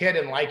being a kid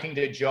and liking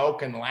to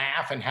joke and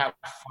laugh and have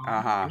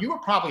fun. You were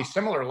probably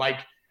similar. Like,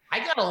 I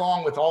got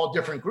along with all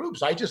different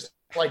groups. I just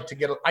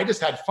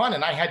had fun,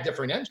 and I had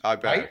different interests. I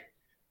bet. Right?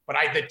 But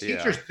the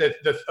teachers,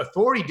 the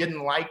authority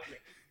didn't like me.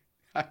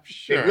 I'm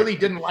sure. They really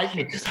didn't like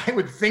me because I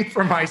would think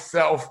for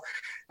myself,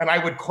 and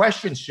I would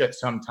question shit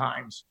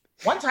sometimes.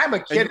 One time a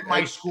kid at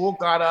my school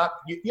got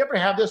up. You ever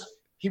have this?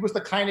 He was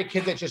the kind of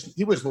kid that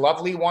he was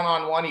lovely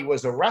one-on-one. He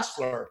was a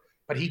wrestler,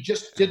 but he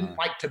just didn't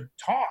like to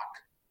talk.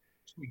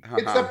 So he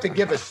gets up to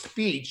give a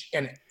speech,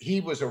 and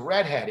he was a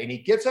redhead, and he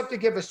gets up to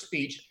give a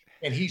speech,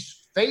 and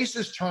his face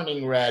is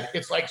turning red.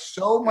 It's like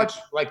so much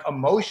like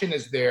emotion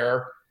is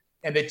there.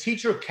 And the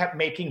teacher kept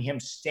making him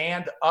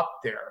stand up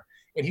there,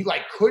 and he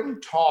like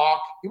couldn't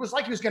talk. It was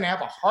like he was going to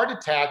have a heart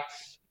attack.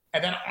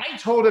 And then I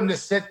told him to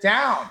sit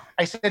down.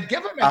 I said,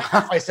 give him an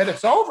F. I said,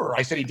 it's over.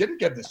 I said, he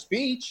didn't give the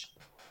speech.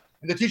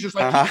 And the teacher's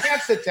like, he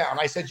can't sit down.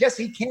 I said, yes,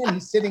 he can.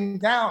 He's sitting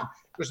down.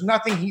 There's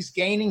nothing he's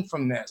gaining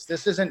from this.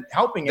 This isn't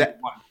helping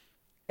anyone.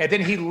 And then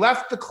he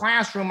left the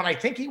classroom, and I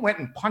think he went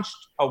and punched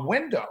a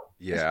window.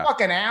 Yeah. This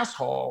fucking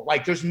asshole.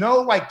 Like, there's no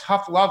like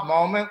tough love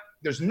moment.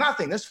 There's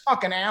nothing. This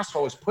fucking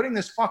asshole is putting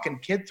this fucking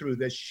kid through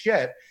this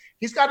shit.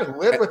 He's got to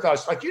live with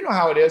us. Like, you know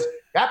how it is.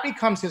 That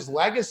becomes his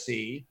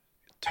legacy.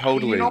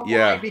 Totally. You know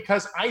yeah. why?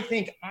 Because I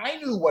think I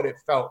knew what it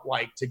felt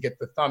like to get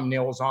the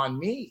thumbnails on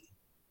me.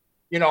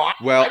 You know, I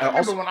remember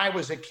also, when I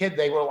was a kid,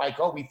 they were like,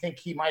 oh, we think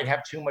he might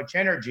have too much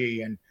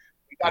energy and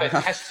we got to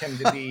test him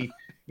to be,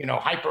 you know,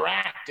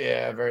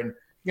 hyperactive. And,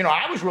 you know,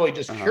 I was really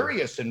just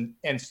curious and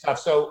stuff.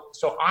 So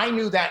I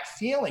knew that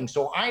feeling.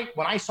 So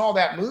when I saw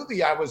that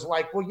movie, I was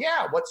like, well,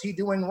 yeah, what's he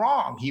doing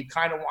wrong? He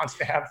kind of wants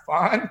to have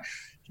fun.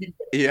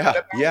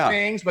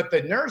 Things, but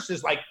the nurse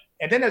is like,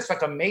 and then it's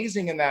like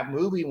amazing in that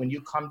movie when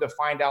you come to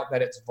find out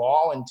that it's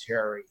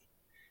voluntary,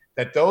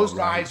 that those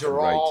guys are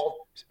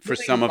all for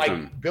some of like,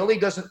 them. Billy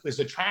is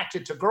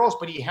attracted to girls,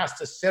 but he has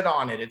to sit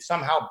on it. It's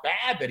somehow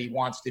bad that he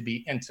wants to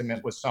be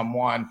intimate with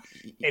someone,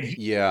 and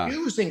he's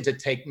refusing to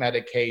take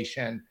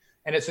medication.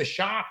 And it's a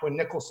shock when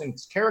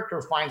Nicholson's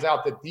character finds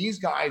out that these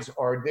guys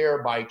are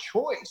there by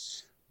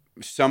choice.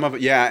 Some of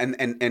it,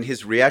 and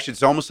his reaction,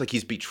 it's almost like he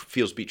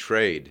feels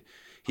betrayed.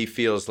 He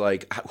feels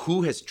like,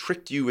 who has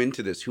tricked you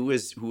into this? Who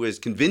has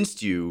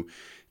convinced you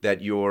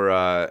that you're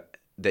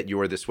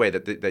this way,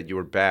 that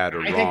you're bad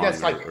or wrong? I think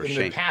that's like or in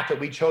the path that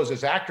we chose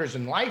as actors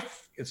in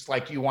life. It's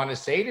like you want to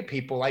say to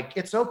people, like,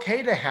 it's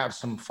okay to have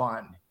some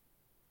fun.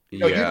 You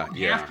know, you don't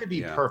have to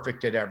be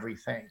perfect at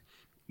everything.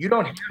 You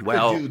don't have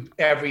to do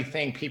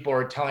everything people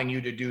are telling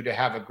you to do to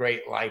have a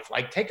great life.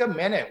 Like, take a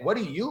minute. What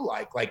do you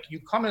like? Like,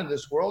 you come into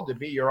this world to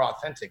be your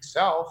authentic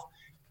self.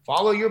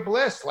 Follow your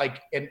bliss,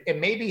 like, and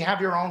maybe have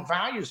your own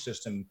value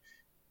system.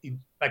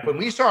 Like, when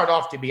we started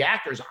off to be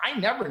actors, I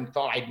never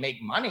thought I'd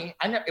make money.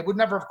 It would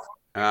never have crossed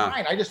my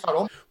mind. I just thought,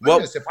 oh my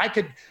goodness, if I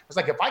could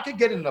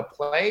get in a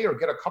play or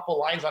get a couple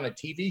lines on a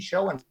TV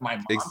show and my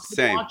mom could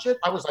watch it,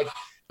 I was like,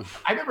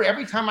 I remember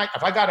every time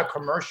if I got a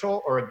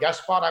commercial or a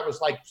guest spot, I was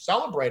like,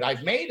 celebrate,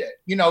 I've made it,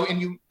 you know.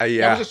 And I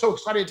was just so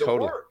excited to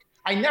work.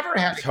 I never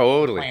had a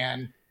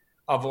plan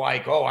of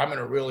like, oh,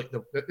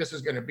 this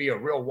is going to be a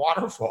real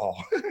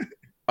waterfall.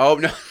 Oh,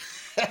 no.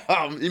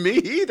 Me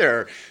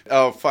either.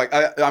 Oh, fuck.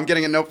 I'm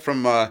getting a note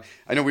from, I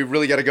know we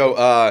really got to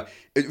go.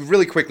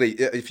 Really quickly,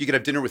 if you could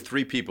have dinner with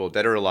 3 people,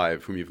 dead or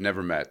alive, whom you've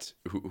never met,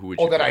 who would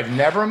you that I've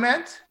never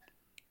met?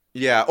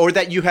 Yeah, or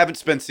that you haven't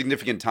spent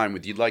significant time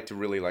with. You'd like to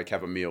really like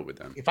have a meal with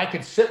them. If I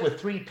could sit with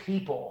 3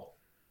 people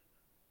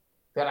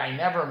that I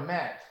never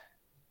met,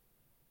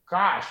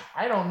 gosh,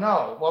 I don't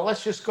know. Well,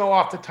 let's just go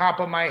off the top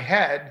of my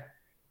head.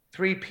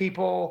 3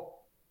 people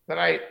that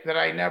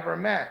I never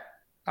met.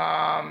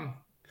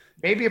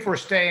 Maybe if we're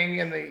staying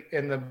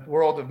in the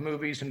world of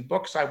movies and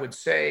books, I would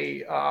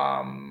say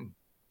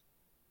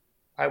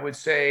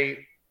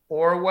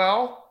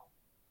Orwell.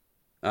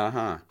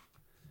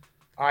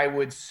 I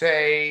would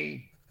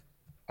say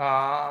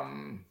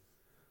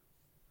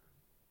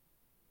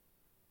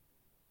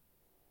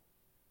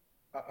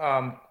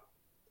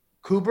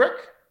Kubrick.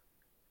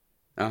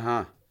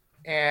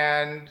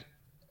 And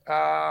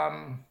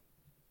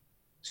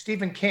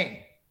Stephen King.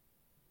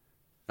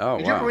 Oh,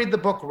 Did you ever read the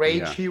book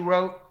Rage he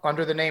wrote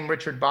under the name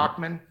Richard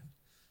Bachman?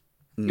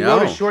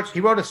 No. He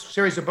wrote a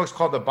series of books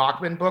called the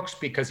Bachman books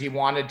because he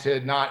wanted to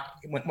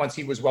once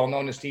he was well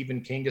known as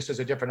Stephen King, just as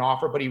a different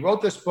author. But he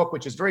wrote this book,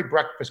 which is very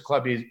Breakfast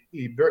Club. He's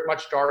very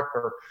much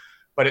darker,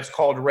 but it's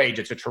called Rage.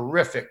 It's a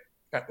terrific,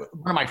 one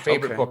of my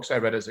favorite books I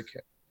read as a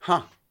kid.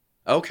 Huh.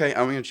 Okay,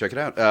 I'm gonna check it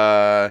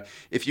out.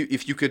 If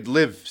you could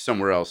live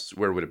somewhere else,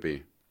 where would it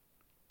be?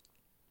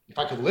 If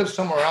I could live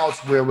somewhere else,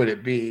 where would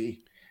it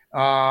be?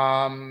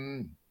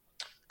 I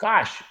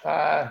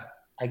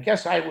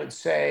guess I would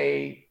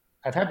say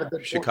I've had the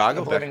good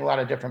Chicago, of living a lot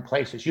of different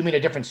places. You mean a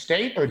different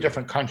state or a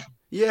different country?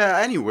 Yeah,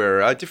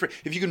 anywhere. Different.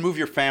 If you could move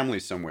your family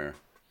somewhere.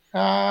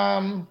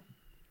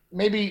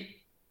 Maybe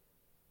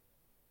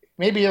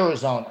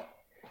Arizona.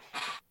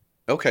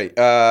 Okay.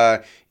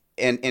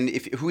 And do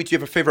you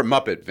have a favorite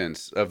Muppet,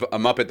 Vince? Of a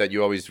Muppet that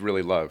you always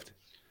really loved?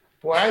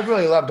 Boy, I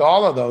really loved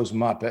all of those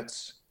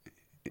Muppets.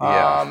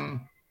 Yeah.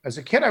 As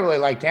a kid, I really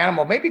liked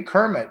Animal. Maybe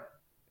Kermit.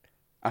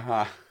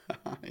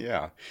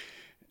 Yeah.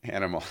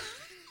 Animal. I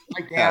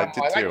like Animal.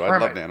 I did too. I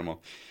loved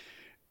Animal.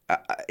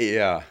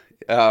 Yeah.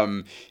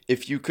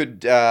 If you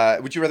could,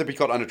 would you rather be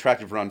called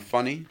unattractive or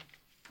unfunny?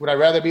 Would I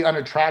rather be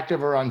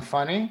unattractive or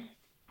unfunny?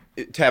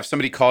 To have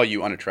somebody call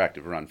you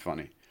unattractive or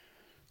unfunny.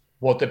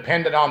 Well, it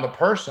depended on the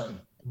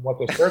person, what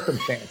the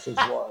circumstances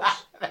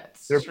was.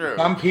 That's true.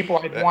 Some people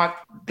I'd want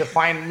to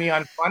find me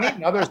unfunny,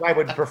 and others I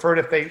would prefer it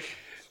if they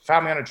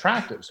found me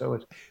unattractive. So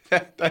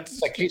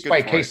it's a case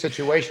by case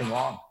situation,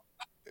 Long.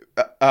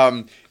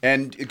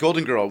 And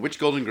Golden Girl, which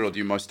Golden Girl do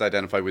you most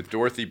identify with?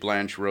 Dorothy,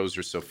 Blanche, Rose,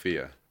 or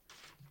Sophia?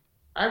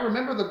 I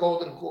remember the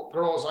Golden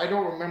Girls. I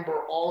don't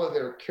remember all of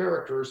their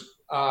characters.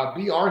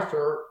 B.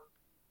 Arthur.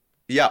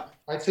 Yeah.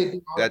 I'd say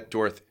B. Arthur. That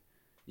Dorothy.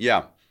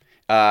 Yeah.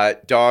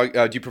 Dog.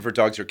 Do you prefer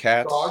dogs or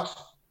cats? Dogs.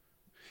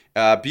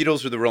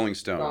 Beatles or the Rolling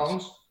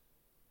Stones? Stones.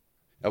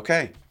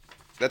 Okay.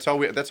 That's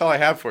all I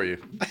have for you.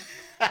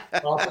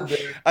 Awesome,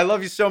 dude. I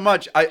love you so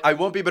much. I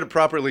won't be able to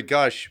properly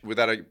gush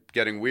without it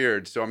getting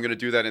weird, so I'm going to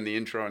do that in the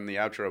intro and the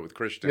outro with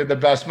Christian. You're the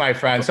best, my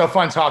friend. So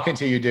fun talking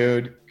to you,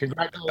 dude.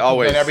 Congratulations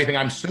Always. on everything.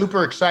 I'm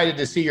super excited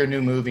to see your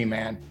new movie,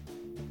 man.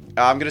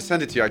 I'm going to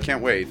send it to you. I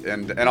can't wait.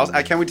 And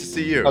I can't wait to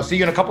see you. I'll see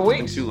you in a couple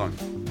weeks. Too long.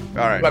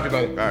 All right. Love you,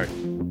 buddy. All right.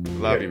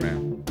 Love you,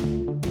 man.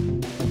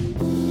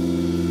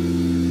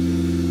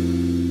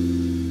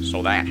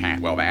 So that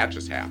happened. Well, that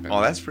just happened.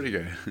 Oh, that's pretty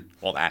good.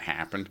 Well, that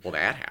happened. Well,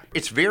 that happened.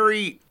 It's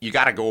very, you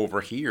got to go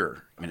over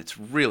here. I mean, it's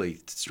really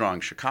strong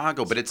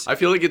Chicago, but it's, I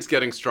feel like it's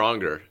getting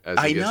stronger as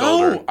he I gets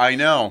know, older. I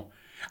know.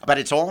 But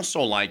it's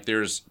also like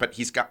but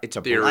he's got, it's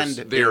a blend.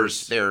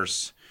 There's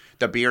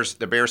the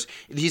Bears.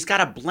 He's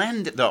got a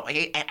blend, though.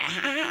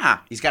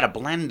 He's got a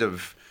blend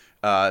of,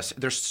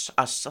 there's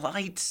a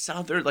slight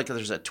southern, like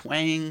there's a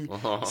twang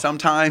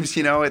sometimes,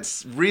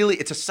 it's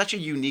really, such a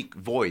unique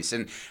voice.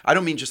 And I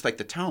don't mean just like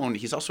the tone,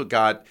 he's also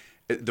got,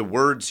 the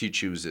words he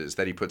chooses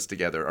that he puts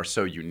together are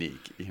so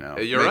unique, You're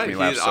Make right. me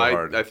laugh so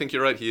hard. I think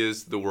you're right. He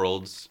is the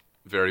world's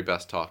very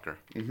best talker.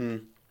 Mm-hmm.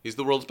 He's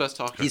the world's best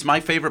talker. He's my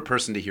favorite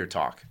person to hear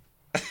talk.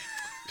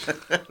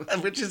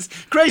 Which is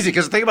crazy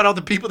because think about all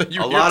the people that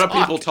you A hear lot of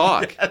talk. people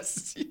talk.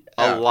 Yes.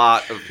 A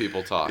lot of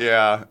people talk.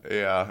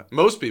 Yeah.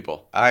 Most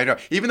people. I know.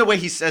 Even the way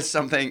he says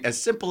something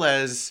as simple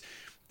as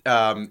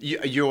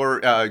you're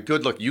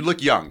good look. You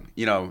look young,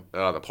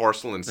 The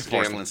porcelain skin.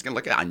 porcelain skin.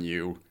 Look on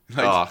you.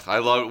 I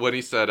love when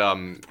he said.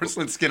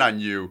 Porcelain skin on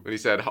you. When he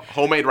said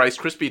homemade Rice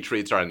Krispie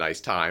treats are a nice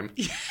time.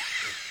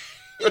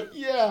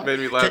 Yeah. Made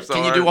me laugh so Can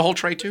you hard. do a whole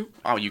tray too?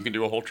 Oh, you can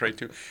do a whole tray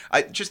too.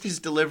 Just his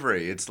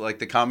delivery. It's like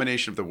the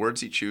combination of the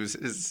words he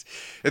chooses.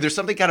 There's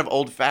something kind of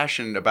old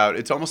fashioned about.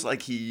 It's almost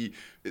like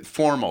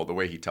formal the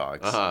way he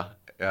talks.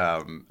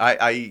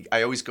 I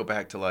always go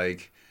back to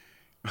like.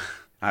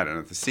 I don't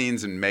know, the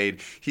scenes in Made.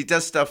 He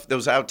does stuff,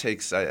 those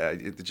outtakes,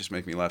 it just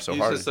make me laugh so He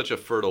hard. has such a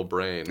fertile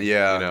brain.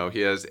 Yeah.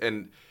 He has,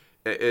 and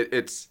he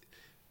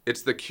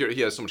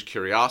has so much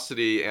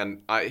curiosity,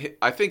 and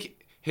I think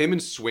him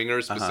and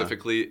Swinger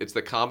specifically, it's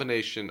the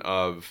combination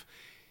of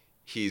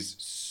he's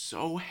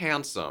so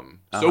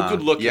handsome, so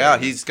good looking. Yeah,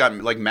 he's got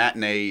like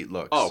matinee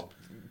looks. Oh,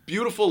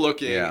 beautiful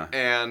looking Yeah.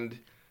 and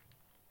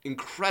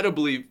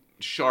incredibly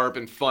sharp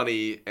and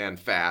funny and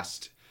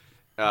fast.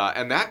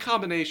 And that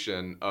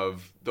combination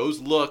of those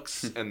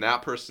looks and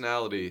that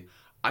personality,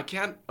 I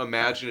can't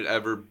imagine it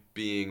ever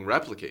being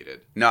replicated.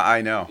 No,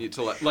 I know.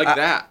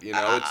 That.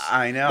 It's,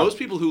 I know. Most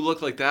people who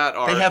look like that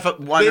are.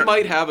 They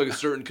might have a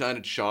certain kind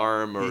of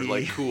charm or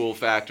like cool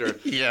factor.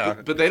 Yeah.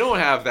 But they don't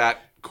have that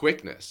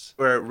quickness.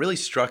 Where it really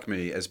struck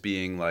me as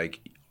being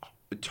like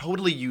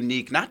totally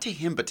unique, not to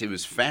him, but to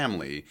his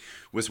family,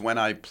 was when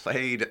I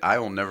played, I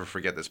will never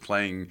forget this,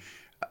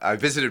 I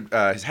visited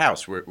his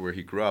house where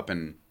he grew up,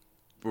 and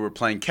we were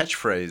playing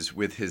Catchphrase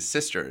with his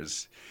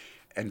sisters.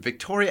 And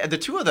Victoria, the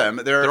two of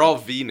them, They're all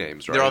V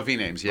names, right? They're all V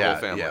names, The whole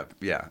family.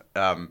 yeah.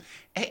 And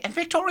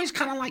Victoria's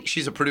kind of like,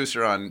 she's a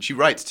producer she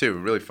writes too,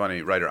 really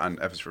funny writer on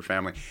F is for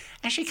Family.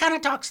 And she kind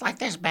of talks like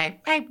this, babe.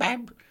 Hey,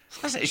 babe.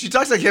 Listen, she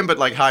talks like him, but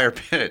like higher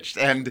pitched.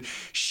 And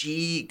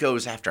she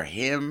goes after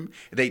him.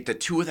 The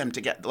two of them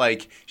together,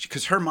 like,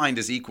 because her mind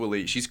is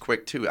equally, she's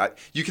quick too.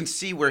 You can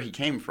see where he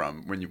came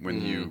from when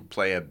you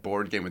play a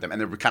board game with them. And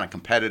they were kind of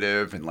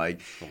competitive and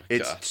like,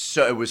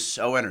 it was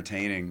so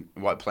entertaining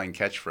playing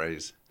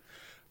Catchphrase.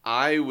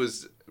 I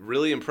was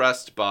really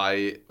impressed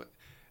by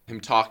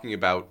him talking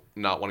about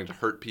not wanting to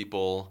hurt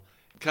people,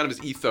 kind of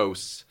his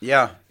ethos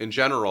in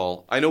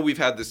general. I know we've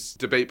had this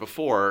debate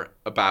before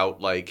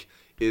about, like,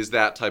 is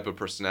that type of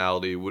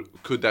personality,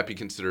 could that be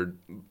considered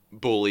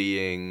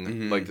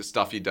bullying, like the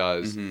stuff he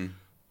does?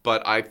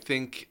 But I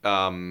think,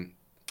 I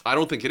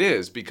don't think it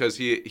is, because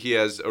he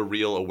has a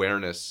real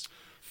awareness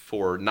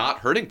for not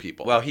hurting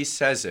people. Well, he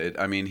says it.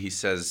 I mean, he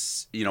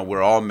says,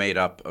 we're all made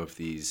up of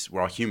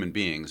we're all human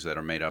beings that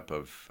are made up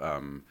of,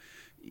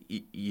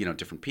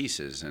 different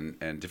pieces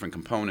and different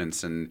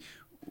components, and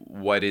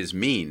what is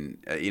mean,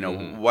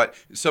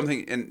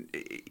 something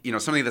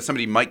that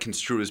somebody might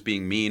construe as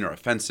being mean or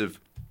offensive.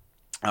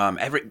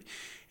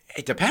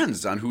 It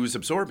depends on who's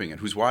absorbing it,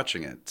 who's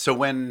watching it. So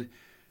when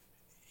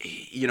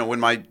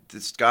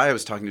this guy I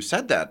was talking to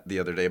said that the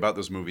other day about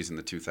those movies in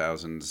the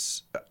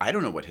 2000s, I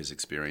don't know what his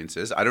experience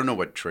is. I don't know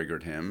what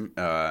triggered him.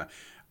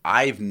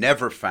 I've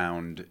never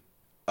found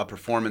a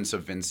performance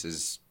of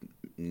Vince's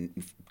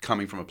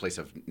coming from a place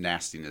of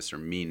nastiness or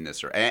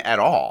meanness or at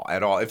all.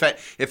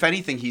 If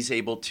anything,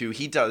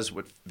 he does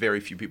what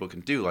very few people can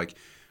do, like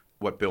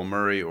what Bill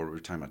Murray, or we're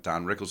talking about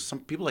Don Rickles,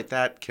 some people like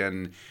that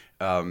can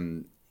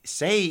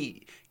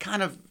say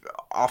kind of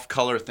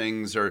off-color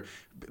things or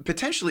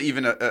potentially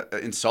even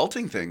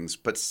insulting things,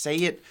 but say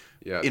it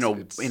in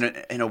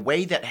a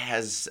way that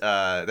has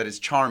that is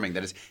charming.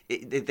 That is,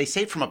 they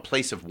say it from a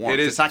place of warmth.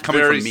 It's not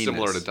coming from meanness.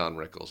 Similar to Don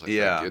Rickles.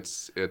 I think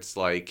it's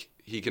like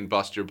he can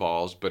bust your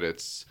balls, but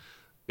it's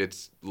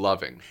it's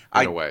loving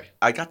in a way.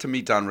 I got to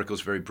meet Don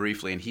Rickles very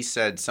briefly, and he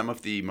said some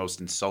of the most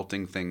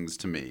insulting things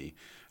to me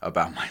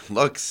about my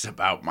looks,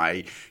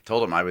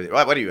 told him I was,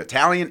 what are you,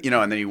 Italian?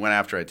 And then he went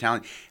after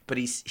Italian. But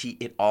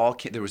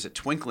there was a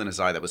twinkle in his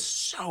eye that was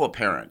so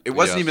apparent. It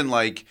wasn't Yes. even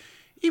like,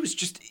 he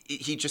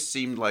just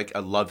seemed like a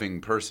loving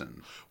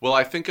person. Well,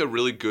 I think a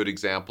really good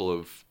example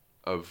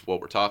of what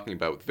we're talking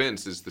about with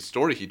Vince is the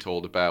story he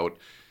told about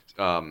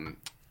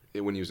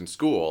when he was in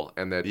school,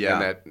 and that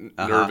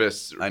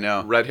nervous, I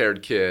know.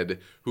 red-haired kid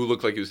who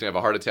looked like he was going to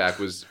have a heart attack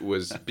was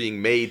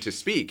being made to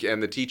speak,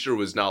 and the teacher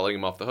was not letting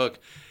him off the hook,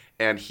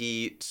 and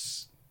he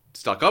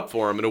stuck up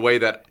for him in a way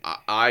that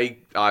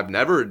I've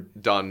never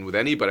done with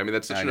anybody. I mean,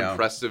 that's such I an know.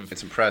 impressive,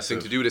 It's impressive.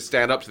 thing to do, to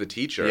stand up to the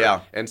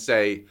teacher and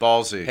say,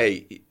 Ballsy.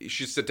 hey, you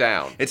should sit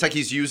down. It's like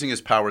he's using his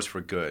powers for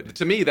good.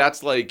 To me,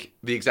 that's like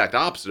the exact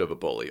opposite of a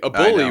bully. A I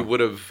bully know. would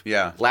have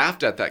Yeah.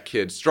 laughed at that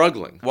kid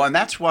struggling. Well, and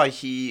that's why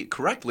he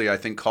correctly, I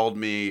think, called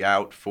me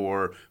out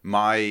for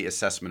my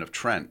assessment of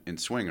Trent in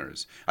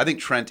Swingers. I think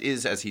Trent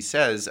is, as he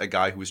says, a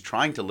guy who was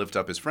trying to lift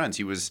up his friends.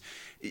 He was,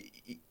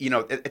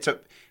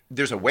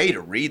 there's a way to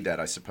read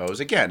that, I suppose.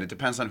 Again, it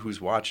depends on who's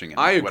watching. And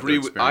I what agree.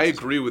 their I experiences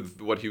agree with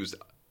what he was.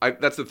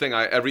 That's the thing.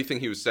 Everything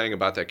he was saying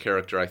about that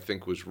character, I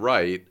think, was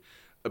right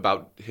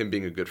about him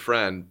being a good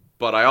friend.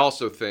 But I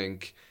also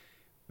think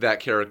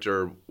that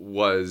character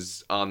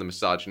was on the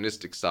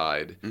misogynistic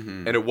side,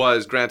 and it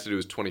was. Granted, it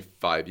was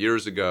 25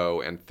 years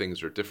ago, and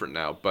things are different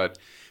now. But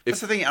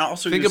That's the thing. And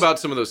also, think about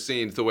some of those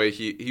scenes. The way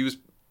he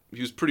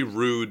was pretty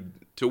rude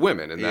to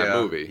women in that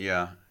movie.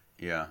 Yeah,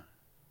 yeah.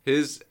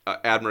 His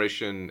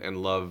admiration and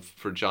love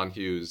for John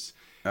Hughes,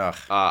 Ugh.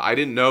 I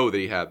didn't know that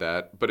he had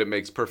that, but it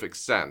makes perfect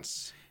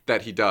sense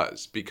that he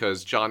does,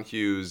 because John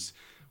Hughes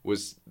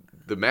was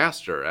the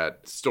master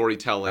at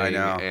storytelling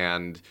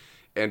and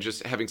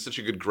just having such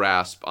a good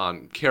grasp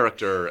on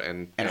character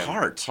and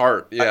heart.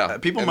 Heart, yeah.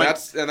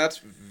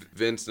 That's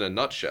Vince in a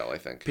nutshell, I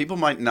think. People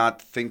might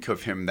not think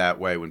of him that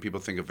way when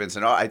people think of Vince.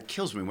 And it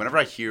kills me whenever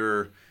I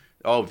hear,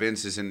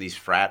 Vince is in these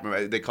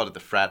they called it the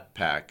frat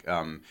pack.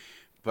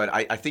 But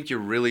I think you're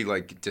really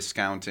like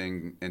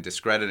discounting and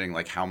discrediting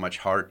like how much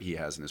heart he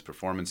has in his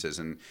performances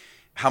and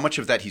how much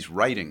of that he's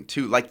writing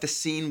too. Like the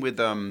scene with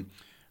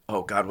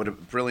oh God, what a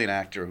brilliant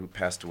actor who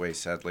passed away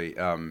sadly,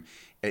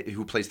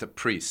 who plays the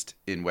priest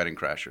in Wedding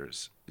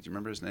Crashers. Do you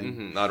remember his name?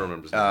 Mm-hmm. I don't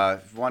remember his name.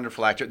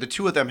 Wonderful actor. The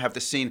two of them have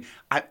the scene.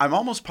 I'm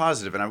almost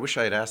positive, and I wish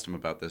I had asked him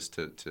about this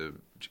to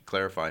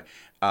clarify.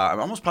 I'm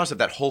almost positive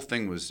that whole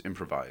thing was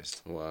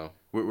improvised. Wow.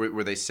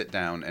 Where they sit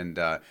down and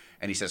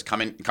he says,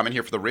 "Come in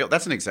here for the real."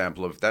 That's an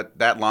example of that.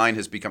 That line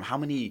has become. How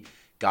many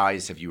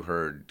guys have you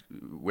heard?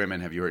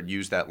 Women have you heard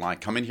use that line?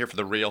 Come in here for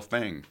the real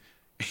thing.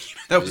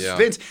 That was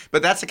Vince,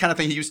 but that's the kind of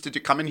thing he used to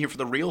do. Come in here for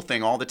the real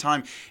thing all the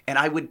time, and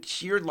I would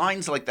hear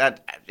lines like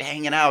that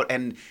hanging out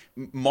and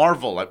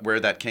marvel at where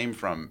that came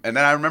from. And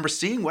then I remember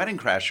seeing Wedding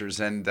Crashers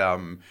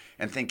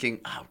and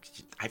thinking, "Oh,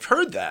 I've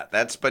heard that."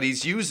 But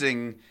he's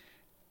using,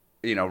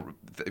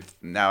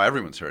 now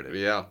everyone's heard it.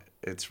 Yeah.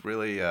 It's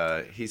really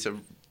he's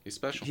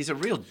special. He's a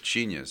real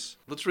genius.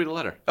 Let's read a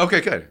letter.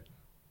 Okay, good.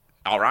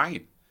 All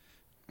right.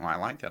 Well, I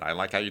like that. I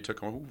like how you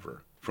took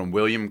over. From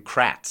William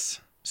Kratz.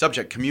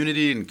 Subject: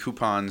 community and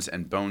coupons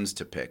and bones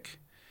to pick.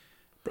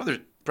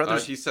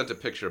 Brothers. He sent a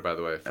picture, by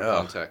the way, for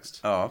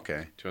context. Oh, okay. Do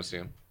you want to see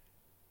him?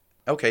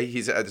 Okay.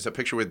 There's a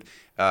picture with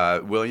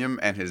William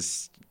and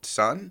his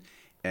son,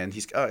 and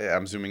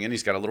I'm zooming in.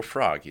 He's got a little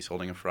frog. He's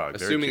holding a frog.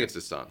 Very Assuming cute. it's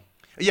his son.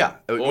 Yeah,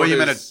 Or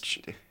William his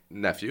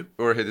nephew.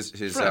 or his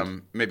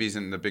friend. maybe he's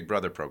in the Big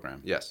Brother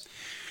program. Yes.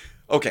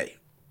 Okay,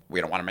 we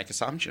don't want to make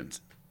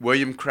assumptions.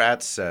 William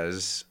Kratz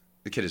says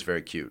the kid is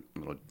very cute, a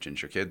little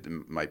ginger kid.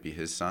 Might be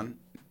his son.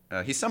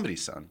 He's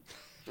somebody's son.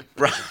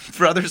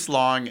 Brothers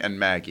Long and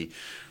Maggie,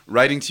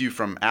 writing to you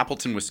from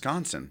Appleton,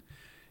 Wisconsin.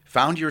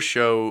 Found your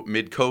show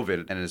mid-COVID,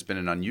 and it has been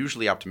an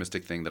unusually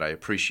optimistic thing that I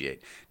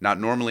appreciate. Not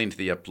normally into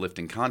the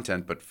uplifting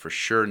content, but for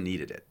sure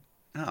needed it.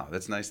 Oh,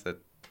 that's nice that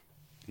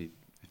he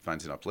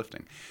finds it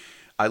uplifting.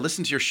 I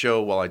listen to your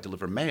show while I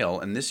deliver mail,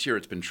 and this year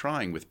it's been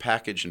trying with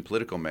package and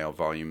political mail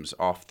volume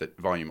off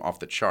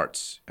the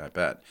charts, I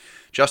bet.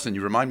 Justin,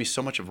 you remind me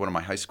so much of one of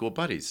my high school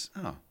buddies.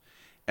 Oh.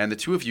 And the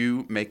two of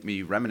you make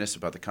me reminisce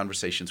about the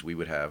conversations we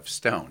would have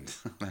stoned.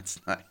 That's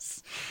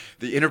nice.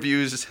 The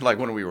interviews, like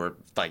when we were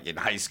like in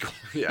high school.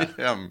 Yeah.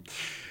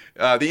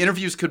 The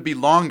interviews could be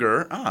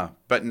longer,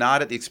 but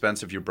not at the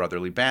expense of your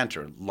brotherly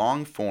banter.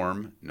 Long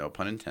form, no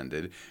pun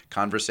intended,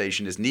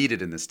 conversation is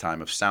needed in this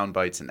time of sound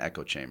bites and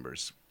echo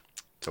chambers.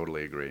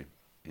 Totally agree.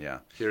 Yeah.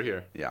 Hear,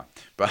 hear. Yeah.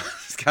 But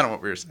it's kind of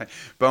what we were saying.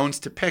 Bones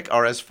to pick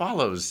are as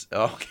follows.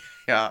 Okay.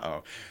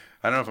 Uh-oh.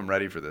 I don't know if I'm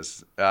ready for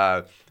this.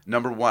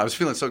 Number one, I was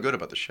feeling so good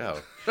about the show.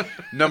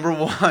 Number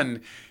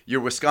one,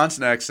 your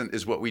Wisconsin accent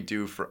is what we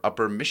do for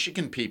Upper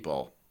Michigan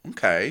people.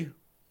 Okay.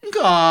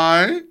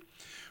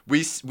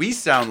 We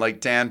sound like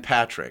Dan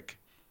Patrick.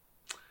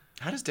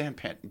 How does Dan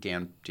I'm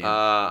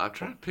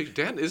trying to pick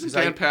Dan. Isn't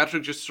Dan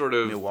Patrick just sort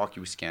of Milwaukee,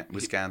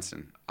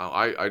 Wisconsin?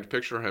 I'd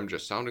picture him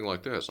just sounding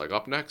like this, like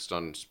up next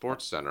on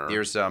Sports Center.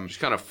 Here's just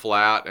kind of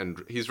flat,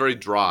 and he's very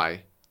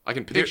dry. I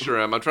can picture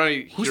him. I'm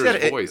trying to Who's hear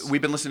that? his voice.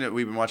 We've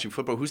been watching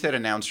football. Who's that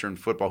announcer in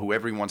football who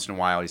every once in a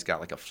while he's got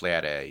like a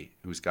flat A?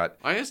 Who's got?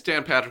 I guess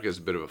Dan Patrick has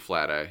a bit of a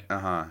flat A.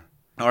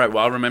 All right.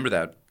 Well, I'll remember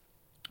that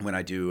when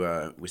I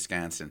do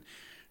Wisconsin.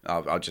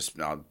 I'll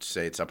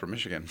say it's Upper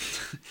Michigan.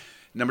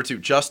 Number 2,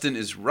 Justin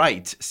is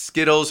right.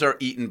 Skittles are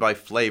eaten by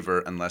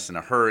flavor unless in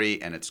a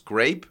hurry, and it's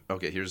grape.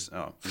 Okay, interesting.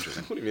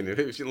 What do you mean?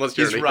 Unless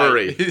you're He's in a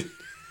right. hurry.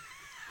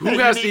 Who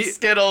has to eat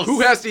Skittles?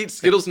 Who has to eat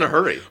Skittles in a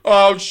hurry?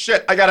 Oh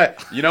shit! I gotta.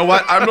 You know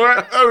what? I'm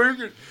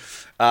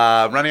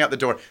running out the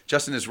door.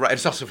 Justin is right.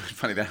 It's also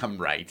funny that I'm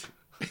right.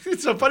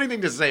 It's a funny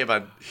thing to say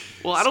about.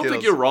 Well, I don't think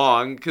Skittles. you're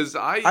wrong because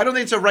I don't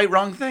think it's a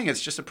right-wrong thing.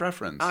 It's just a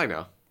preference. I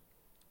know.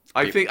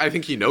 I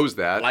think he knows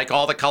that. Like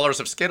all the colors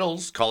of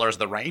Skittles, colors of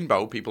the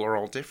rainbow, people are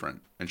all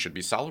different and should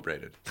be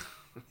celebrated.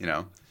 You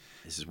know,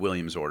 this is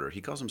William's order. He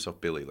calls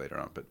himself Billy later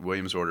on, but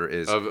William's order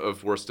is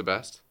of worst to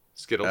best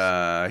Skittles.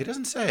 he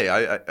doesn't say.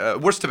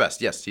 Worst to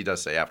best. Yes, he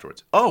does say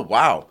afterwards. Oh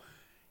wow,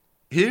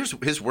 here's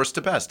his worst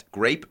to best: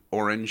 grape,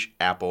 orange,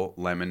 apple,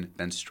 lemon,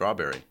 then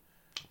strawberry.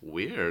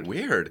 Weird.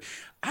 Weird.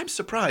 I'm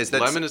surprised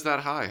that Lemon is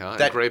that high, huh?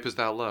 that- And grape is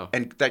that low.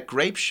 and that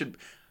grape should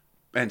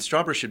and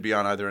strawberry should be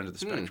on either end of the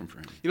spectrum for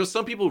him. You know,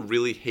 some people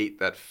really hate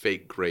that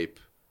fake grape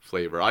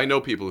flavor. I know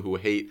people who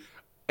hate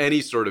any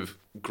sort of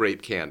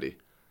grape candy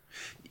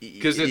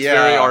because it's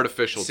very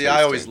artificial. See,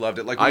 I always loved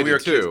it. Like when I we do were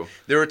kids, too.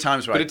 there were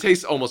times where But it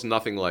tastes almost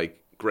nothing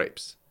like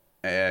grapes.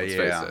 Let's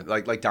face it.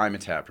 like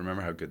Diamond Tap.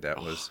 Remember how good that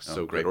was?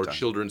 So great. great. Or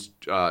children's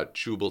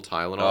chewable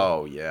Tylenol.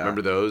 Oh, yeah.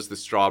 Remember those? The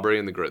strawberry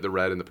and the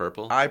red and the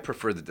purple. I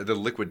prefer the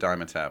liquid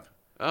Diamond Tap.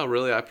 Oh,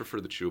 really? I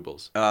prefer the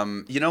chewables.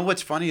 You know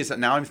what's funny is that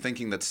now I'm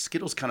thinking that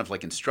Skittles kind of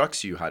like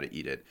instructs you how to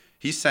eat it.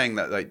 He's saying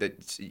that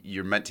that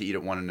you're meant to eat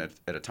it one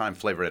at a time,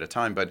 flavor at a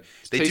time, but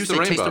they do say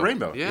taste the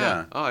rainbow.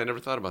 Yeah. Oh, I never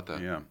thought about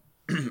that. Yeah.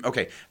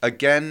 Okay.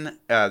 Again,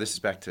 this is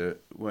back to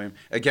William.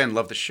 Again,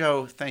 love the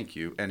show. Thank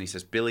you. And he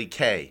says Billy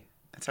K.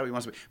 That's how he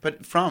wants to be.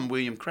 But from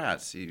William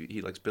Kratz.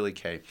 He likes Billy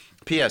K.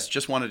 P.S.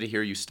 Just wanted to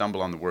hear you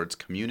stumble on the words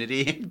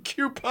community and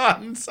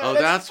coupons. Oh,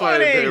 that's why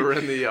funny. they were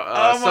in the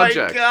oh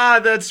subject. my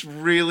God, that's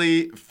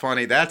really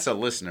funny. That's a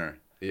listener.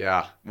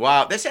 Yeah.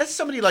 Wow, that's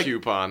somebody like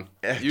Coupon.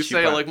 You say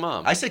it coupon. like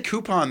mom. I said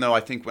coupon though. I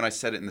think when I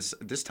said it in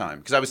this time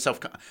because I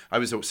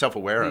was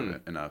self-aware of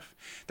it enough.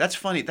 That's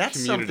funny.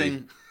 That's Community.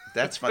 something.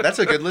 That's fun. That's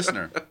a good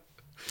listener.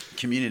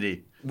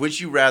 Community. Would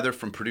you rather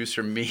from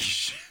producer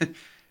Mish?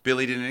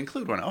 Billy didn't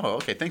include one. Oh,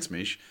 okay. Thanks,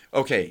 Mish.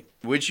 Okay.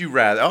 Would you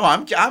rather? Oh,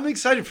 I'm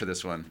excited for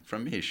this one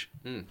from Mish.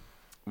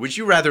 Would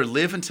you rather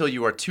live until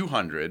you are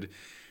 200,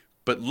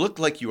 but look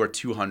like you are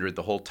 200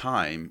 the whole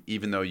time,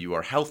 even though you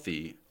are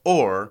healthy,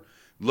 or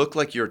look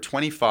like you're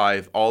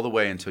 25 all the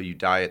way until you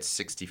die at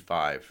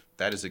 65?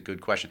 That is a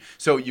good question.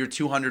 So you're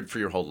 200 for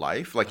your whole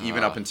life, like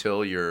even up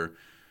until you're.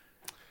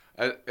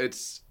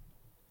 It's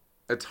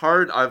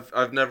hard.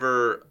 I've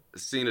never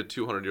seen a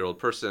 200-year-old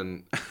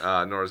person,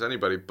 nor has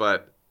anybody.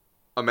 But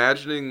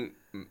imagining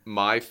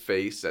my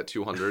face at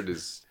 200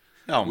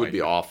 would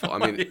be awful. I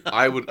mean,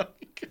 I would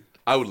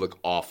look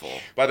awful.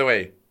 By the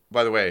way.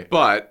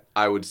 But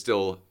I would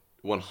still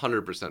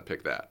 100%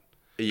 pick that.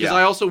 Because Yeah.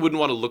 I also wouldn't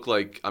want to look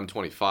like I'm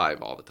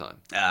 25 all the time.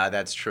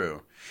 That's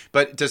true.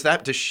 But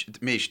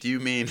Mish, do you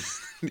mean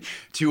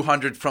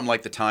 200 from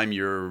like the time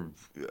you're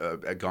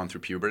gone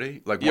through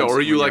puberty? Like Yeah, once- or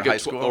are you when like you're high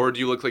school? or do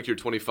you look like you're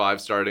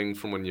 25 starting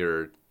from when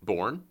you're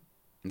born?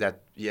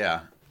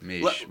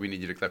 Mish, we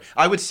need you to clarify.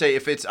 I would say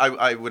if it's,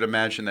 I would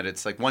imagine that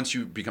it's like once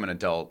you become an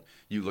adult,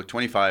 you look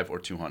 25 or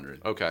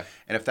 200. Okay.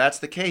 And if that's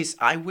the case,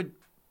 I would,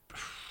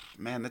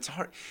 man, that's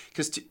hard.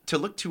 Because to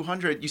look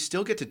 200, you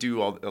still get to do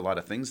a lot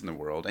of things in the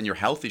world. And you're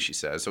healthy, she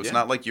says. So it's Yeah.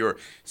 not like you're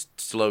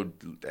slow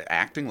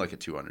acting like a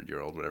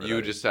 200-year-old, whatever. You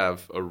that just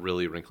have a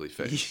really wrinkly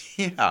face.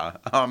 is. Yeah.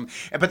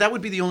 But that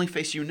would be the only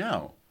face you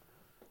know.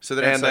 So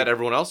that And it's that like,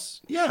 everyone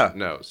else yeah.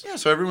 knows. Yeah,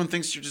 so everyone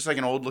thinks you're just like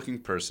an old-looking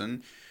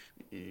person.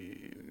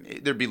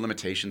 There'd be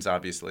limitations,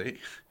 obviously,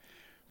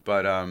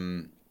 but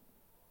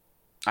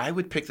I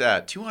would pick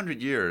that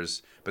 200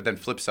 years. But then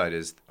flip side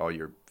is all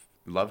your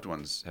loved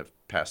ones have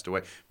passed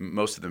away.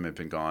 Most of them have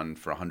been gone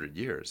for 100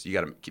 years. You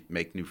got to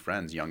make new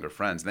friends, younger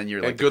friends. Then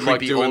you're like And the good luck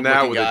creepy doing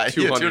that old-looking with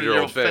a guy.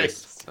 200-year-old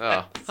face.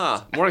 Oh,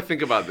 huh. The more I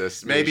think about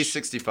this, Maybe Mish.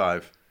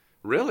 65.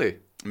 Really?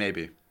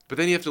 Maybe. But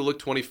then you have to look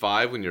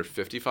 25 when you're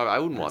 55. I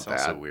wouldn't want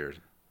That's that. also weird.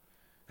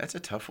 That's a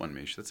tough one,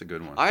 Mish. That's a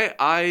good one.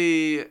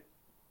 I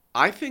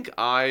think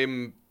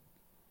I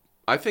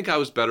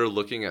was better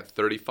looking at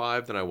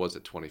 35 than I was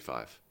at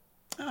 25.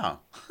 Oh.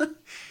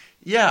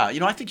 Yeah,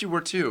 I think you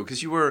were too,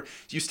 because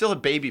you still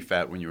had baby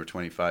fat when you were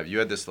 25. You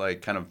had this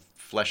like kind of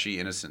fleshy,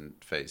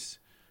 innocent face.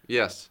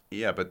 Yes.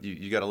 Yeah, but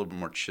you got a little bit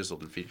more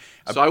chiseled and feet.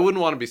 So I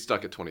wouldn't want to be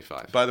stuck at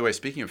 25. By the way,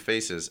 speaking of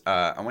faces,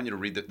 I want you to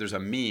read that. There's a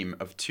meme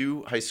of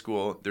two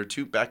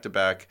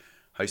back-to-back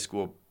high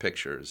school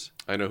pictures.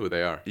 I know who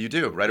they are. You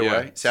do right Yeah.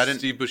 away.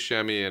 Steve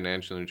Buscemi and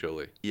Angelina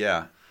Jolie.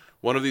 Yeah.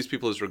 One of these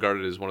people is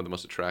regarded as one of the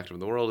most attractive in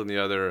the world, and the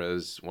other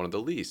as one of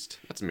the least.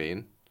 That's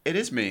mean. It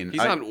is mean.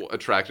 He's not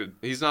attracted.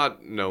 He's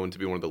not known to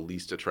be one of the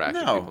least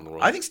attractive people in the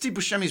world. I think Steve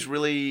Buscemi's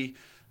really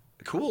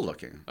cool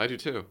looking. I do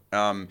too.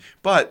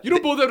 But You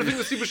don't both ever think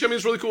that Steve Buscemi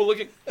is really cool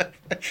looking?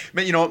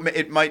 you know,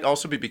 it might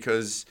also be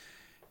because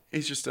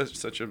he's just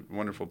such a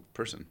wonderful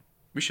person.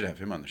 We should have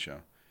him on the show.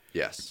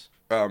 Yes.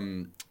 But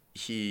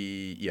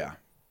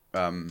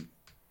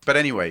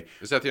anyway,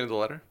 Is that the end of the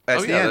letter?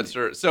 That's the end. That's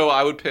her. So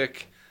I would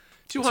pick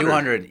 200.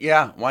 200.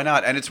 Yeah, why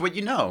not? And it's what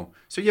you know.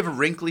 So you have a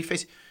wrinkly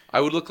face. I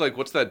would look like,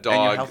 what's that you're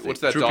dog? healthy. What's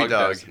that Droopy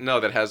dog? dog. No,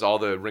 that has all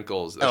the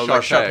wrinkles. Oh,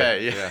 like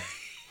Shar-Pei.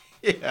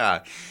 Shar-Pei,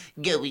 yeah.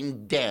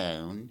 Going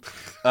down.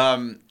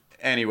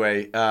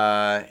 Anyway,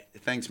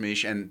 thanks,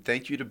 Mish, and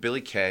thank you to Billy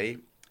Kay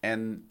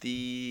and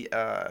the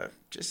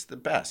just the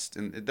best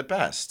and the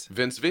best,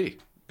 Vince V.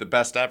 the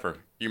best ever.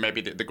 You may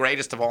be the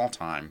greatest of all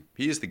time.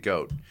 He is the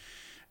GOAT,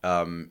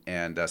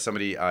 and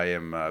somebody I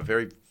am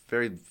very,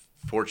 very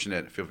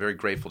fortunate. I feel very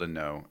grateful to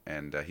know,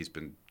 and he's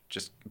been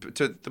just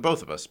to the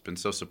both of us been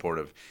so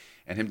supportive.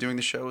 And him doing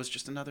the show is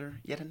just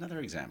yet another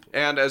example.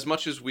 And as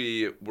much as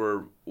we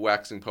were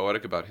waxing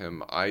poetic about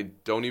him, I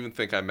don't even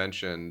think I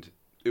mentioned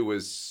it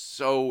was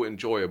so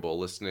enjoyable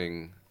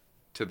listening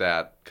to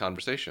that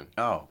conversation.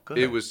 Oh, good.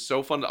 It was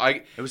so fun.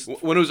 When was-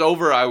 it was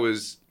over, I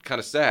was kind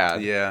of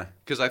sad. Yeah.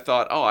 Because I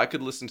thought, I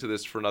could listen to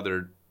this for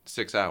another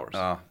 6 hours.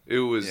 Oh, it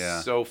was yeah.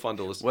 so fun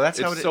to listen. Well, that's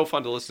it's how it- so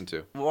fun to listen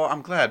to. Well,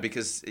 I'm glad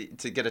because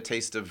to get a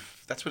taste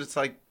of that's what it's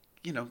like,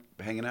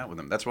 hanging out with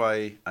him. That's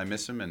why I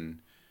miss him, and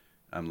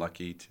I'm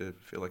lucky to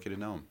feel lucky to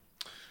know him.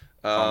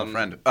 Call him a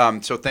friend.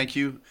 So thank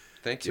you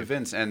to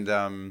Vince, and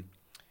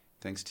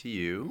thanks to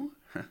you.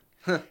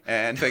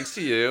 And Thanks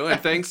to you, and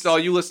thanks to all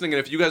you listening. And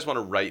if you guys want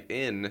to write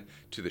in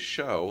to the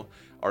show,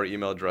 our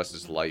email address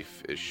is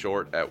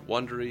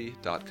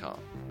lifeisshort@wondery.com.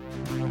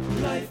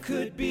 Life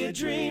could be a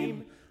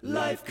dream.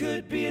 Life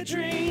could be a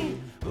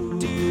dream. Ooh,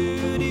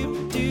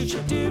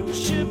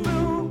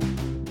 do-do-do-shaboom.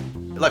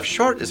 Life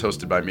Short is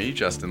hosted by me,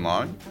 Justin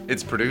Long.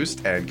 It's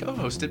produced and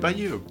co-hosted by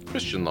you.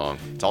 Christian Long.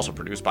 It's also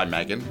produced by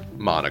Megan.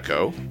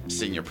 Monaco.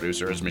 Senior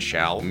producer is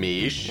Michelle.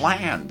 Mish.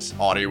 Lance.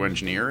 Audio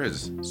engineer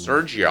is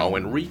Sergio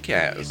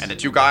Enriquez. And the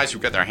two guys who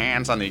get their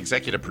hands on the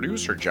executive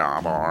producer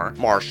job are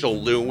Marshall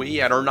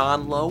Louie and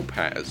Hernan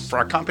Lopez. for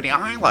a company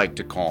I like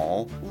to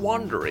call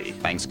Wondery.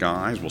 Thanks,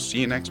 guys. We'll see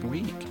you next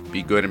week.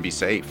 Be good and be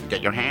safe.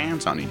 Get your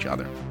hands on each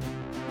other.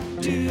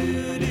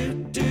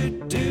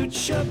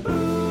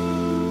 Do-do-do-do-shaboom.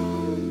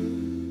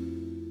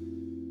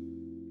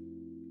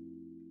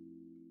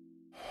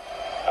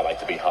 I like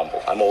to be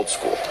humble. I'm old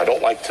school. I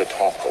don't like to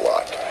talk a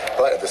lot.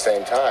 But at the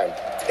same time,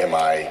 am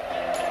I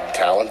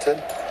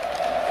talented?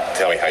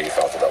 Tell me how you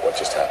felt about what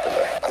just happened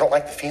there. I don't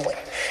like the feeling.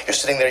 You're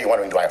sitting there, you're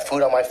wondering, do I have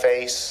food on my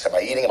face? Am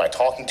I eating? Am I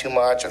talking too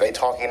much? Are they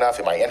talking enough?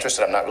 Am I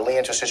interested? I'm not really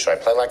interested. Should I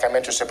play like I'm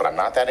interested, but I'm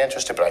not that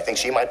interested? But I think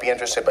she might be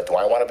interested, but do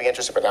I want to be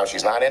interested? But now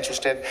she's not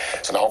interested.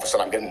 So now all of a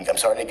sudden I'm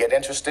starting to get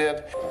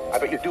interested. I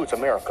bet you do. It's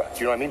America. Do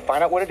you know what I mean?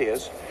 Find out what it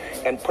is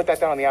and put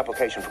that down on the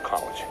application for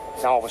college.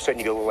 Now all of a sudden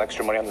you get a little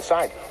extra money on the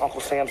side. Uncle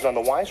Sam's none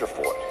the wiser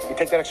for it. You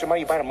take that extra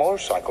money, you buy a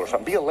motorcycle or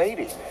something. Be a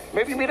lady.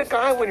 Maybe you meet a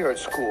guy when you're at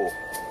school.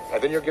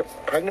 And then you'll get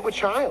pregnant with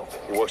child.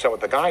 It works out with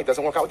the guy. It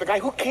doesn't work out with the guy.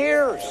 Who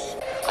cares?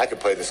 I could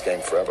play this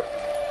game forever.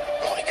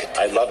 Oh,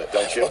 I love it,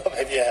 don't you? Love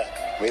it,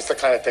 yeah. I mean, it's the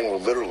kind of thing where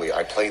literally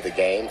I play the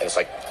game and it's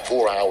like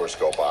 4 hours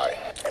go by.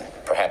 And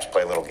perhaps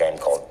play a little game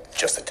called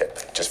Just a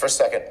Tip. Just for a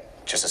second,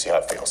 just to see how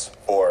it feels.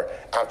 Or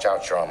ouch,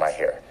 ouch, you're on my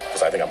hair.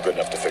 Because I think I'm good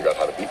enough to figure out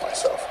how to beat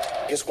myself.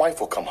 His wife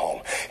will come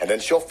home, and then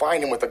she'll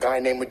find him with a guy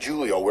named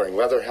Julio wearing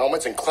leather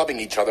helmets and clubbing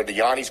each other to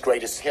Yanni's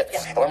greatest hits.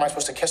 Yeah. And when am I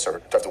supposed to kiss her? Do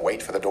I have to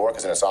wait for the door?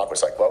 Because then it's awkward.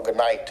 It's like, well, good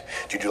night.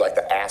 Do you do like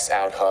the ass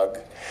out hug?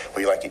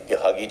 Where you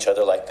hug each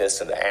other like this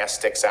and the ass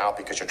sticks out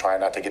because you're trying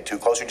not to get too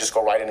close? You just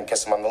go right in and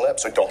kiss him on the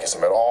lips, or don't kiss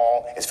him at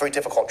all. It's very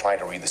difficult trying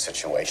to read the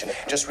situation.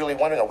 Just really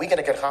wondering, are we going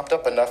to get hopped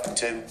up enough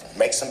to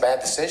make some bad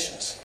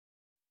decisions?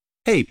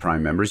 Hey,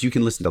 Prime members, you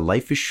can listen to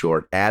Life is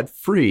Short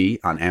ad-free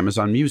on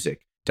Amazon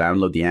Music.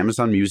 Download the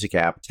Amazon Music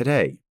app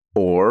today.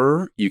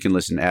 Or you can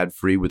listen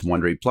ad-free with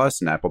Wondery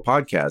Plus and Apple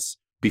Podcasts.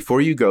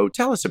 Before you go,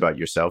 tell us about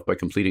yourself by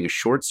completing a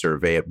short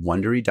survey at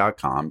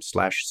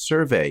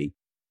Wondery.com/survey.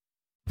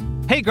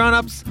 Hey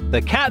grown-ups,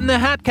 the Cat in the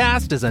Hat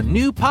Cast is a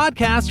new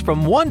podcast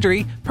from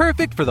Wondery,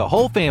 perfect for the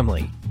whole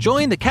family.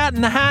 Join the Cat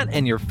in the Hat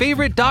and your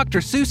favorite Dr.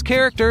 Seuss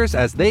characters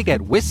as they get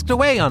whisked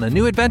away on a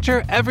new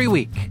adventure every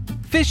week.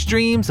 Fish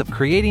dreams of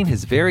creating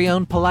his very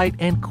own polite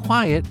and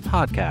quiet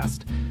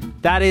podcast.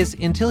 That is,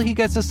 until he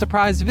gets a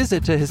surprise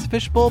visit to his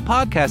Fishbowl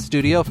podcast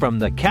studio from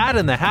the Cat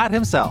in the Hat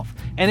himself,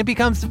 and it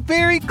becomes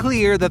very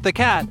clear that the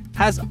cat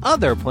has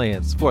other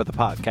plans for the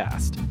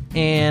podcast.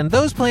 And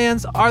those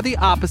plans are the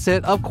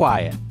opposite of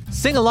quiet.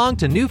 Sing along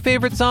to new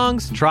favorite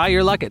songs, try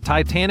your luck at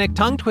Titanic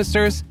tongue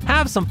twisters,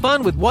 have some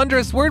fun with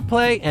wondrous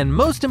wordplay, and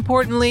most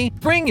importantly,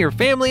 bring your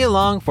family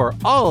along for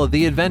all of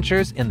the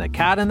adventures in the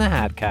Cat in the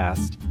Hat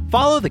Cast.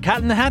 Follow the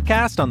Cat in the Hat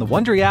Cast on the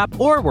Wondery app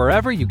or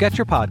wherever you get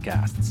your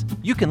podcasts.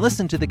 You can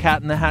listen to the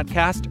Cat in the Hat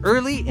Cast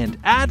early and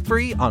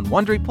ad-free on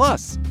Wondery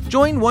Plus.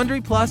 Join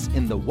Wondery Plus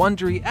in the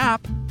Wondery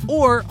app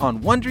or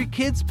on Wondery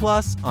Kids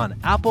Plus on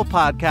Apple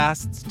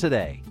Podcasts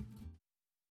today.